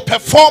take your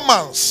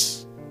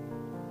performance.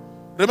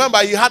 Remember,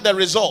 he had the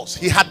results.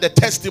 He had the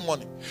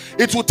testimony.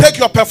 It will take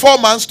your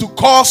performance to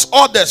cause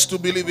others to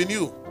believe in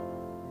you.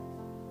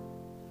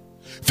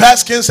 1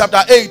 Kings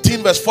chapter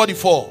 18 verse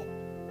 44.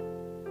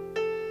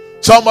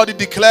 Somebody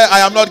declare, I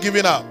am not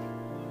giving up.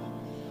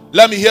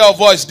 Let me hear a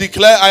voice.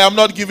 Declare, I am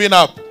not giving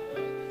up.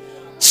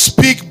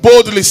 Speak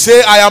boldly.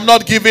 Say, I am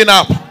not giving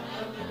up.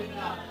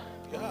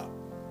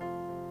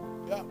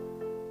 Yeah.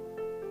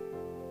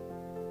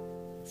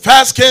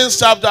 1 Kings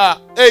chapter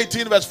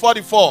 18 verse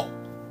 44.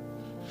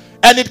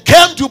 And it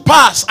came to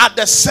pass at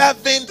the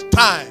 7th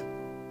time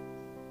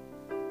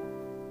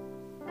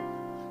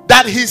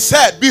that he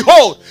said,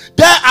 behold,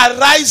 there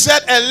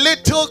ariseth a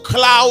little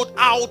cloud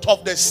out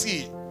of the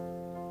sea,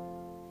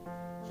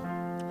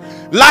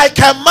 like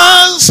a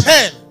man's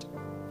hand.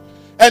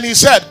 And he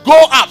said, go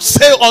up,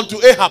 say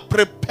unto Ahab,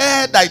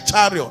 prepare thy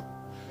chariot,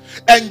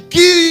 and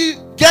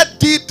get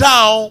thee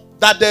down,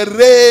 that the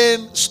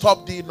rain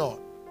stop thee not.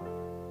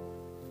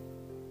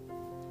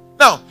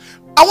 Now,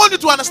 I want you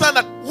to understand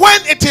that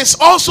when it is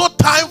also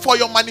time for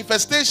your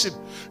manifestation,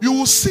 you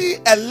will see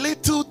a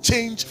little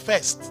change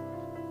first.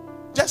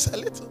 Just a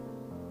little.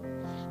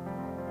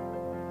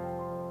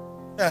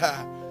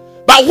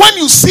 But when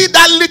you see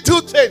that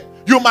little change,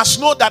 you must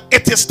know that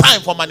it is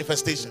time for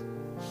manifestation.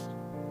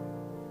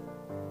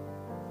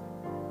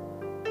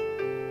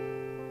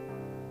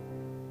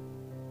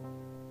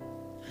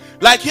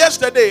 Like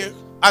yesterday,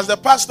 as the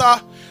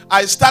pastor,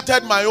 I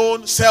started my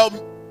own cell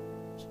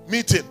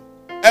meeting,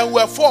 and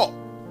we're 4.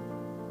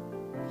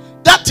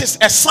 That is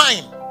a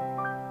sign,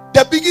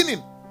 the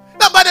beginning.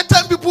 Now, by the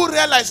time people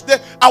realize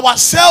that our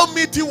cell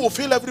meeting will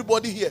fill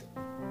everybody here,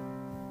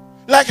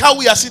 like how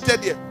we are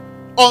seated here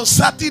on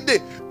Saturday,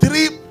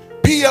 3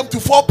 p.m. to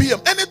 4 p.m.,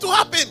 and it will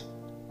happen.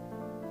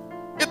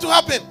 It will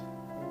happen.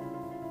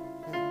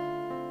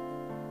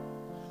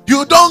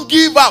 You don't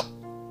give up.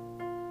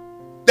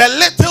 The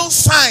little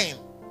sign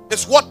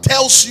is what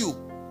tells you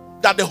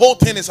that the whole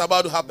thing is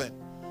about to happen.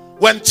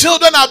 When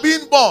children are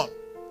being born,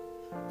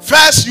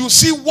 first you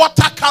see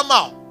water come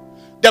out,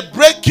 the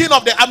breaking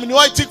of the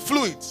amniotic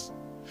fluids.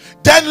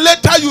 Then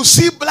later you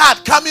see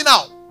blood coming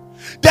out.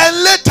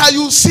 Then later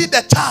you see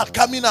the child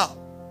coming out.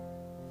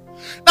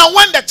 Now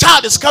when the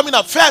child is coming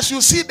out, first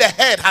you see the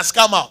head has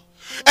come out.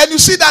 And you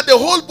see that the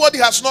whole body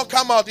has not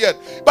come out yet.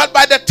 But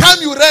by the time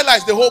you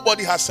realize the whole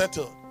body has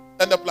settled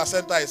and the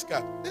placenta is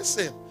cut.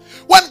 Listen,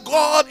 when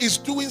God is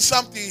doing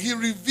something, he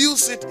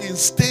reveals it in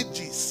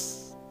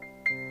stages.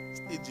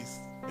 Stages.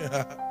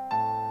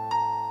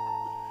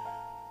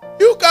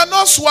 You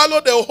cannot swallow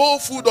the whole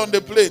food on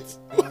the plate.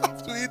 You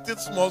have to eat it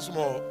small,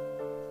 small.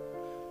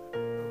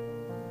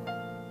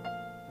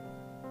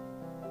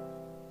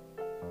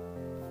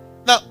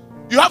 Now,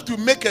 you have to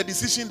make a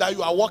decision that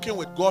you are walking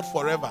with God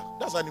forever.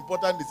 That's an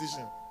important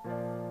decision.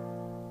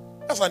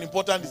 That's an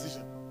important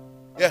decision.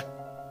 Yeah.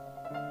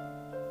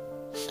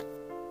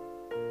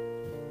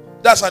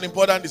 That's an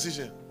important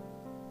decision.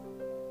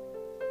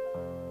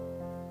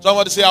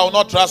 Somebody say, I will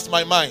not trust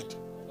my mind.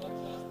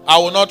 I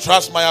will not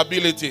trust my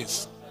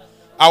abilities.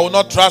 I will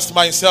not trust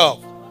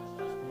myself.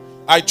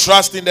 I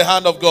trust in the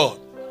hand of God.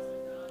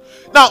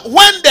 Now,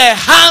 when the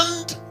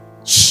hand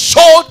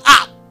showed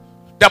up,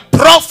 the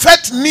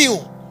prophet knew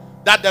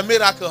that the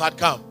miracle had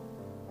come.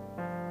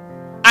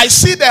 I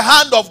see the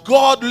hand of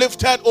God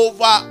lifted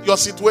over your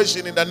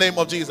situation in the name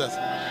of Jesus.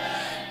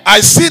 I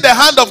see the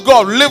hand of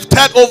God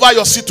lifted over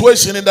your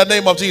situation in the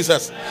name of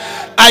Jesus.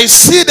 I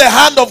see the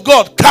hand of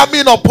God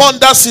coming upon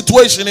that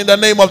situation in the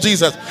name of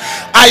Jesus.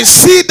 I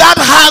see that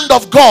hand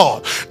of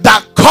God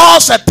that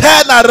caused a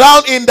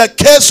turnaround in the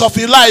case of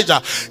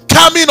Elijah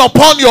coming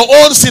upon your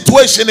own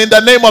situation in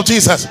the name of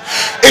Jesus.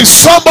 If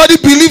somebody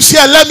believes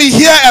here, let me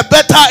hear a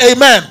better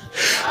amen.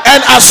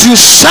 And as you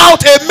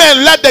shout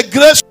amen, let the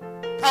grace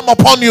come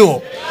upon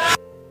you.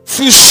 If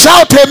you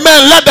shout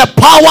amen, let the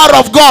power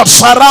of God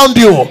surround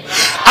you.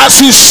 As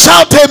you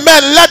shout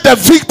amen, let the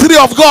victory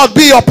of God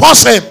be your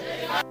portion.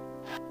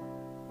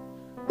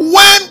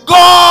 When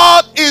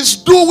God is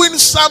doing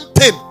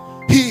something,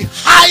 he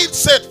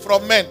hides it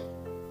from men.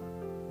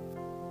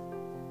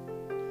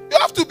 You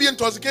have to be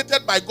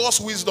intoxicated by God's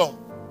wisdom.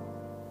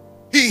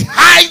 He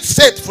hides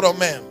it from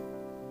men.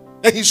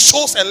 And he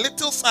shows a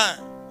little sign.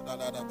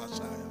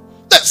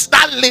 That's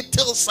that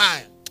little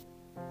sign.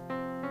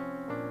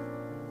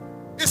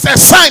 It's a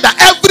sign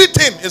that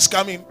everything is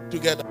coming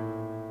together.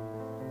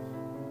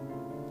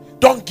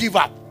 Don't give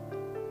up.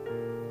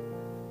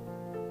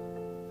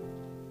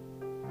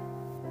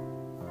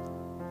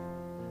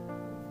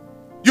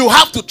 You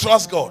have to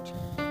trust God.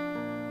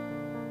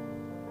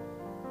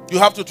 You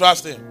have to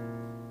trust him.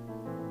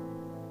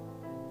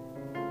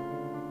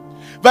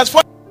 Verse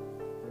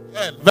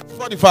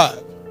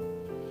 45.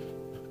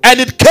 And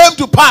it came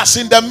to pass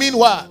in the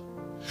meanwhile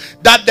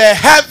that the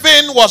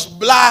heaven was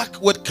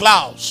black with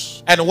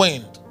clouds and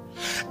wind,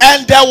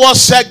 and there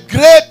was a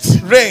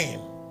great rain.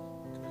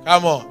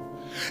 Come on.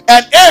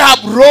 And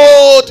Ahab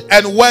rode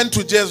and went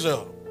to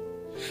Jezreel.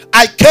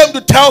 I came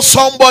to tell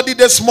somebody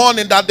this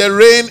morning that the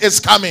rain is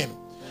coming.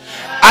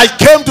 I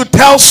came to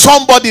tell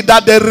somebody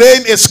that the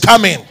rain is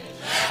coming.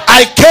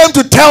 I came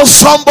to tell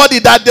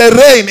somebody that the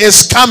rain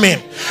is coming.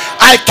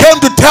 I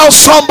came to tell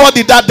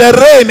somebody that the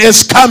rain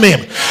is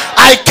coming.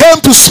 I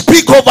came to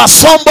speak over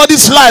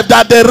somebody's life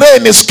that the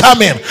rain is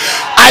coming.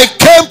 I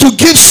came to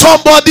give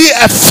somebody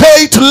a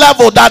faith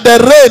level that the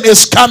rain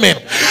is coming.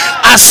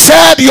 I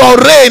said your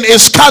rain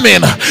is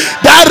coming.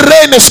 That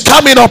rain is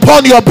coming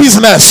upon your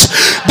business.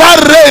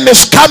 That rain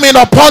is coming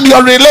upon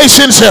your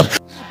relationship.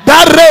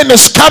 That rain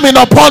is coming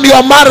upon your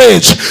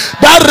marriage.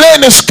 That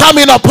rain is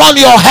coming upon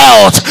your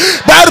health.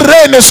 That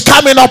rain is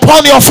coming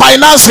upon your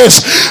finances.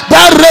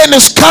 That rain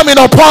is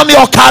coming upon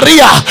your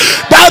career.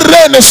 That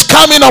rain is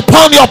coming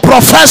upon your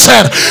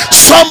profession.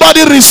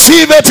 Somebody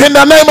receive it in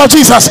the name of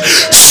Jesus.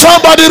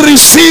 Somebody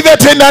receive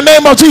it in the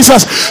name of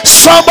Jesus.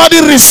 Somebody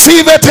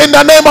receive it in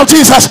the name of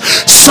Jesus.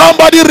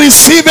 Somebody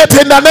receive it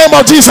in the name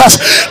of Jesus.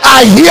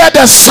 I hear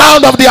the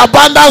sound of the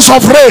abundance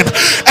of rain,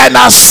 and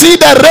I see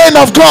the rain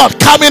of God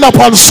coming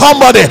upon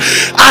somebody.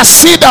 I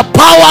see the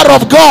power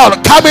of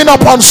God coming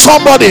upon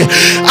somebody.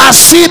 I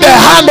see the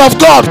hand of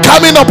God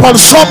coming upon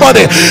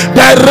somebody.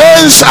 The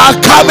rains are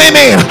coming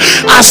in.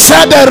 I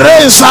said the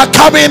rains are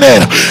coming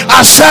in.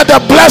 I said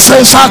the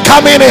blessings are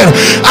coming in.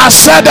 I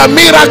said the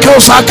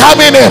miracles are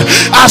coming in.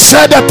 I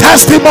said the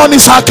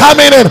testimonies are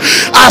coming in.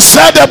 I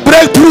said the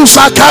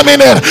breakthroughs are coming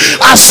in.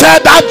 I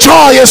said that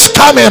joy is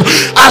coming.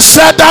 I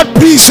said that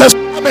peace is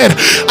coming.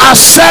 I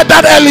said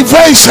that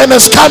elevation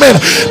is coming.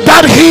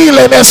 That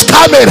healing is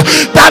coming.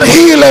 That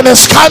healing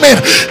is coming.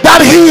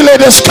 That healing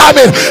is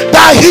coming.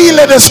 That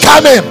healing is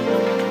coming.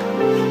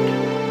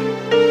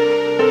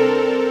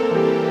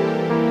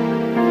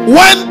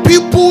 When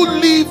people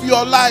live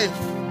your life,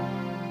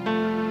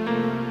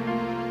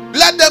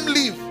 let them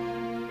live.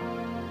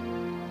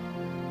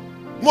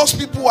 Most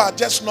people are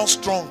just not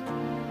strong.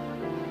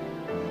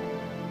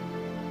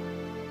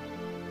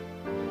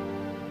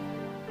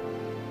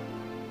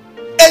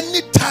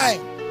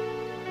 Anytime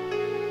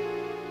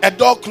a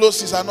door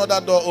closes,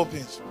 another door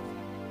opens.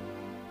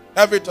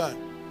 Every time.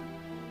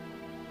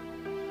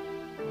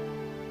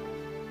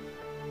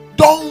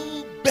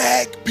 Don't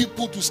beg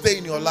people to stay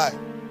in your life.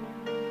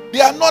 They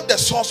are not the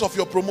source of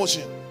your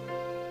promotion.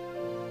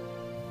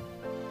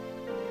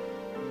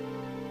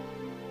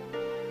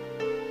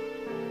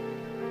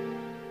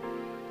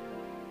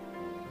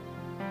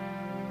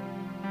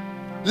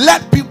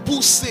 Let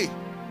people say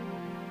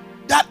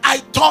that I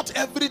thought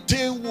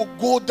everything would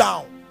go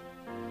down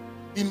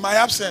in my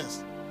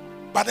absence,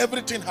 but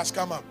everything has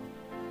come up.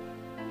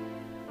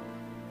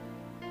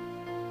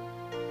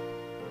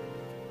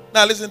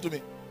 Now listen to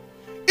me.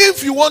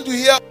 If you want to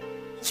hear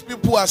what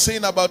people are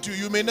saying about you,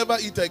 you may never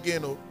eat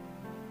again. Oh.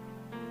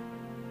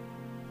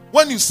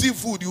 When you see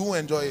food, you won't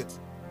enjoy it.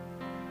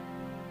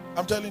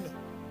 I'm telling you.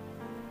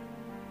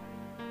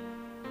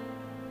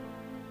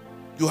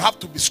 You have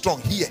to be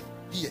strong here,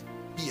 here,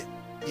 here,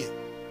 here.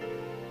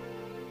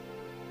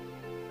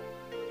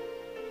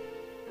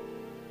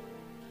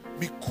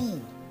 Be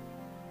cool.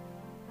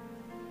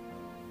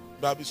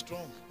 But be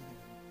strong.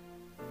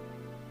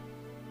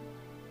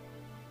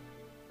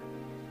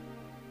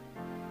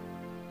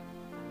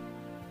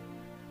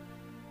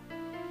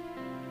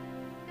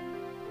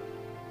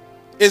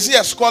 Is it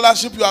a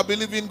scholarship you are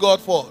believing God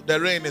for? The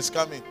rain is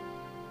coming.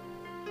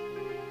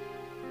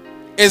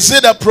 Is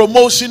it a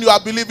promotion you are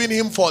believing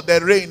Him for? The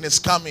rain is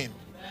coming.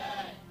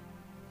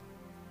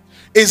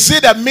 Is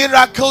it a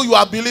miracle you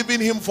are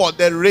believing Him for?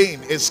 The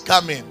rain is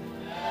coming.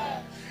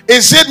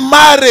 Is it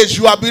marriage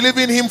you are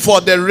believing Him for?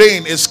 The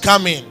rain is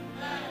coming.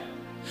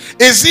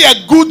 Is it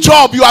a good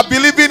job you are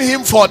believing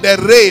Him for? The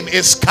rain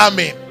is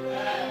coming.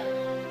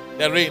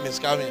 The rain is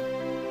coming.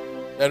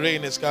 The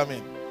rain is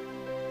coming.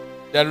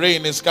 The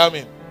rain is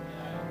coming.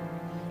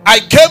 I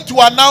came to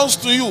announce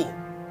to you,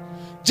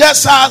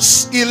 just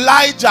as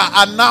Elijah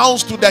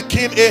announced to the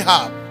king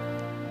Ahab,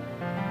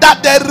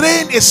 that the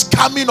rain is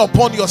coming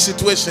upon your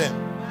situation.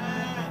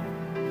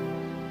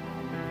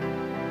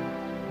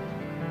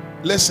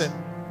 Listen,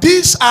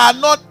 these are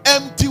not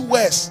empty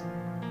words.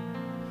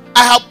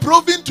 I have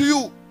proven to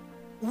you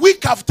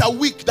week after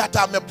week that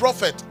I'm a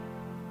prophet.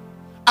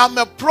 I'm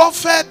a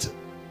prophet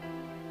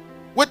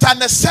with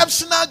an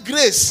exceptional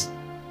grace.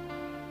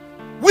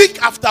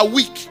 Week after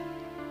week,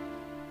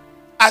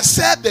 I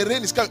said the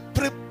rain is coming.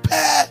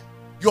 Prepare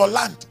your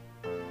land.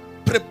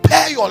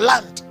 Prepare your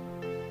land.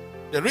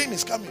 The rain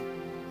is coming.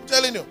 I'm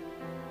telling you.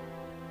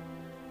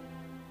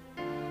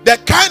 The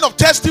kind of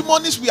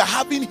testimonies we are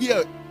having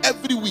here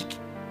every week.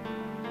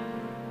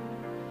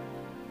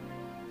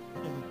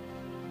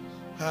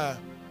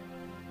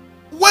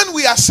 When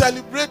we are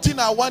celebrating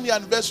our 1 year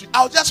anniversary,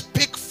 I'll just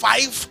pick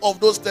 5 of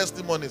those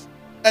testimonies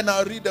and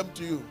I'll read them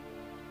to you.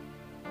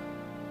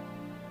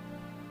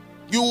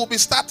 You will be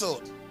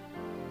startled.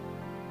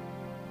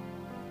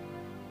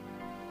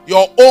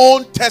 Your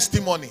own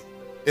testimony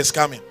is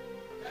coming.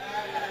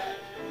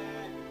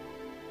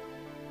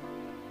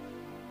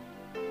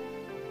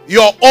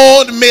 Your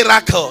own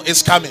miracle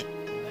is coming.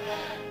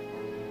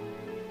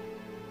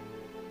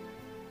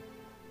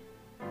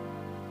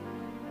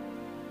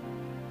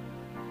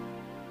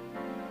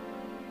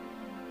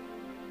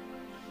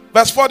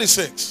 Verse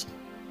 46.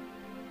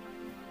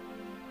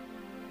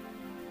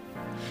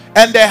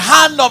 And the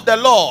hand of the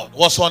Lord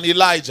was on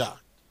Elijah.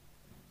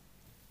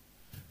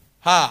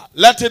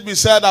 Let it be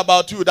said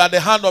about you that the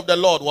hand of the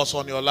Lord was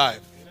on your life.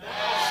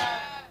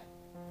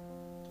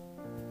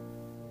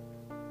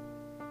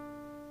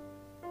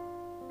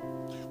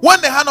 When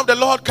the hand of the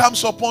Lord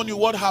comes upon you,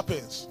 what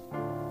happens?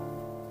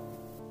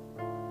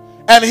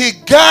 And he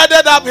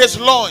girded up his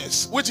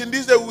loins, which in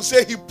this day we will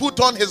say he put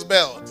on his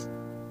belt,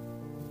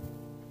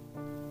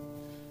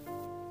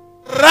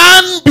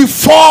 ran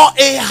before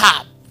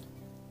Ahab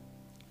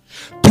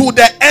to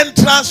the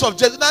entrance of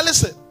Jezreel. Now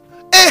listen,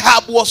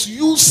 Ahab was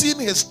using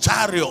his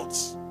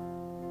chariots.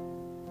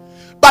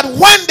 But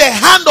when the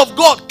hand of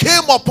God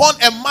came upon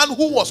a man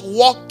who was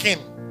walking,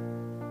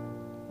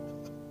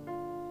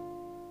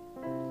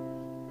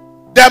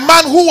 the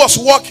man who was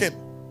walking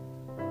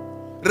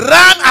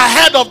ran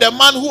ahead of the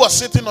man who was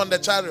sitting on the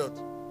chariot.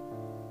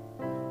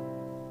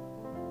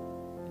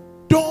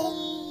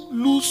 Don't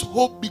lose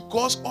hope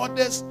because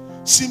others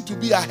seem to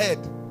be ahead.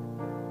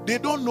 They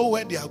don't know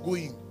where they are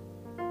going.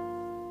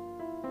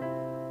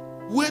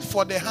 Wait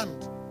for the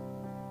hand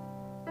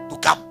to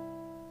come.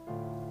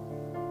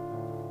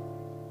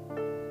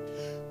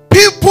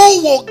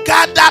 People will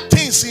gather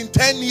things in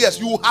 10 years.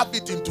 You will have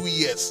it in 2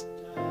 years.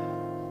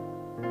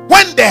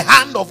 When the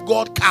hand of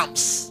God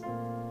comes.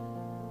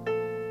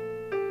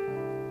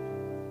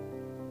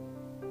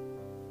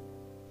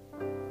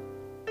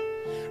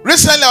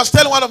 Recently I was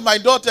telling one of my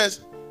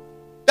daughters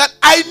that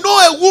I know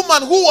a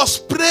woman who was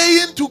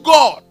praying to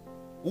God,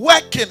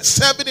 working,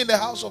 serving in the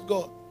house of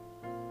God.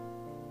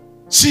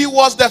 She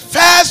was the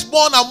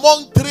firstborn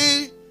among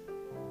 3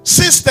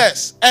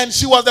 sisters, and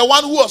she was the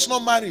one who was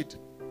not married.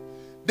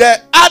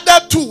 The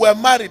other 2 were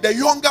married. The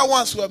younger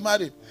ones were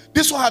married.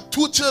 This one had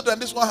 2 children.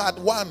 This one had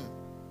 1.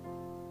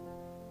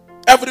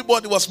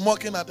 Everybody was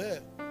mocking at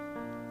her.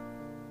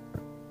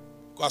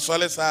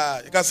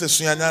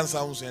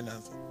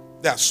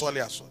 They are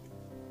sorry.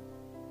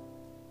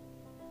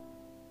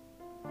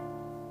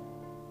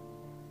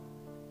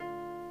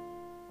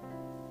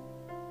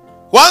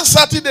 One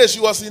Saturday she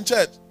was in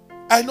church.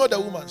 I know the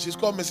woman. She's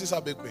called Mrs.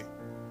 Abekwe.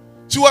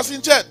 She was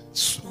in church,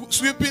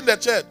 sweeping the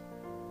church,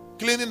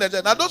 cleaning the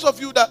church. Now those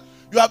of you that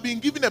you have been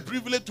given a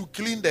privilege to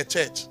clean the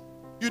church,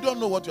 you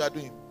don't know what you are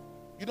doing.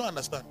 You don't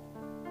understand.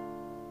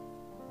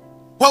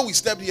 When we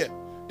stepped here,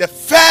 the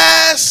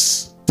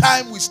first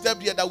time we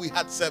stepped here that we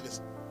had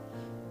service,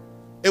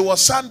 it was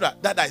Sandra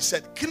that I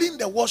said, clean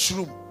the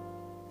washroom.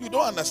 You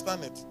don't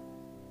understand it.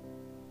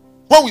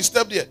 When we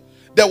stepped here,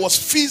 There was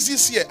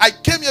feces here. I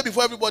came here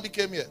before everybody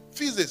came here.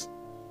 Feces.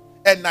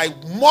 And I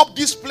mopped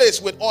this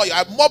place with oil.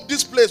 I mopped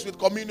this place with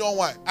communion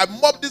wine. I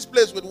mopped this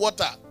place with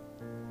water.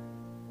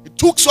 It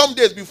took some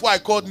days before I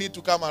called Need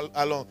to come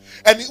along.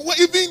 And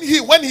even he,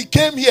 when he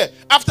came here,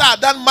 after I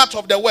had done much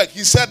of the work,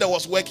 he said there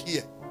was work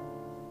here.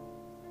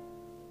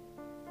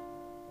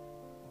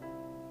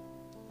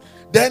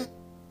 Then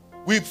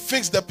we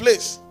fixed the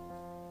place.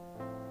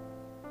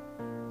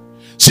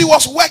 She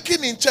was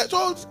working in church.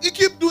 Oh, you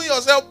keep doing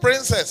yourself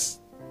princess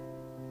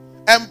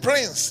and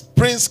prince.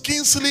 Prince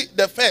Kingsley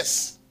the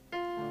First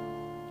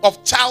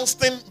of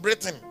Charleston,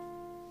 Britain.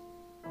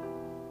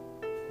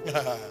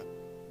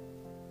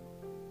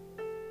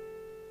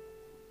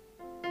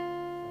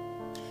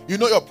 You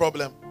know your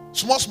problem.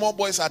 Small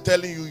boys are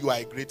telling you are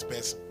a great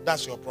person.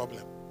 That's your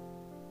problem.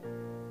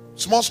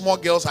 Small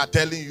girls are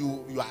telling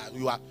you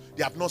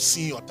they have not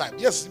seen your type.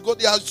 Yes,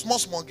 they are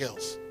small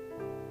girls.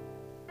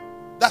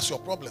 That's your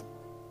problem.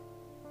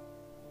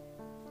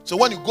 So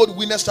when you go to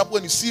Winners Chapel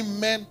and you see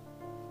men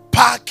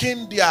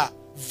parking their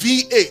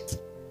V8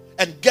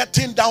 and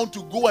getting down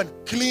to go and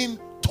clean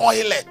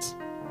toilet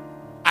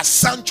as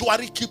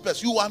sanctuary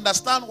keepers, you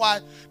understand why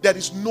there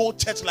is no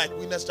church like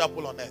Winners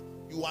Chapel on earth.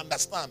 You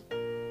understand.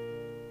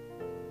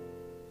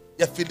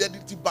 The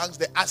Fidelity banks,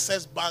 the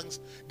Access banks,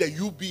 the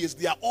UBS,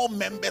 they are all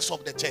members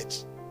of the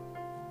church.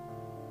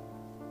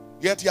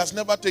 Yet he has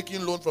never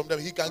taken loan from them.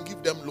 He can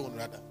give them loan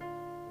rather.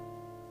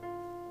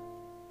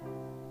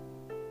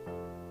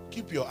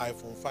 Keep your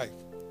iPhone 5.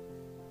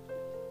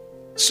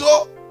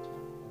 So,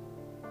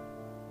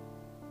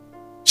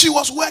 she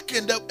was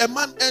working. A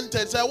man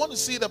entered, said, I want to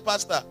see the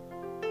pastor.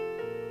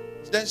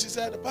 Then she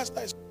said, the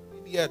pastor is not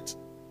in yet.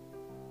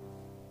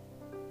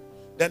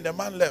 Then the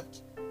man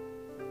left.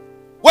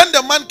 When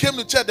the man came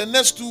to church the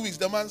next 2 weeks,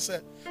 the man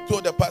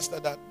told the pastor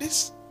that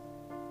this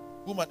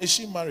woman, is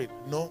she married?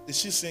 No. Is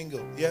she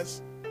single?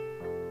 Yes.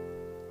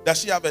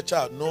 Does she have a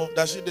child? No.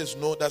 Does she this?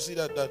 No. Does she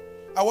that?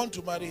 I want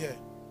to marry her.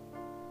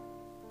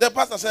 The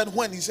pastor said,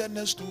 when? He said,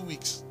 next 2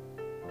 weeks.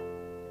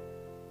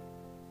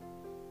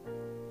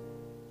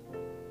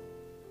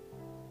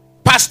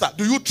 Pastor,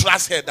 do you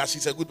trust her that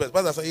she's a good person?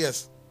 Pastor said,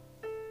 yes.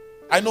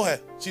 I know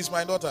her. She's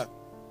my daughter.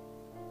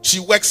 She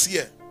works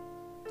here.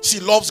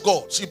 She loves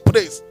God. She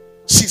prays.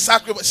 She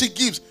sacrifices. She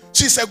gives.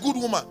 She's a good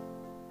woman.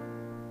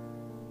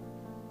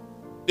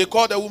 They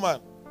called the woman.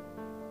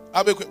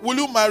 Will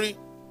you marry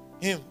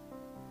him?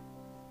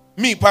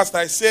 Me, pastor,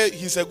 I say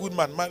he's a good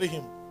man. Marry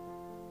him.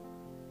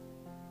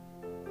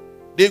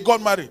 They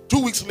got married.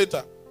 2 weeks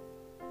later.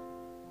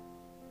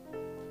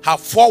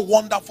 Have 4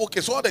 wonderful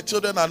kids. All the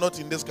children are not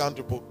in this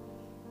country.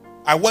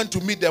 I went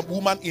to meet the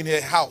woman in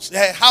her house.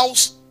 Her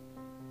house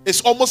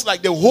is almost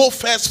like the whole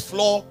first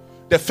floor,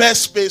 the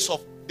first space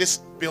of this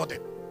building.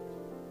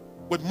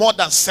 With more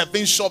than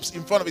 7 shops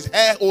in front of his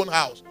her own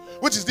house.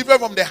 Which is different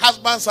from the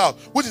husband's house.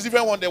 Which is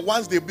different from the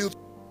ones they built.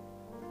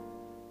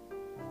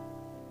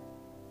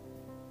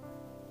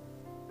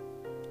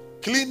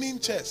 Cleaning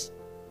chairs.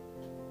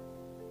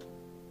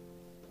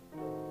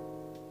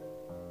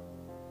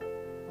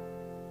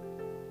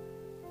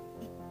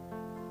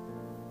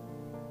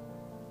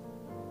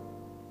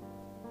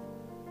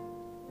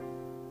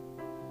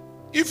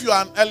 If you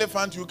are an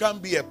elephant, you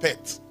can't be a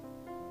pet.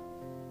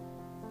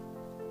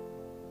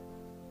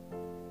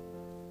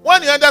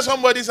 When you enter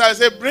somebody's house,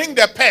 say, bring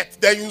the pet.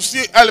 Then you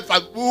see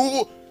elephant.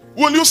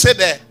 Will you say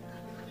there?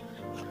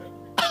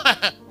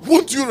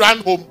 Won't you run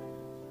home?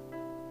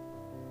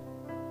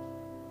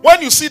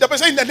 When you see the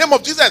person, in the name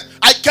of Jesus,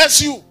 I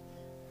curse you.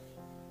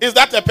 Is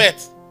that a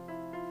pet?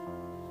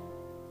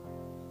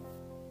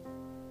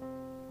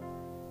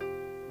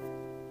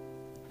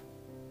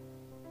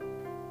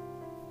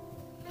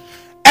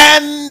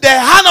 And the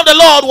hand of the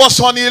Lord was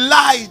on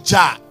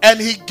Elijah, and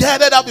he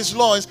gathered up his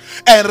loins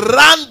and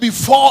ran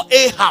before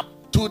Ahab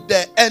to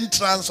the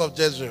entrance of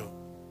Jezreel.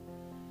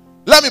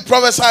 Let me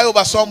prophesy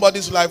over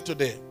somebody's life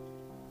today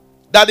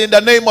that in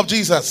the name of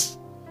Jesus,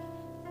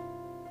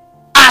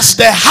 as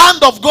the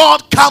hand of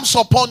God comes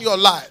upon your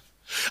life,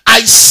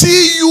 I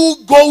see you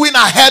going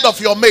ahead of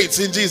your mates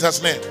in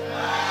Jesus' name.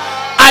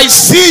 I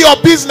see your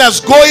business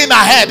going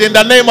ahead in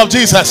the name of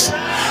Jesus.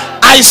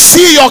 I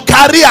see your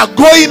career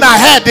going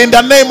ahead in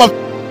the name of.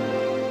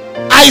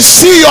 I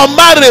see your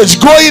marriage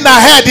going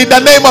ahead in the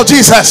name of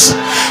Jesus.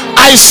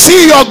 I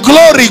see your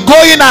glory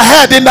going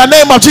ahead in the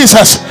name of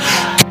Jesus.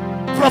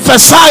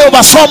 Prophesy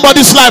over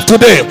somebody's life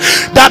today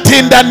that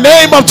in the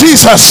name of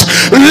Jesus,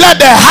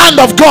 let the hand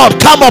of God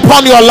come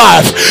upon your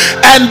life,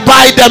 and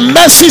by the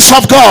mercies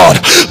of God,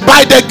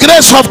 by the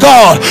grace of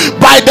God,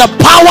 by the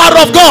power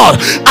of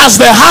God, as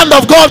the hand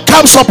of God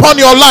comes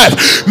upon your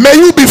life, may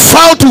you be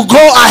found to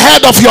go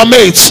ahead of your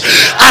mates.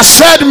 I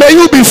said, may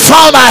you be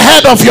found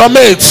ahead of your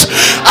mates.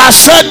 I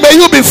said, may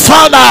you be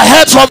found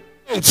ahead of.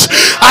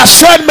 I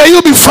said, may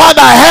you be found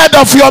ahead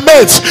of your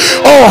mates.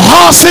 Oh,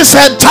 horses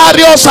and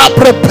chariots are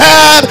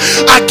prepared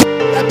against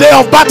the day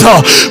of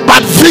battle,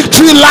 but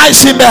victory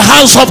lies in the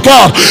hands of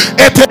God.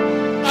 It is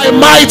by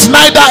might,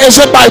 neither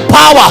is it by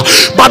power,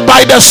 but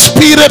by the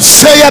Spirit,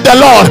 saith the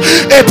Lord.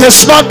 It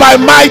is not by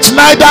might,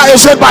 neither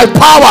is it by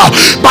power,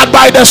 but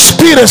by the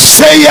Spirit,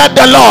 saith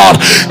the Lord.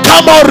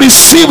 Come on,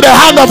 receive the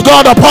hand of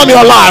God upon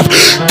your life.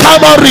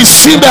 Come on,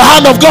 receive the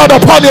hand of God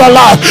upon your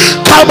life.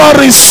 Come on,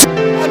 receive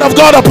the hand of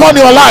God upon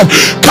your life.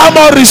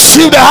 Come on,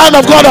 receive the hand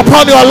of God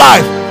upon your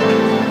life.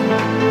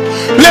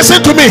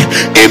 Listen to me.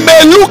 It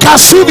may look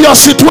as if your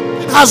situation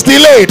has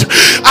delayed.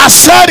 I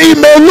said it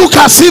may look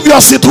as if your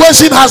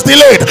situation has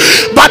delayed,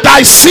 but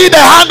I see the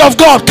hand of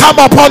God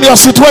come upon your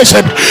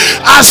situation.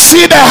 I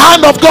see the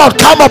hand of God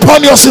come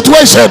upon your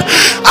situation.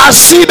 I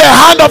see the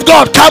hand of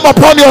God come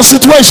upon your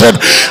situation.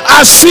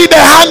 I see the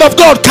hand of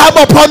God come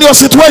upon your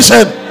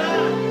situation.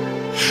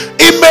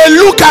 It may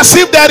look as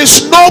if there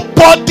is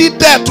nobody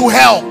there to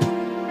help,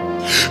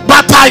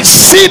 but I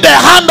see the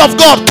hand of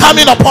God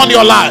coming upon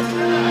your life.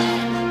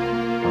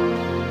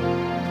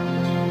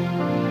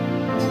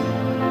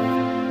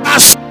 I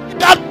see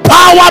that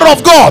power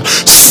of God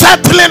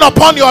settling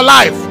upon your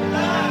life.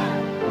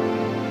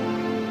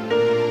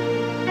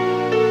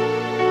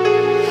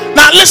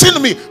 Now listen to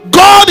me.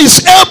 God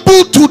is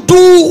able to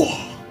do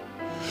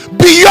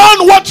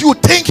beyond what you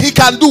think he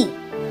can do.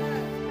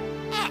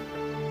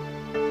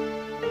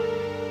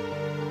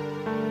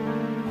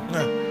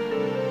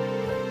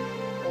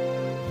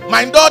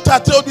 My daughter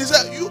told me,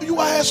 you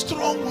are a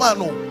strong man.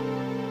 Oh.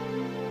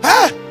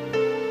 Huh?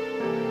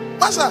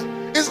 Master,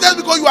 it's just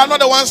because you are not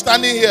the one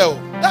standing here.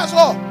 That's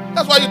all.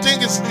 That's why you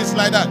think it's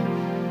like that.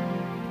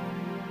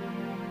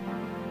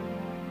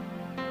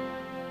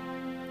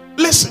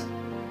 Listen,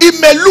 it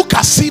may look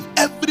as if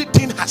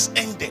everything has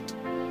ended,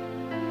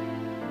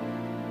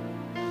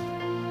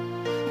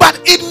 but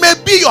it may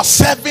be your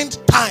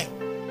 7th time.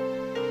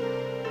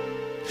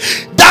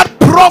 That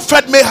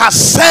prophet may have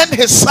sent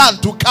his son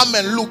to come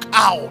and look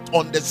out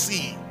on the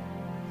sea.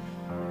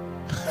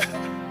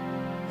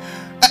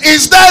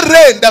 Is there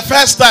rain? The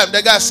first time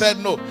the guy said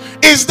no.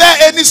 Is there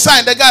any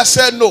sign? The guy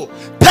said no.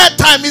 3rd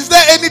time, is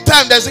there any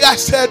time? The guy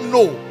said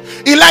no.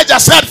 Elijah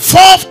said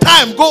 4th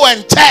time, go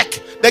and check.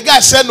 The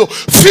guy said no.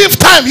 5th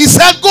time, he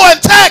said go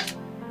and check.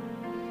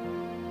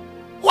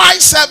 Why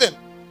 7?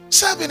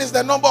 7 is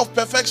the number of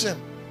perfection.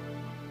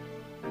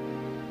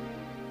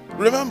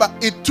 Remember,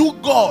 it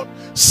took God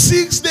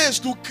 6 days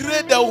to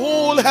create the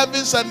whole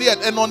heavens and the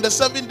earth, and on the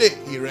 7th day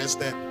he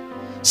rested.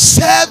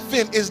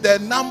 7 is the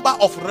number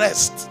of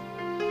rest.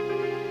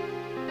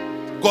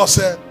 God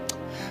said,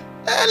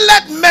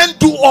 let men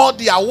do all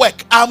their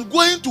work. I'm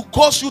going to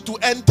cause you to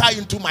enter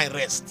into my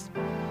rest.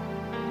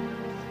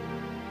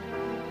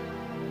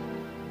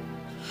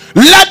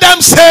 Let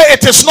them say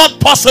it is not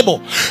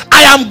possible.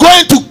 I am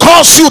going to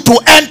cause you to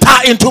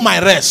enter into my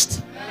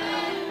rest.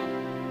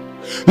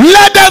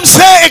 Let them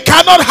say it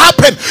cannot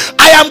happen.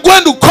 I am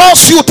going to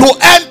cause you to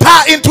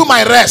enter into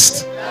my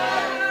rest.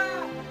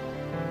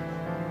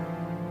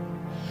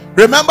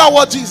 Remember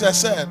what Jesus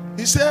said.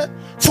 He said,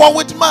 for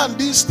with man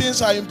these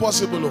things are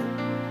impossible,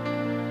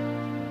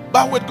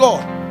 but with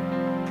God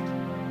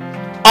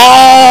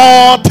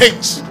all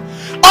things,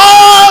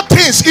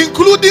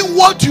 including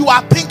what you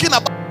are thinking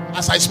about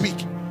as I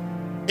speak,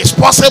 is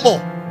possible.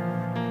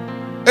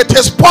 It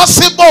is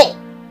possible.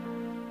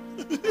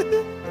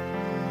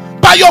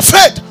 By your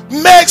faith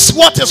makes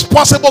what is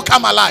possible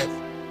come alive.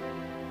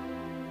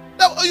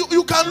 Now,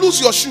 you can lose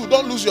your shoe,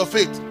 don't lose your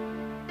faith.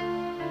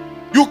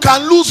 You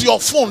can lose your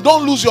phone,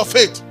 don't lose your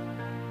faith.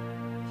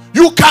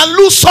 You can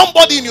lose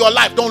somebody in your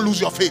life, don't lose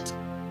your faith.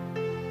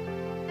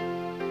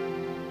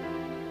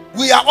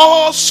 We are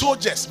all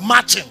soldiers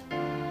marching,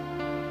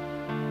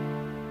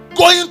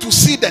 going to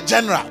see the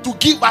general to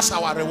give us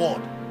our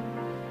reward.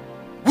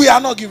 We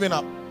are not giving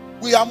up.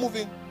 We are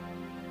moving.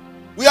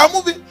 We are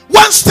moving.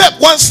 One step,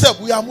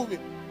 we are moving.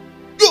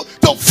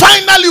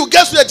 Finally you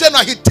get to the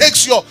general, he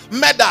takes your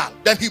medal,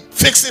 then he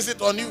fixes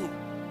it on you.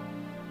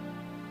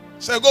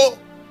 Say, go.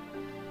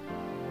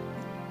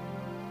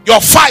 Your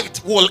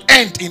fight will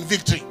end in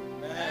victory.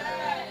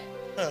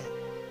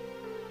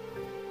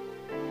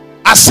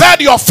 I said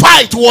your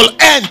fight will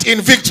end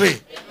in victory.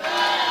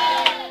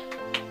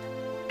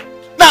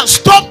 Now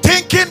stop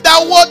thinking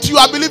that what you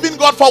are believing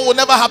God for will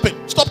never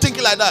happen. Stop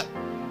thinking like that.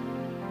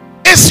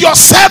 It's your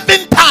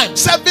 7th time.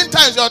 7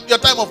 times your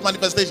time of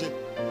manifestation.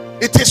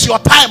 It is your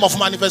time of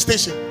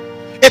manifestation.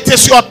 It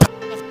is your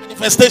time of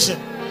manifestation.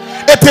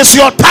 It is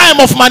your time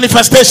of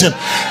manifestation.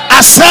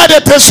 I said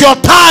it is your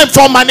time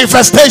for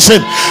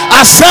manifestation.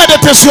 I said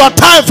it is your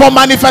time for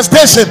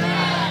manifestation.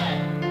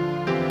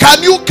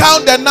 Can you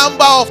count the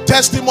number of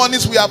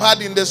testimonies we have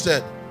had in this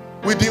church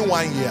within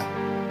 1 year?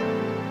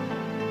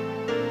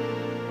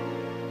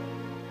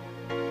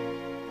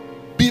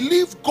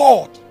 Believe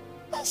God.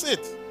 That's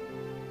it.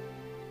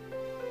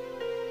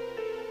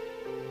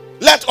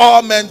 Let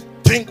all men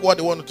think what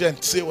they want to do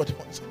and say what they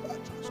want to say.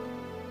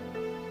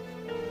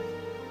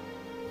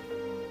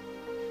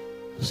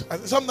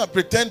 Sometimes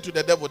pretend to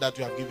the devil that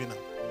you have given up.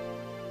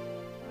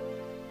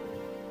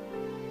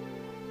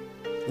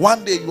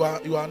 One day you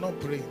are not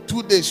praying.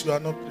 2 days you are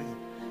not praying.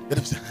 Then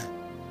you say,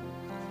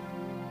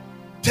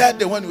 3rd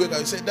day when you wake up,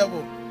 you say,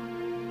 devil,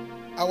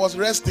 I was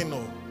resting.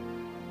 No.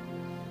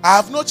 I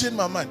have not changed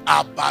my mind.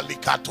 They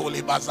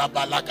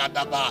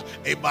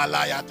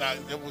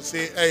will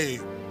say, hey,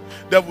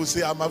 they will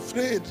say, I'm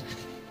afraid.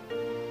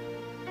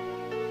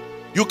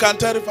 You can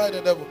terrify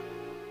the devil.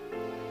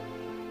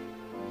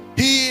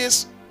 He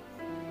is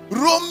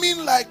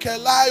roaming like a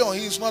lion.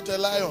 He is not a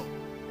lion.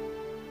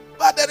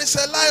 But there is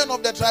a lion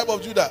of the tribe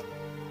of Judah.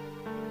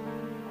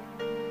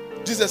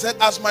 Jesus said,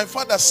 as my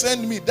father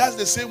sent me, that's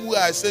the same way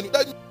I send you.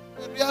 That's a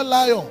real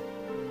lion.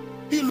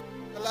 He looks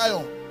like a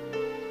lion.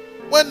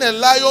 When a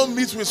lion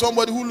meets with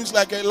somebody who looks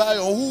like a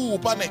lion, who will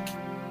panic?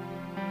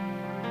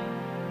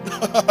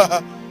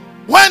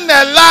 When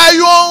a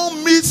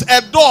lion meets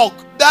a dog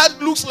that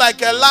looks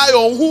like a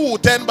lion, who will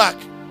turn back?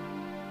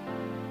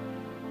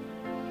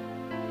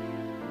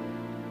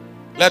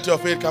 Let your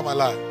faith come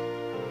alive.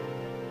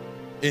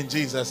 In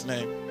Jesus'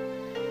 name.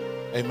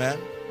 Amen.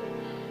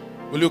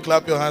 Will you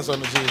clap your hands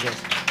unto Jesus?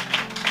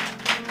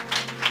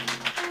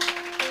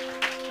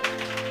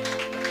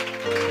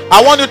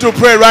 I want you to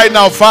pray right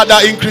now. Father,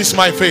 increase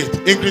my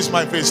faith. Increase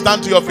my faith.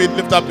 Stand to your feet.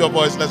 Lift up your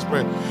voice. Let's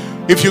pray.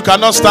 If you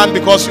cannot stand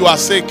because you are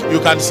sick, you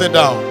can sit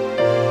down.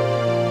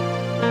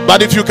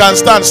 But if you can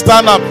stand,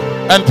 stand up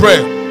and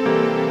pray.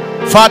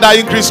 Father,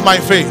 increase my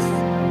faith.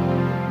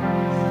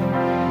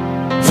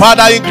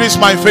 Father, increase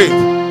my faith.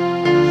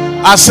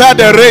 I said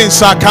the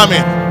rains are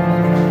coming.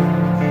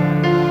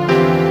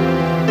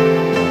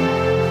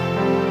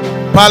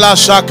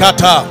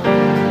 Palashakata.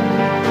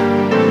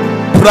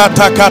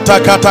 Pratakata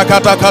kata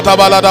kata kata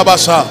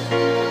baladabasa.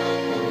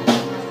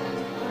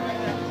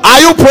 Are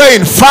you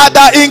praying?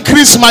 Father,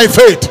 increase my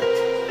faith.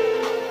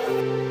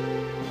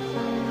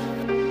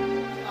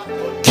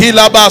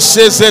 Kilaba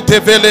seze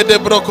tevele de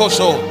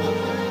brokoso.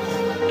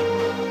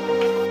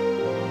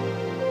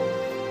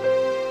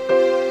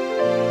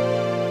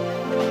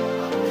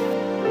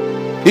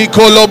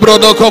 Ikolo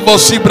brodoko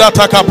bosi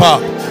bratakapa.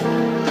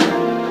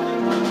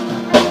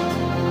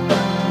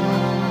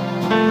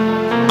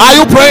 Are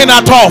you praying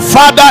at all?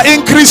 Father,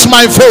 increase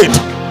my faith.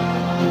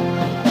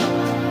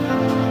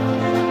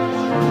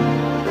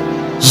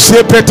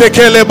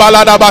 Zepetekele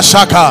balada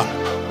bashaka.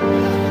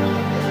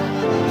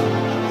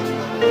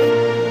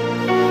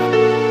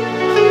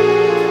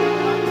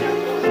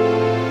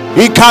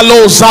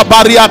 Ikalo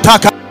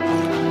zabariataka.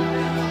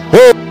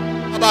 Oh,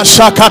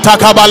 bashakata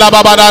kabala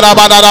babada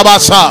babada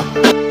basa.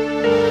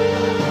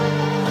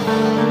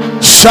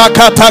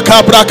 Shakata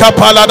kabraka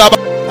palada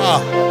basa.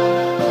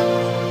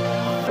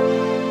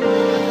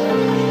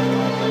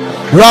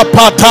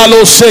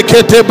 Rapatalo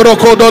sekete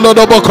brokodolo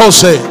do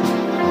bokose.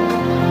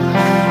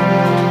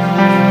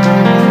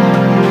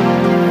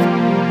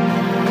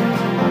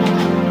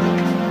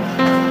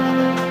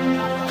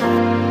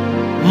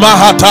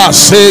 Mahata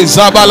se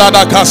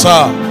zabalada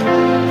kasa.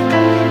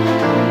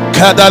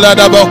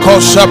 Kadalada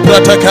bokosa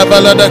prata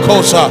kabalada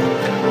kosa.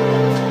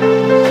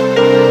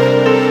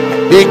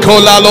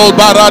 Ikolalo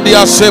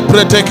baradia se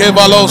prete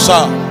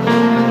kevalosa.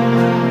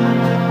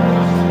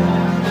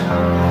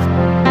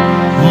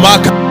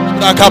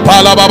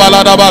 Kapala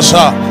babalada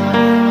basha.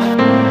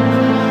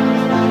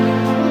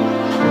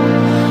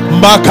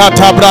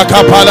 Makata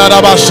braka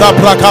pala basha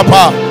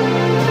prakapa.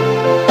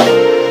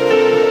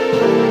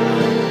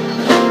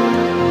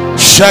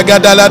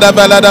 Shagadala da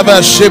balada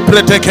basha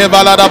preteke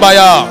valada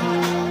baya.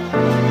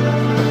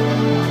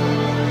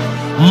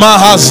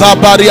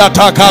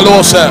 Mahazabariata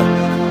kalose.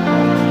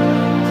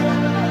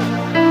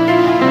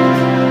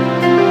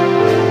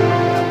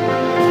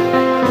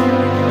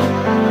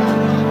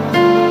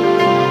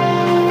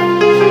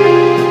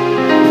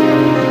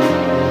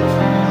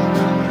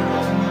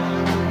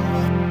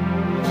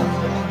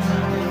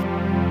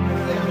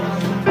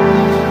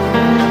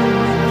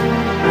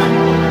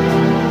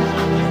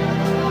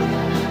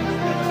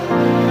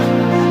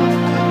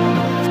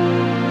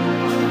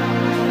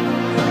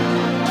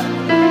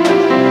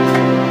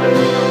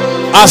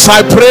 As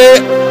I pray,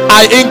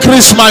 I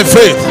increase my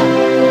faith.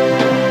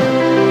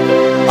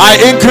 I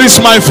increase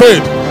my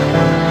faith.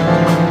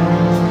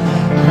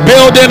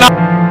 Building up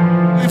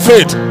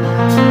faith.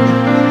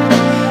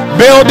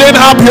 Building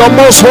up your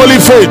most holy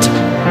faith.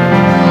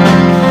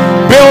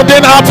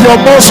 Building up your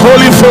most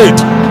holy faith.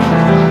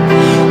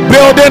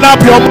 Building up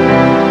your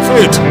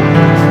faith.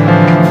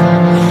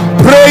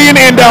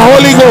 Praying in the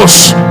Holy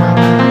Ghost.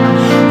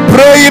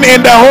 Praying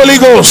in the Holy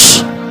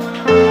Ghost.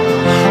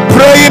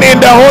 Praying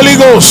in the Holy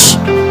Ghost.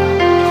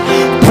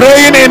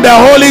 Praying in the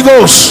Holy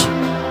Ghost.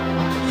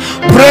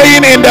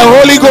 Praying in the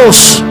Holy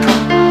Ghost.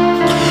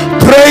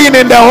 Praying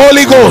in the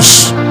Holy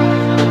Ghost.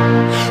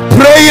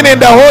 Praying in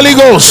the Holy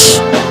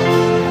Ghost.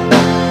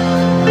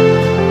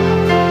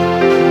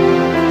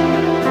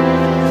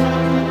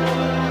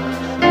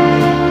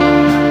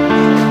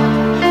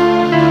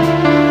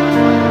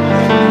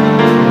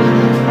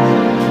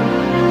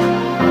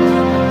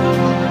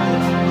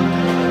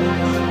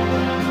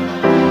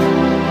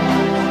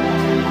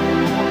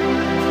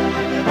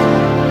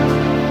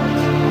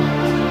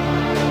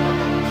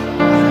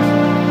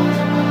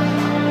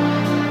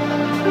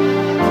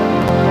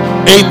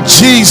 In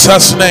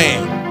Jesus'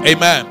 name,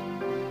 amen.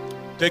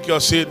 Take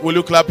your seat. Will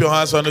you clap your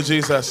hands unto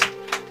Jesus?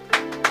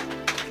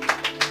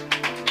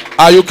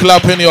 Are you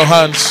clapping your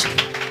hands?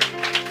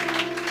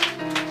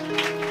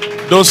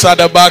 Those at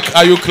the back,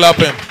 are you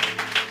clapping?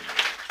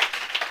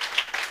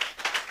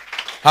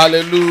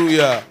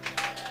 Hallelujah.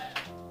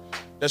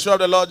 The Spirit of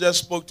the Lord just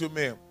spoke to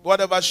me.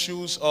 Whatever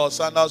shoes or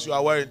sandals you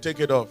are wearing, take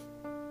it off.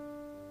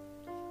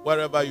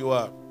 Wherever you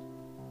are.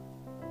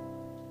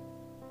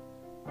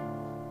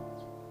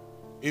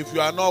 If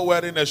you are not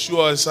wearing a shoe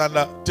or a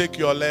sandal, take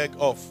your leg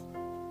off.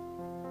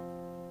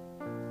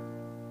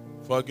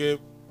 Forgive.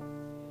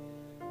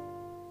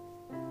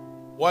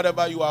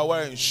 Whatever you are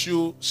wearing,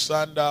 shoe,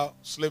 sandal,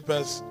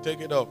 slippers, take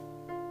it off.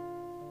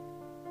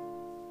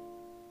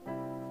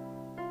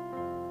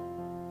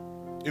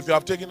 If you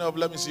have taken it off,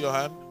 let me see your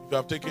hand. If you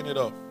have taken it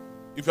off.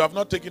 If you have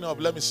not taken it off,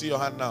 let me see your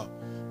hand now.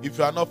 If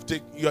you are not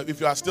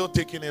if you are still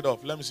taking it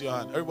off, let me see your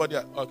hand. Everybody,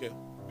 okay,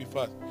 be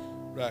fast.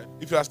 Right.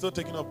 If you are still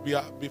taking it off,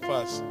 be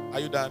fast. Are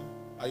you done?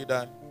 Are you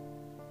done?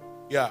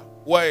 Yeah.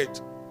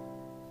 Wait.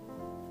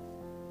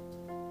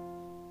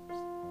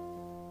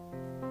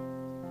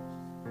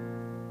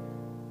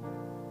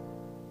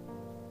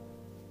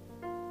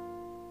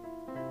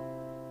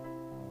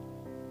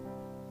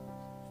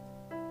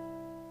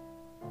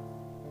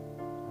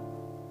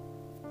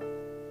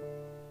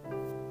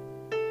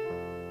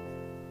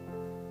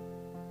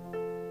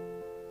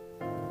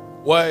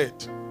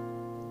 Wait.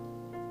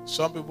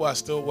 Some people are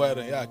still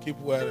wearing. Yeah, keep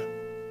wearing.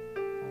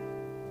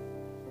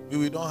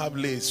 We don't have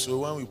lace, so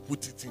when we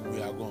put it in,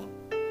 we are gone.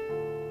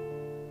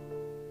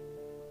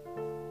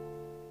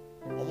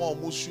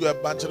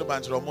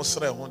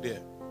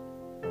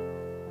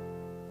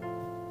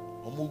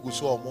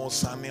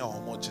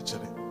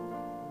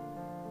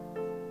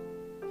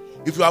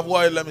 If you have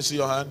worn it, let me see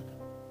your hand.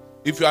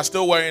 If you are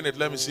still wearing it,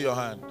 let me see your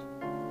hand.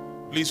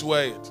 Please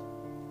wear it.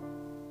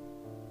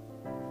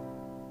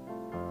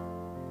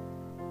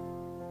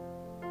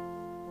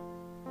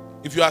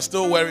 If you are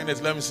still wearing it,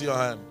 let me see your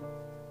hand.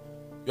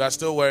 You are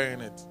still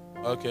wearing it.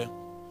 Okay.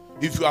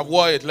 If you have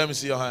worn it, let me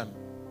see your hand.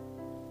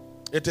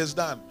 It is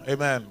done.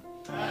 Amen.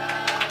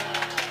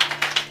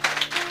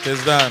 It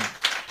is done.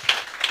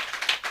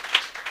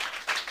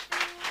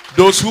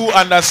 Those who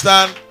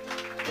understand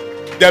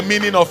the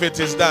meaning of it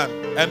is done.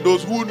 And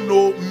those who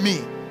know me,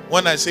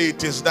 when I say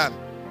it is done,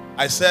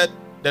 I said,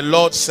 the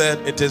Lord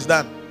said it is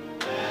done.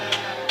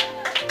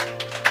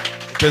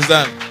 It is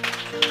done.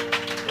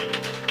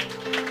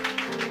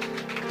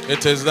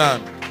 It is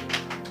done.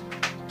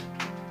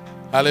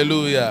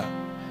 Hallelujah.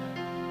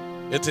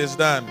 It is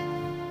done.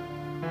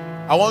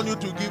 I want you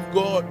to give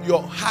God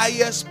your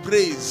highest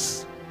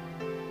praise.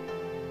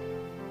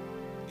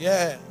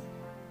 Yeah.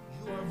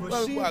 You have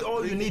received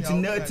all you need to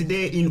know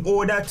today in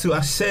order to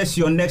access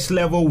your next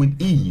level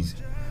with ease.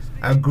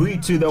 Agree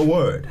to the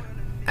word.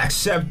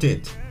 Accept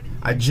it.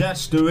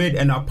 Adjust to it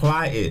and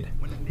apply it.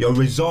 Your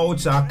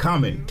results are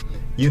coming.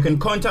 You can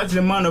contact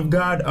the man of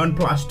God on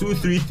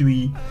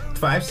 +233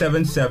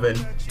 577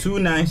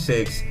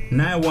 296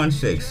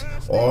 916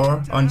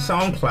 or on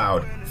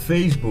SoundCloud,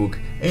 Facebook,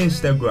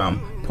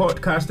 Instagram,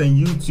 podcast and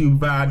YouTube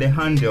via the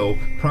handle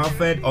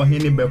Prophet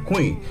Ohene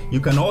Bekwin. You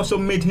can also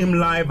meet him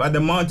live at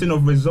the Mountain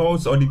of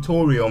Results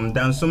Auditorium,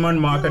 Dansoman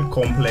Market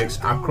Complex,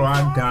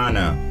 Accra,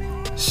 Ghana.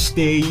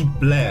 Stay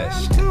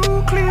blessed.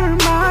 To clear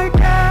my